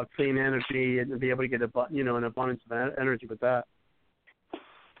we talk about clean energy and be able to get an abundance of energy with that.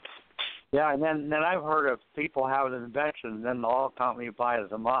 Yeah, and then I've heard of people having inventions, and then the oil company buys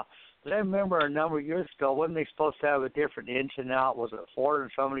them up. But I remember a number of years ago, wasn't they supposed to have a different engine out? Was it Ford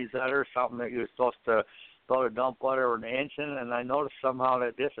and somebody's other something that you were supposed to go to dump whatever in the engine? And I noticed somehow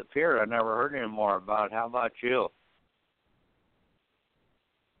that disappeared. I never heard any more about it. How about you?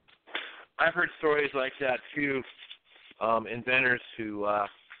 I've heard stories like that too. Inventors who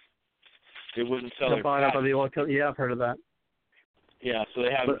they wouldn't sell their patents. Up the oil company. Yeah, I've heard of that. Yeah, so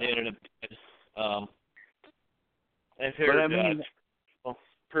they haven't ended up. I've heard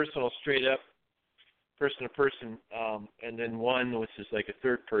personal, straight up, person to person, and then one which is like a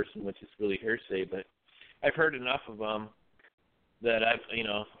third person, which is really hearsay. But I've heard enough of them that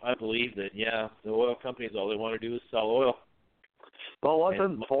I believe that the oil companies, all they want to do is sell oil. Well,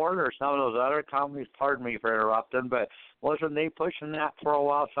 wasn't Ford or some of those other companies, pardon me for interrupting, but wasn't they pushing that for a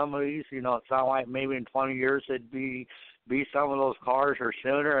while? Some of these, it sounded like maybe in 20 years it'd be some of those cars or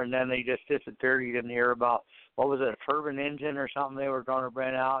sooner, and then they just disappeared. You didn't hear about, what was it, a turbine engine or something they were going to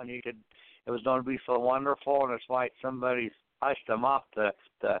bring out, and it was going to be so wonderful, and it's like somebody's hushed them up, the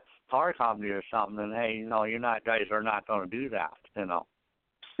car company or something, and hey, guys are not going to do that, Yeah,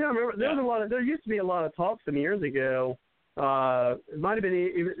 I remember there used to be a lot of talk some years ago. It might have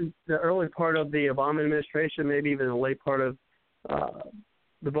been even the early part of the Obama administration, maybe even the late part of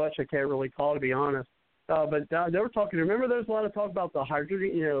the Bush. I can't really call, to be honest. But they were talking. Remember, there's a lot of talk about the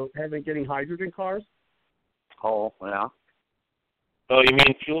hydrogen. Getting hydrogen cars. Oh, yeah. Oh, you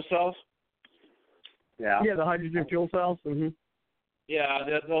mean fuel cells? Yeah. Yeah, the hydrogen fuel cells. Mm-hmm. Yeah,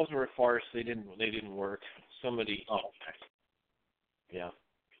 those were a farce. They didn't work. Somebody. Oh. Yeah.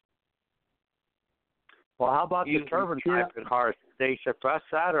 Well, how about the turbine type of cars? Did they suppress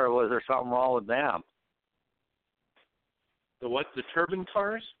that, or was there something wrong with them? The what? The turbine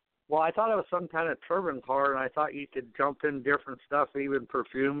cars? Well, I thought it was some kind of turbine car, and I thought you could jump in different stuff, even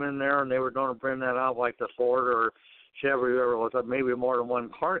perfume in there, and they were going to bring that out like the Ford or Chevy, or was it maybe more than one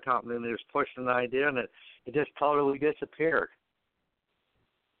car company, and they was pushing the idea, and it just totally disappeared.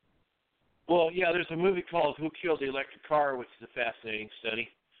 Well, yeah, there's a movie called Who Killed the Electric Car, which is a fascinating study.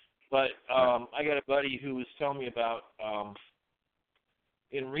 But I got a buddy who was telling me about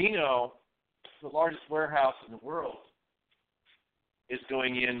in Reno, the largest warehouse in the world is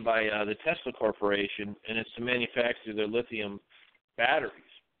going in by the Tesla Corporation, and it's to manufacture their lithium batteries.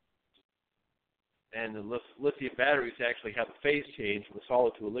 and the lithium batteries actually have a phase change from a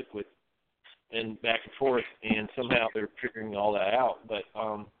solid to a liquid, and back and forth, and somehow they're figuring all that out. But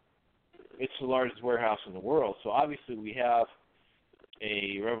it's the largest warehouse in the world, so obviously we have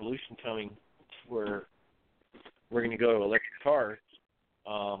a revolution coming where we're going to go to electric cars.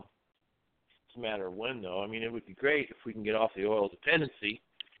 It's a matter of when, though. I mean, it would be great if we can get off the oil dependency.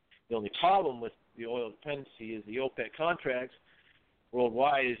 The only problem with the oil dependency is the OPEC contracts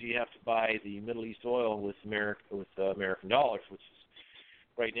worldwide is you have to buy the Middle East oil with American dollars, which is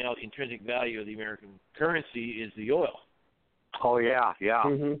right now the intrinsic value of the American currency is the oil. Oh, yeah.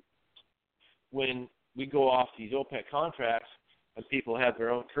 Mm-hmm. When we go off these OPEC contracts and people have their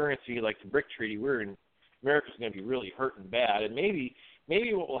own currency, like the BRIC Treaty, America's going to be really hurting bad. And maybe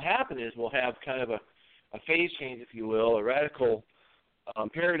what will happen is we'll have kind of a phase change, if you will, a radical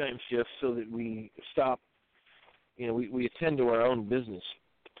paradigm shift so that we stop, we attend to our own business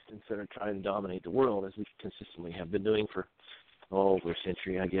instead of trying to dominate the world, as we consistently have been doing for over a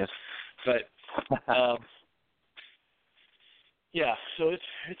century, I guess. But yeah, so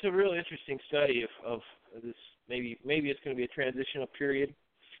it's a real interesting study of this. Maybe it's going to be a transitional period.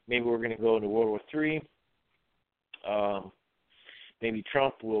 Maybe we're going to go into World War III. Maybe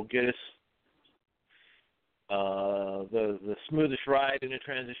Trump will get us the smoothest ride in a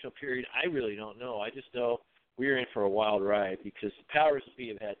transitional period. I really don't know. I just know we're in for a wild ride because the powers that be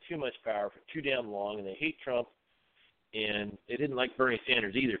have had too much power for too damn long, and they hate Trump. And they didn't like Bernie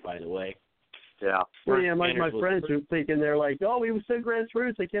Sanders either, by the way. Yeah. Well, yeah, my friends are thinking, they're like, oh, he was so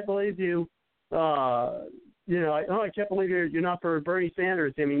grassroots. I can't believe you. I can't believe you're not for Bernie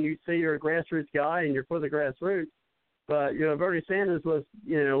Sanders. I mean, you say you're a grassroots guy and you're for the grassroots, but Bernie Sanders was,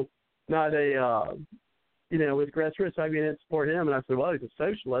 not a, with grassroots. I mean, I didn't support him, and I said, well, he's a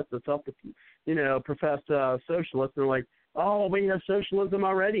socialist, a self-professed socialist. And they're like, oh, we have socialism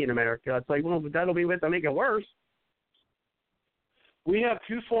already in America. It's like, well, that'll be to make it worse. We have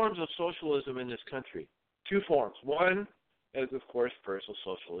two forms of socialism in this country. Two forms. One is, of course, personal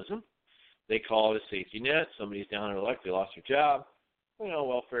socialism. They call it a safety net. Somebody's down on their luck. They lost their job.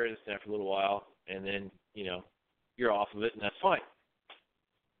 Welfare is there for a little while, and then, you're off of it, and that's fine.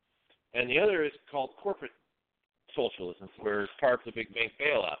 And the other is called corporate socialism, where it's part of the big bank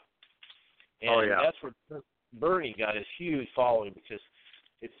bailout. And that's where Bernie got his huge following, because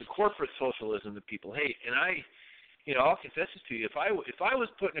it's the corporate socialism that people hate. And I'll confess this to you. If I was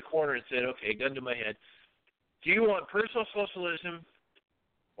put in a corner and said, okay, gun to my head, do you want personal socialism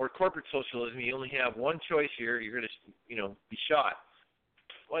or corporate socialism? You only have one choice here. You're going to, be shot.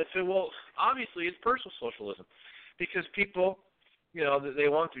 Well, I said, well, obviously it's personal socialism, because people, they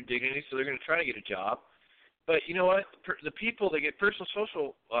want their dignity, so they're going to try to get a job. But you know what? The people that get personal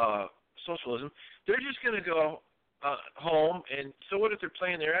socialism, they're just going to go home, and so what if they're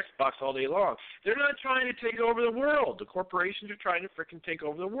playing their Xbox all day long? They're not trying to take over the world. The corporations are trying to frickin' take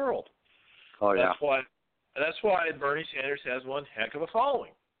over the world. Oh, yeah. That's why Bernie Sanders has one heck of a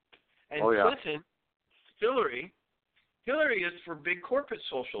following. And Clinton, Hillary is for big corporate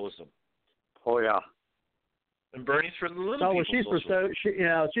socialism. Oh, yeah. And Bernie's for the little people.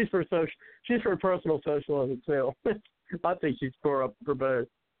 She's for personal socialism too. I think she's for both.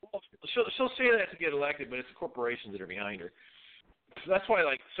 She'll say that to get elected, but it's the corporations that are behind her. So that's why,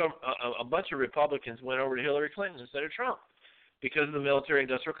 a bunch of Republicans went over to Hillary Clinton instead of Trump, because of the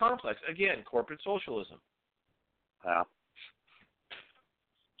military-industrial complex. Again, corporate socialism. Yeah.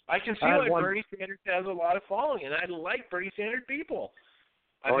 I can see why Bernie Sanders has a lot of following, and I like Bernie Sanders people.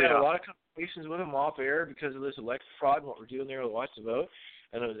 I've had a lot of conversations with him off air because of this election fraud and what we're doing there to watch the vote,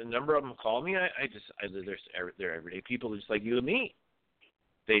 and a number of them call me. They're everyday people just like you and me.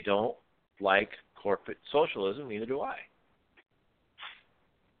 They don't like corporate socialism, neither do I.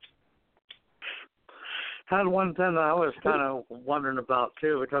 Had one thing that I was kind of wondering about,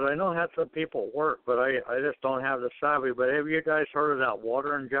 too, because I know how some people work, but I just don't have the savvy. But have you guys heard of that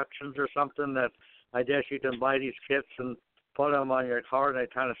water injections or something that I guess you can buy these kits and put them on your car and they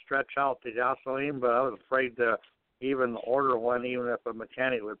kind of stretch out the gasoline? But I was afraid to even order one, even if a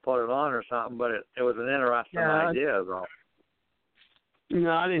mechanic would put it on or something. But it was an interesting idea, though.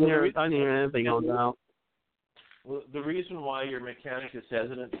 No, I didn't hear anything on that. Well, the reason why your mechanic is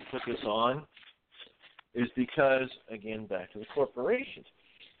hesitant to put this on is because, again, back to the corporations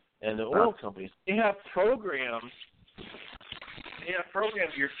and the oil companies. They have programmed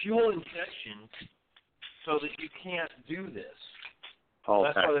your fuel injection so that you can't do this.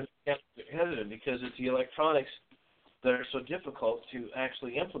 Okay. That's why they're hesitant, because it's the electronics that are so difficult to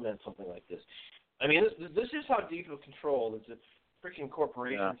actually implement something like this. I mean, this is how deep of control that the freaking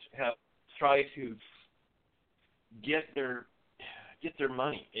corporations have tried to get their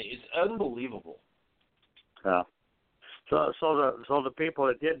money. It's unbelievable. Yeah. So the people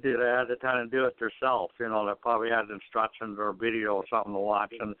that did do that had to kind of do it themselves. You know, that probably had instructions or video or something to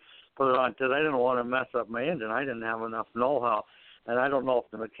watch and put it on. Because I didn't want to mess up my engine. I didn't have enough know-how, and I don't know if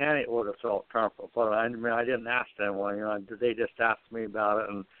the mechanic would have felt comfortable. But I mean, I didn't ask anyone. You know, they just asked me about it,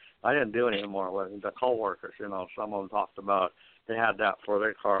 and I didn't do any more with it. The coworkers, you know, some of them talked about they had that for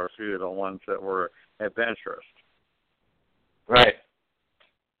their cars too. The ones that were adventurous. Right.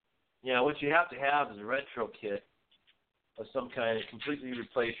 Yeah, what you have to have is a retro kit of some kind to completely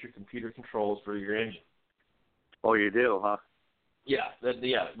replace your computer controls for your engine. Oh, you do, huh? Yeah, I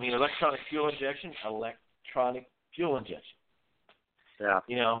mean, electronic fuel injection. Yeah.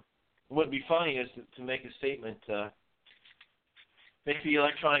 You know, what would be funny is to make a statement, maybe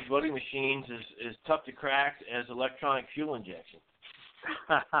electronic voting machines is tough to crack as electronic fuel injection.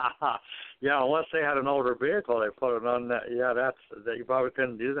 Yeah, unless they had an older vehicle, they put it on that. Yeah, that you probably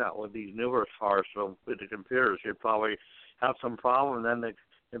couldn't do that with these newer cars. So with the computers, you'd probably have some problem, and then the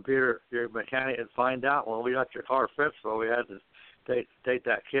computer, your mechanic would find out, well, we got your car fixed, so we had to take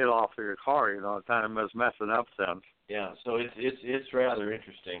that kit off of your car. You know, it kind of was messing up then. Yeah, so it's rather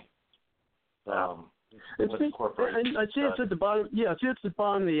interesting. I see it's at the bottom. Yeah, it's at the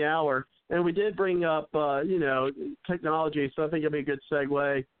bottom of the hour, and we did bring up, technology. So I think it'll be a good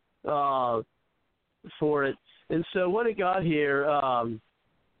segue for it. And so what I got here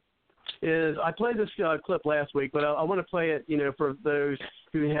is I played this clip last week, but I want to play it, for those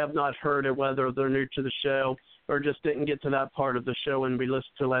who have not heard it, whether they're new to the show or just didn't get to that part of the show when we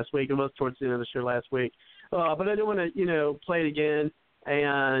listened to last week. It was towards the end of the show last week, but I do want to, play it again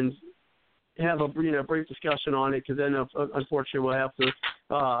and have a brief discussion on it, because then unfortunately we'll have to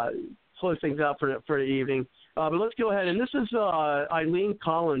close things out for the evening. But let's go ahead. And this is Eileen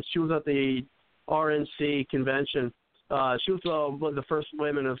Collins. She was at the RNC convention. She was one of the first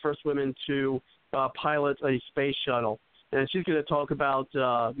women to pilot a space shuttle, and she's going to talk about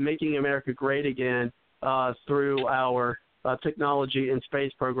making America great again through our technology and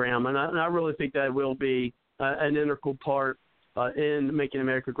space program. And I really think that will be an integral part in making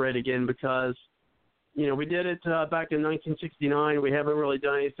America great again, because, we did it back in 1969. We haven't really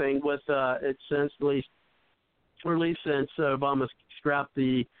done anything with it since, at least since Obama scrapped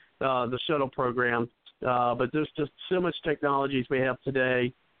the shuttle program. But there's just so much technologies we have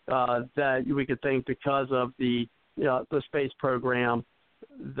today that we could think, because of the space program,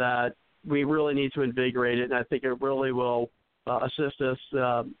 that we really need to invigorate it. And I think it really will assist us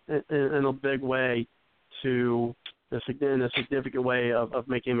in a big way in a significant way of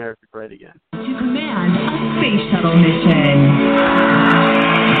making America great again. To command a space shuttle mission.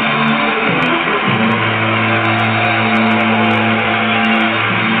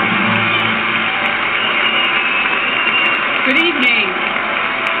 Good evening.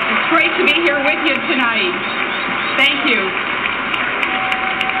 It's great to be here with you tonight. Thank you.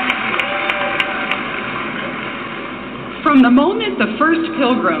 From the moment the first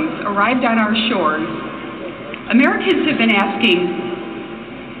pilgrims arrived on our shores, Americans have been asking,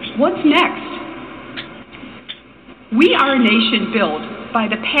 what's next? We are a nation built by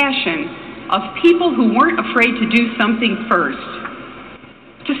the passion of people who weren't afraid to do something first,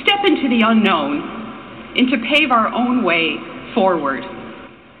 to step into the unknown, and to pave our own way forward.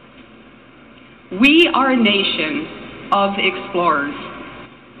 We are a nation of explorers.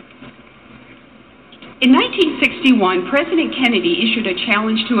 In 1961, President Kennedy issued a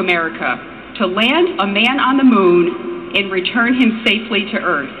challenge to America to land a man on the moon and return him safely to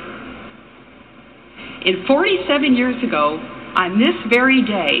Earth. And 47 years ago, on this very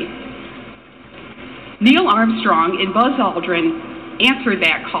day, Neil Armstrong and Buzz Aldrin answered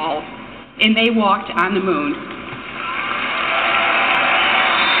that call, and they walked on the moon.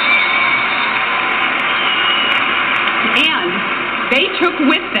 And they took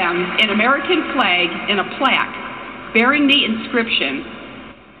with them an American flag and a plaque bearing the inscription,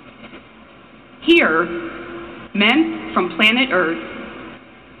 "Here, men from planet Earth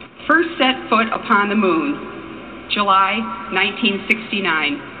first set foot upon the moon, July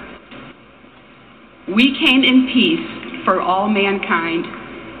 1969. We came in peace for all mankind.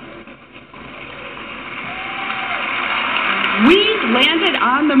 We landed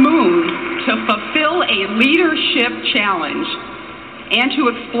on the moon to fulfill a leadership challenge and to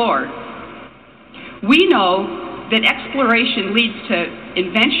explore. We know that exploration leads to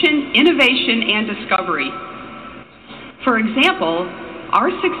invention, innovation, and discovery. For example, our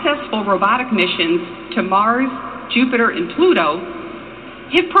successful robotic missions to Mars, Jupiter, and Pluto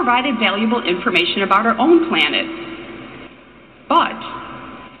have provided valuable information about our own planet. But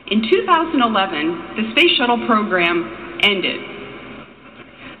in 2011, the Space Shuttle program ended.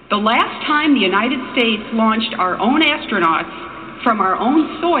 The last time the United States launched our own astronauts from our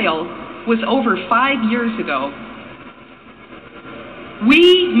own soil was over 5 years ago.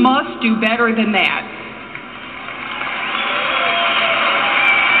 We must do better than that.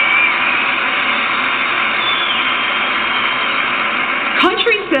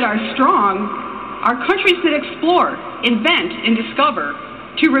 Countries that are strong are countries that explore, invent, and discover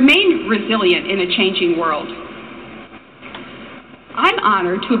to remain resilient in a changing world. I'm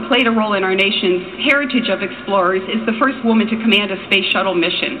honored to have played a role in our nation's heritage of explorers as the first woman to command a space shuttle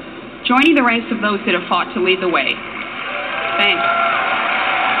mission, joining the ranks of those that have fought to lead the way. Thanks.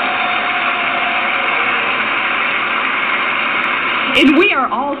 And we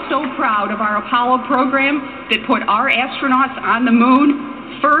are all so proud of our Apollo program that put our astronauts on the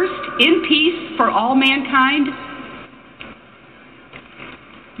moon first in peace for all mankind.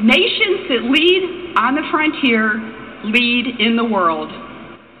 Nations that lead on the frontier lead in the world.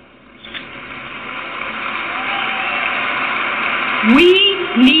 We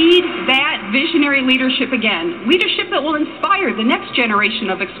need that visionary leadership again, leadership that will inspire the next generation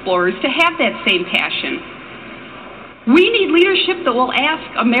of explorers to have that same passion. We need leadership that will ask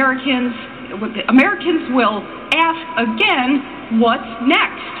Americans will ask again, what's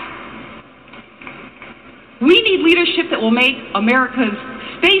next? We need leadership that will make America's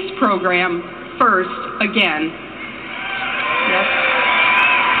space program first again. Yes.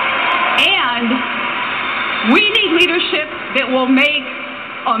 And we need leadership that will make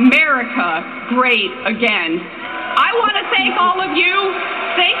America great again. I want to thank all of you.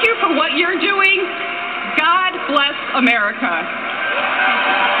 Thank you for what you're doing. God bless America.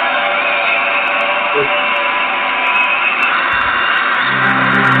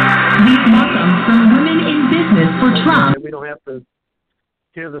 Please welcome some women in business for Trump. We don't have to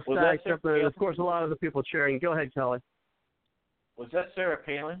hear the stacks up there. Of course, a lot of the people cheering. Go ahead, Kelly. Was that Sarah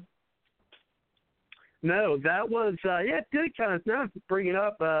Palin? No, that was, it did kind of, now bring it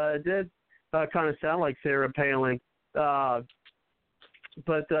up, it did kind of sound like Sarah Palin. But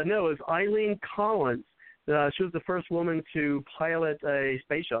no, it was Eileen Collins. She was the first woman to pilot a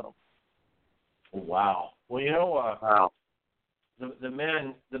space shuttle. Wow. Well, you know, wow. The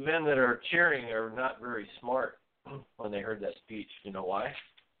men that are cheering are not very smart when they heard that speech. You know why?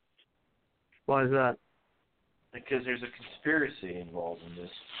 Why is that? Because there's a conspiracy involved in this.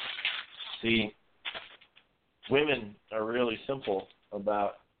 See, women are really simple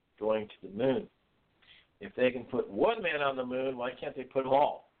about going to the moon. If they can put one man on the moon, why can't they put them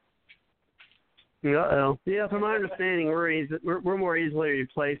all? Uh-oh. Yeah, from my understanding, we're more easily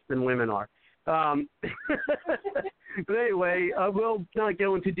replaced than women are. But anyway, we'll not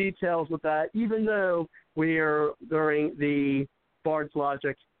go into details with that, even though we are during the Bards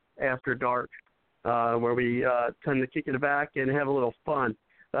Logic After Dark, where we tend to kick it back and have a little fun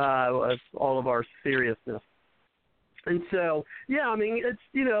with all of our seriousness. And so, yeah, I mean, it's,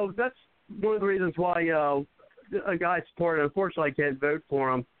 you know, that's one of the reasons why a guy I support, unfortunately I can't vote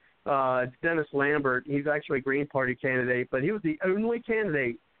for him, Dennis Lambert. He's actually a Green Party candidate, but he was the only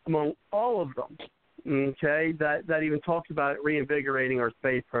candidate among all of them, okay, that even talks about reinvigorating our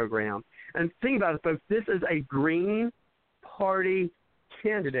space program. And think about it, folks, this is a Green Party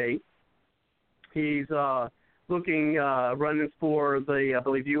candidate. He's running for the, I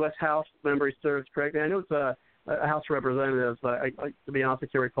believe, U.S. House, if memory serves correctly. I know it's a House of Representatives, but to be honest, I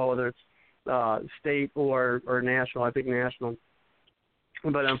can't recall whether it's state or national. I think national.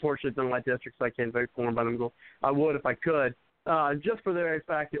 But unfortunately, it's in my district, so I can't vote for him, but I would if I could. Just for the very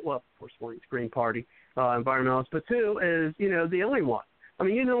fact that, well, of course, one, it's Green Party, environmentalist, but two is, you know, the only one. I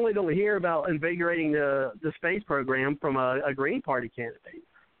mean, you normally don't hear about invigorating the space program from a Green Party candidate,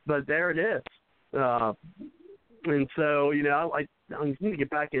 but there it is. And so, you know, I need to get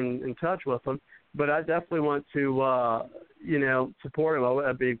back in touch with him, but I definitely want to, you know, support him.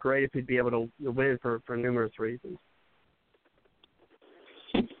 It'd be great if he'd be able to win for numerous reasons.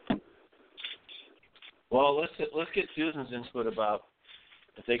 Well, let's get Susan's input about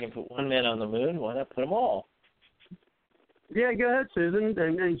if they can put one man on the moon, why not put them all? Yeah, go ahead, Susan.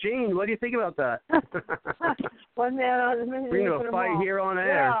 And Gene, what do you think about that? One man on the moon. We're going to fight here on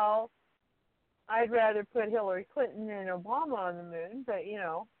air. Well, I'd rather put Hillary Clinton and Obama on the moon, but, you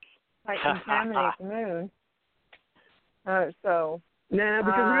know, might contaminate the moon. So. Nah,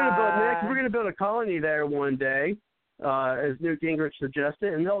 because we're going to build a colony there one day, as Newt Gingrich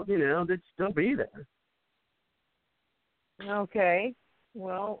suggested, and they'd still be there. Okay.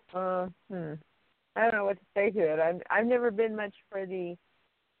 Well, I don't know what to say to it. I've never been much for the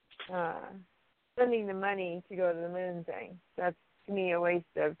spending the money to go to the moon thing. That's, to me, a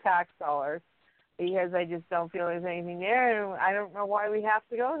waste of tax dollars. because I just don't feel there's anything there, and I don't know why we have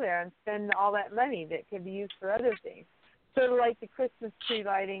to go there and spend all that money that could be used for other things. Sort of like the Christmas tree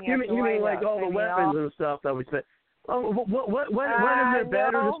lighting. You mean like all the weapons and stuff that we spend? Oh, what is it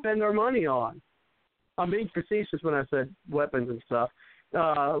better to spend our money on? I'm being facetious when I said weapons and stuff.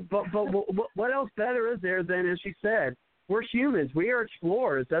 But what else better is there than, as she said, we're humans. We are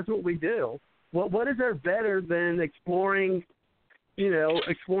explorers. That's what we do. What is there better than exploring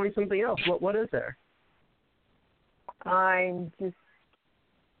something else? What is there? I'm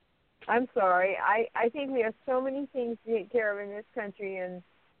sorry. I think we have so many things to take care of in this country, and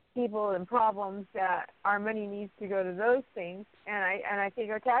people and problems, that our money needs to go to those things, and I think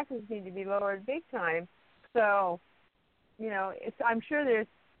our taxes need to be lowered big time. So, I'm sure there's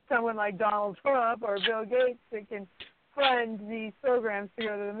someone like Donald Trump or Bill Gates that can fund these programs to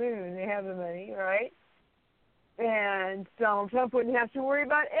go to the moon. They have the money, right? And Donald Trump wouldn't have to worry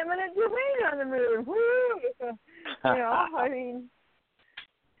about eminent domain on the moon. Woo! I mean,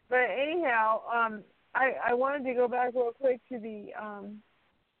 but anyhow, I wanted to go back real quick to the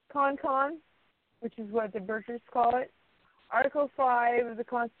CON, which is what the Birchers call it. Article 5 of the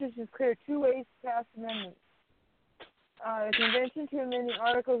Constitution is clear: 2 ways to pass amendments. The Convention to amend the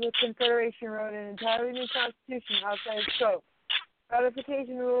Articles of Confederation wrote an entirely new Constitution outside of scope.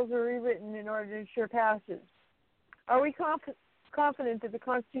 Ratification rules were rewritten in order to ensure passage. Are we confident that the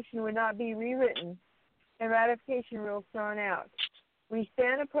Constitution would not be rewritten and ratification rules thrown out? We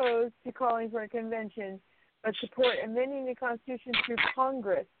stand opposed to calling for a convention, but support amending the Constitution through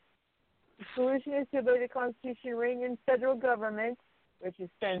Congress. The solution is to obey the Constitution, rein in federal government, which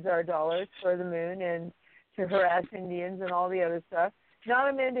spends our dollars for the moon and to harass Indians and all the other stuff, not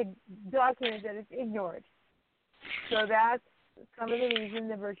amend a document that is ignored. So that's some of the reason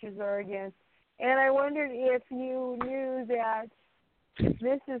the Birches are against. And I wondered if you knew that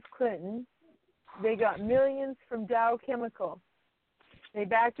Mrs. Clinton, they got millions from Dow Chemical. They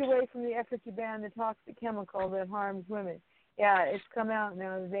backed away from the effort to ban the toxic chemical that harms women. Yeah, it's come out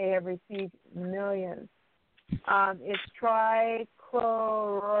now that they have received millions. It's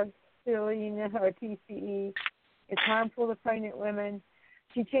trichloroethylene, or TCE. It's harmful to pregnant women.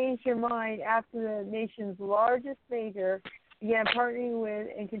 She changed her mind after the nation's largest maker began partnering with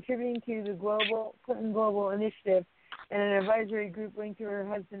and contributing to the Clinton Global Initiative and an advisory group linked to her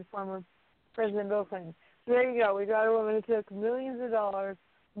husband, former President Bill Clinton. So there you go. We got a woman who took millions of dollars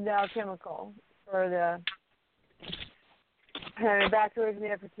from Dow Chemical for and backed away from the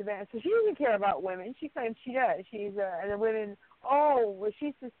effort to ban. So she doesn't care about women. She claims she does. She's and the women. Oh, well,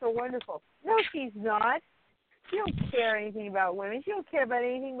 she's just so wonderful. No, she's not. She don't care anything about women. She don't care about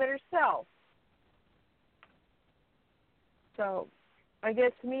anything but herself. So, I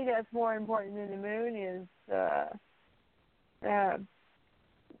guess to me that's more important than the moon is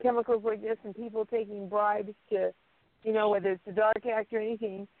chemicals like this and people taking bribes to, whether it's the Dark Act or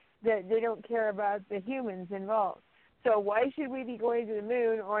anything, that they don't care about the humans involved. So why should we be going to the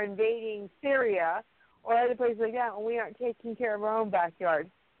moon or invading Syria or other places like that when we aren't taking care of our own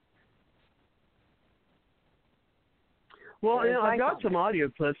backyard? Well, I got some audio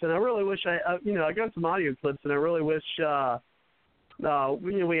clips, and I really wish I got some audio clips, and I really wish we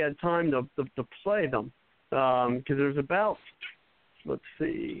had time to play them, because there's about, let's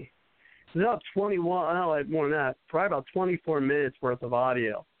see, there's about 21, more than that, probably about 24 minutes worth of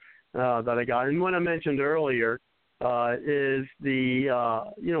audio that I got. And what I mentioned earlier is the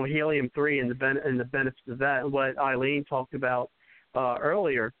helium-3 and the benefits of that, and what Eileen talked about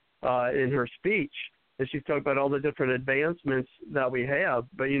earlier in her speech. And she's talked about all the different advancements that we have,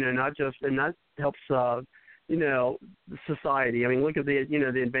 but not just, and that helps society. I mean, look at the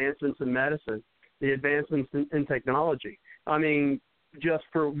the advancements in medicine, the advancements in technology. I mean, just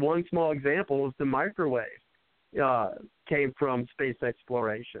for one small example, is the microwave came from space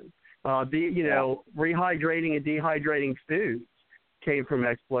exploration. Rehydrating and dehydrating foods came from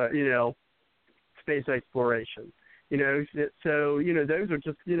space exploration. So those are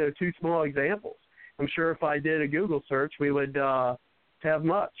just two small examples. I'm sure if I did a Google search, we would have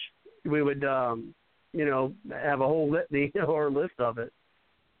much. We would have a whole litany or list of it.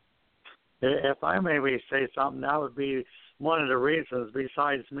 If I maybe say something, that would be one of the reasons,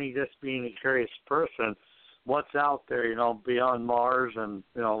 besides me just being a curious person, what's out there, beyond Mars, and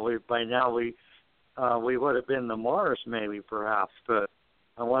by now we would have been to Mars maybe perhaps, but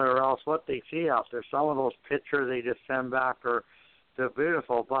I wonder else what they see out there. Some of those pictures they just send back are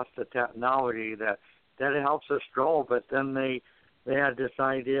beautiful, plus the technology that it helps us grow. But then they had this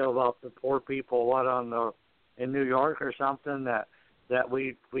idea about the poor people in New York or something that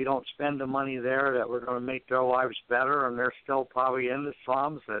we don't spend the money there, that we're going to make their lives better, and they're still probably in the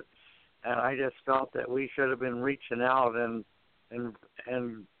slums, that and I just felt that we should have been reaching out and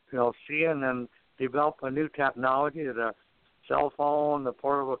seeing and develop a new technology, the cell phone, the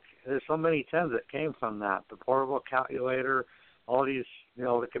portable. There's so many things that came from that. The portable calculator, all these,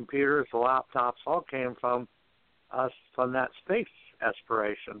 the computers, the laptops, all came from us, from that space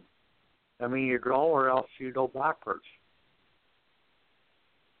aspiration. I mean, you grow or else you go backwards.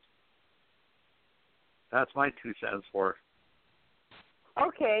 That's my 2 cents worth.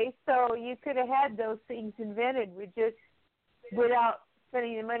 Okay, so you could have had those things invented without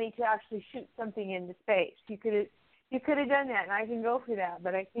spending the money to actually shoot something into space. You could have done that, and I can go for that,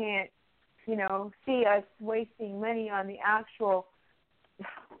 but I can't, see us wasting money on the actual,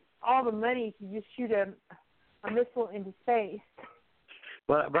 all the money to just shoot a missile into space.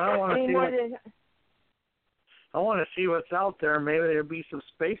 But I want to see what's out there. Maybe there'd be some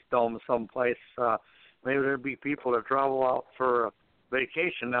space domes someplace. Maybe there'd be people that travel out for a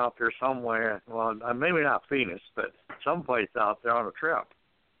vacation out there somewhere. Well, maybe not Phoenix, but someplace out there on a trip.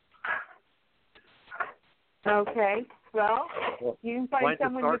 Okay. Well, you can find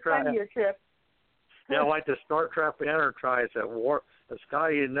someone to fund your trip. Yeah, like the Star Trek Enterprise at warp. It's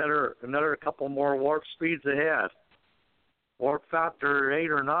got another couple more warp speeds ahead. Warp factor 8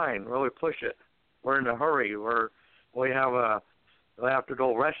 or 9. Really push it. We're in a hurry. We have to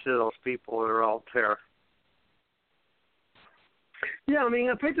go rescue those people that are out there. Yeah, I mean,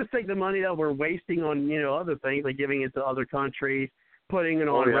 if we just take the money that we're wasting on, other things, like giving it to other countries, putting it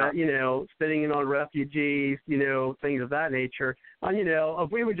on, spending it on refugees, things of that nature.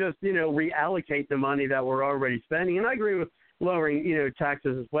 If we would just, reallocate the money that we're already spending, and I agree with lowering,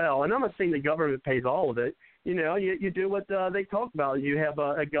 taxes as well. And I'm not saying the government pays all of it. You do what they talk about. You have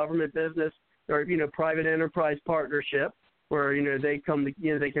a government business or, private enterprise partnership where, they come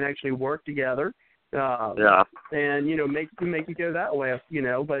to, they can actually work together. And, make it go that way,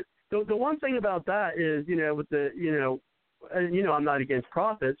 But the one thing about that is, with the, I'm not against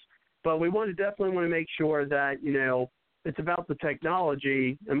profits, but we definitely want to make sure that, it's about the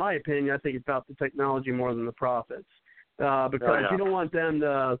technology. In my opinion, I think it's about the technology more than the profits, because you don't want them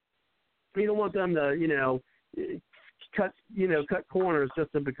to, cut corners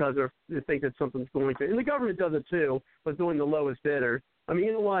just because they think that something's going to. And the government does it too, but doing the lowest bidder. I mean,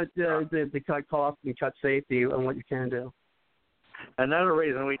 you don't want to cut costs and cut safety on what you can do. Another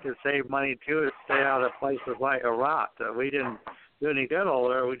reason we can save money, too, is stay out of places like Iraq. We didn't do any good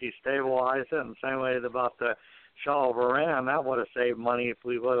over there. We destabilized it. And the same way about the Shah of Iran, that would have saved money if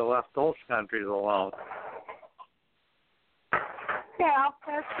we would have left those countries alone. Yeah,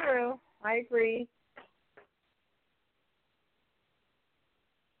 that's true. I agree.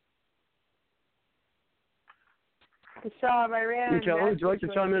 The Shah of Iran. Kelly, would you like to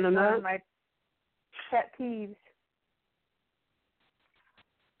chime in on that? One of my pet peeves.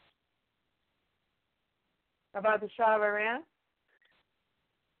 About the Shah of Iran?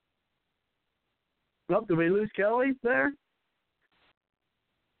 Well, did we lose Kelly there?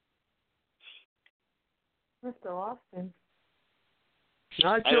 Mr. Austin.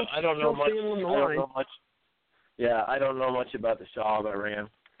 I don't know much. Yeah, I don't know much about the Shah of Iran.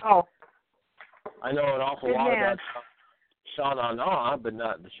 Oh. I know an awful lot about Shah, but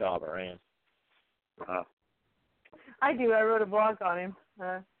not the Shah of Iran. I do. I wrote a blog on him.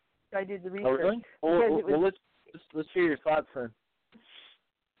 I did the research. Oh, really? Well, let's hear your thoughts then.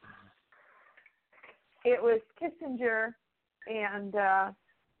 It was Kissinger and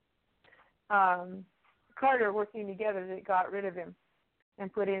Carter working together that got rid of him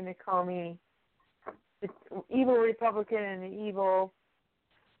and put in the Khomeini. The evil Republican and the evil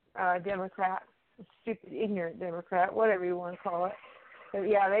Democrat, stupid, ignorant Democrat, whatever you want to call it. But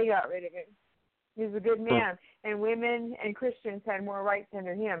yeah, they got rid of him. He was a good man, and women and Christians had more rights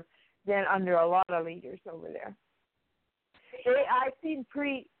under him than under a lot of leaders over there. I've seen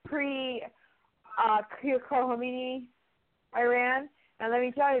pre-Khomeini Iran, and let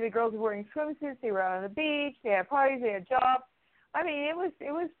me tell you, the girls were wearing swimsuits. They were out on the beach. They had parties. They had jobs. I mean, it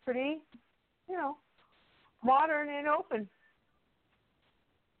was pretty, modern and open.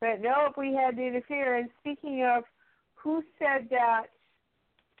 But no, if we had to interfere. And speaking of, who said that?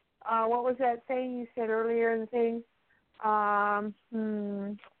 What was that thing you said earlier in the thing?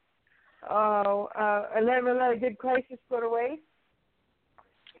 Never let a good crisis go to waste.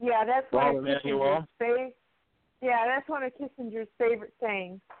 Yeah, that's one of Kissinger's favorite. Yeah, that's one of Kissinger's favorite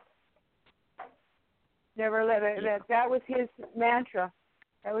sayings. Never let it. That was his mantra.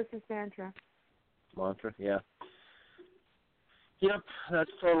 Mantra, yeah. Yep,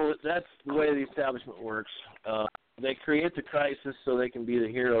 that's the way the establishment works. They create the crisis so they can be the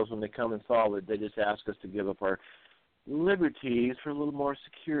heroes when they come and solve it. They just ask us to give up our liberties for a little more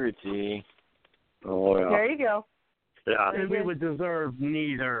security. Oh, yeah. There you go. Yeah. And we would deserve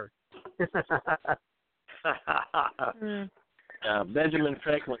neither. Benjamin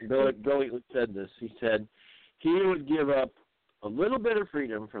Franklin brilliantly said this. He said he would give up a little bit of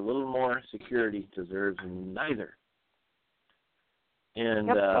freedom for a little more security. Deserves neither. And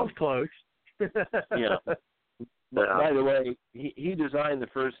that was close. Yeah. But by the way, he designed the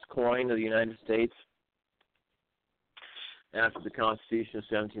first coin of the United States after the Constitution of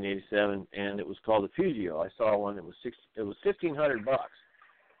 1787, and it was called the Fugio. I saw one that was $1,500.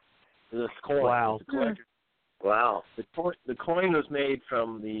 This coin. Wow. Wow. The coin was made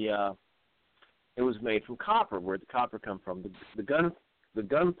from it was made from copper. Where did the copper come from? The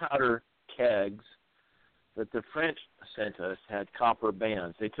gunpowder kegs that the French sent us had copper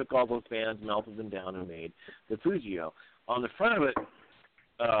bands. They took all those bands, melted them down, and made the Fugio. On the front of it,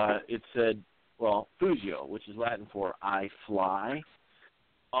 it said, well, Fugio, which is Latin for I fly.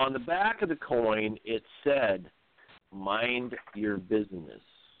 On the back of the coin, it said, mind your business.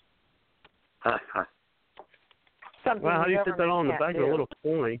 Something wow, how do you fit that on the back of a little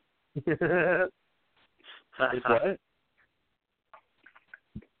coin? It's what?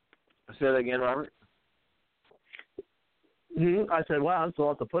 Say that again, Robert. I said, wow, that's a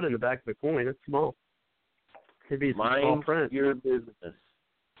lot to put in the back of the coin. It's small. Could be some small print. Your business.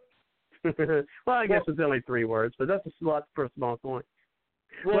 Well, I guess it's only 3 words, but that's a lot for a small coin.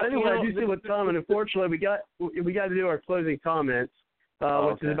 Well, anyway, I do see what's coming. Unfortunately, we got to do our closing comments,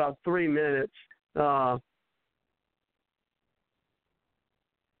 which is about 3 minutes. So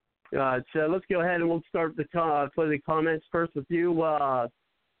let's go ahead and we'll start the closing comments first with you,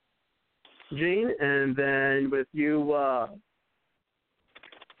 Gene, and then with you,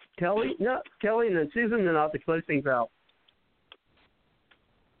 Kelly. No, Kelly, and then Susan, and then I'll have to close things out.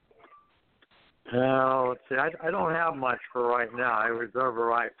 Let's see. I don't have much for right now. I reserve a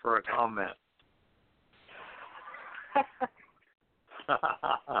right for a comment.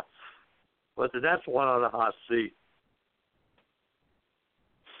 But that's one on the hot seat.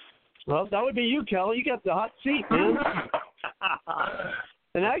 Well, that would be you, Kelly. You got the hot seat, man.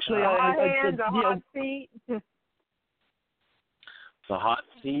 And actually, the hot seat. The hot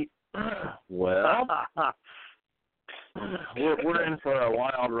seat. Well, we're in for a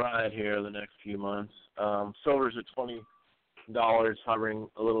wild ride here the next few months. Silver's at $20, hovering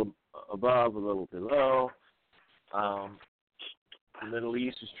a little above, a little below. The Middle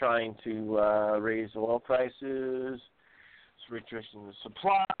East is trying to raise oil prices. It's restricting the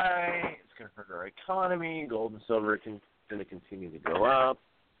supply. It's going to hurt our economy. Gold and silver going to continue to go up.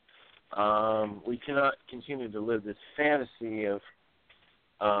 We cannot continue to live this fantasy of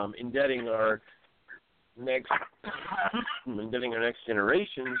indebting our next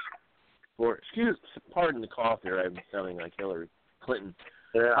generations for. Pardon the cough here. I'm sounding like Hillary Clinton.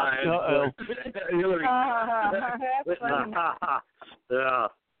 Yeah. Hillary. Yeah.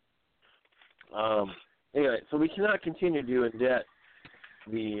 Anyway, so we cannot continue to indebt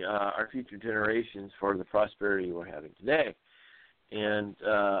our future generations for the prosperity we're having today. And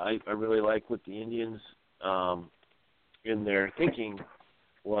I really like what the Indians in their thinking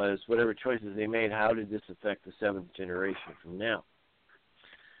was whatever choices they made, how did this affect the 7th generation from now?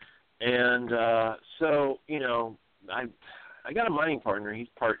 And so, I got a mining partner. He's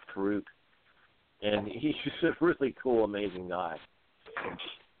part Karuk, and he's just a really cool, amazing guy.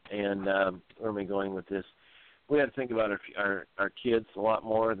 And where am I going with this? We have to think about our kids a lot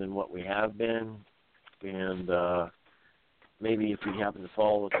more than what we have been. And maybe if we happen to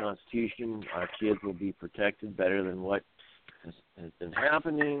follow the Constitution, our kids will be protected better than what has been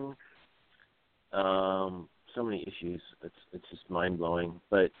happening. So many issues. It's just mind-blowing.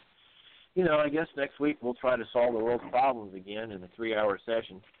 But, I guess next week we'll try to solve the world's problems again in a 3-hour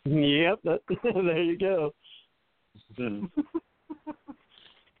session. Yep, there you go.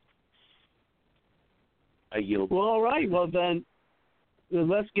 I yield. Well, all right. Well, then,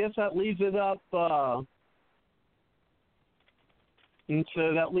 let's guess that leaves it up. And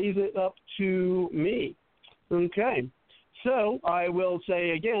so that leaves it up to me. Okay. So I will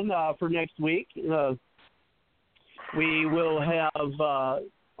say again, for next week, we will have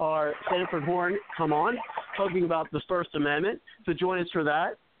our Sanford Horn come on, talking about the First Amendment. So join us for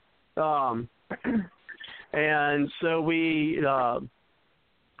that. And so we...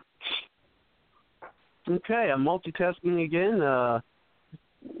 Okay, I'm multitasking again,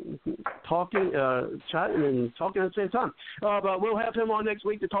 talking, chatting, and talking at the same time. But we'll have him on next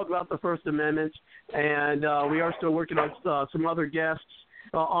week to talk about the First Amendment, and we are still working on some other guests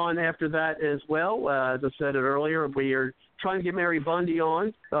on after that as well. As I said it earlier, we are trying to get Mary Bundy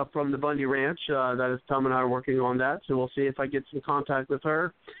on from the Bundy Ranch. That is Tom and I are working on that, so we'll see if I get some contact with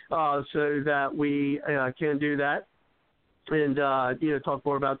her so that we can do that and talk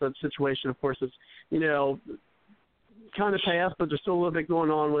more about that situation. Of course, it's kind of past, but there's still a little bit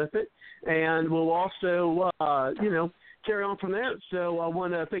going on with it, and we'll also carry on from there. So I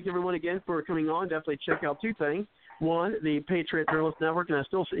want to thank everyone again for coming on. Definitely check out two things. One, the Patriot Journalist Network, and I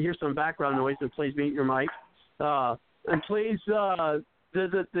still hear some background noise, so please mute your mic. And please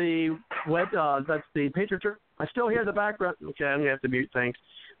visit the web, that's the Patriot Journal. I still hear the background. Okay, I'm going to have to mute things.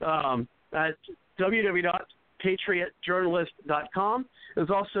 At www.patriotjournalist.com. There's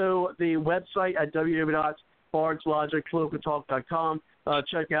also the website at www.bardslogicpoliticaltalk.com.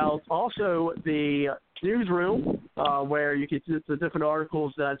 Check out also the newsroom where you can see the different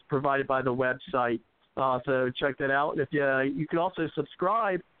articles that's provided by the website. So check that out. If you can also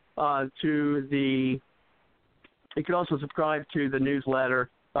subscribe to the newsletter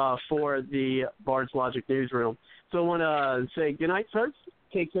for the Bards Logic newsroom. So I want to say good night, folks.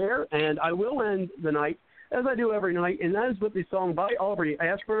 Take care, and I will end the night as I do every night, and that is with the song by Aubrey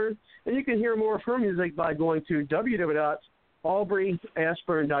Ashburn. And you can hear more of her music by going to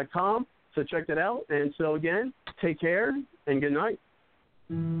www.aubreyashburn.com. So check that out. And so again, take care and good night.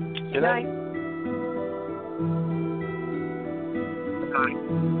 Good night.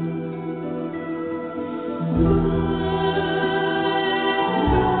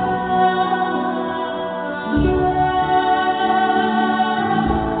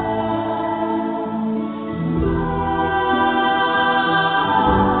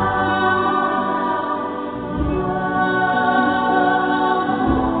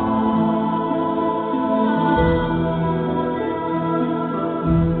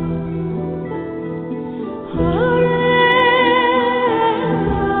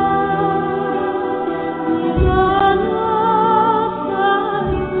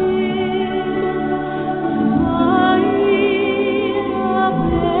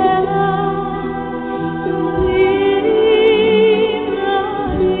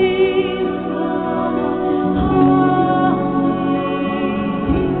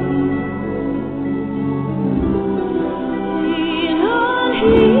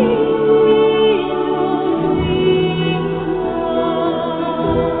 He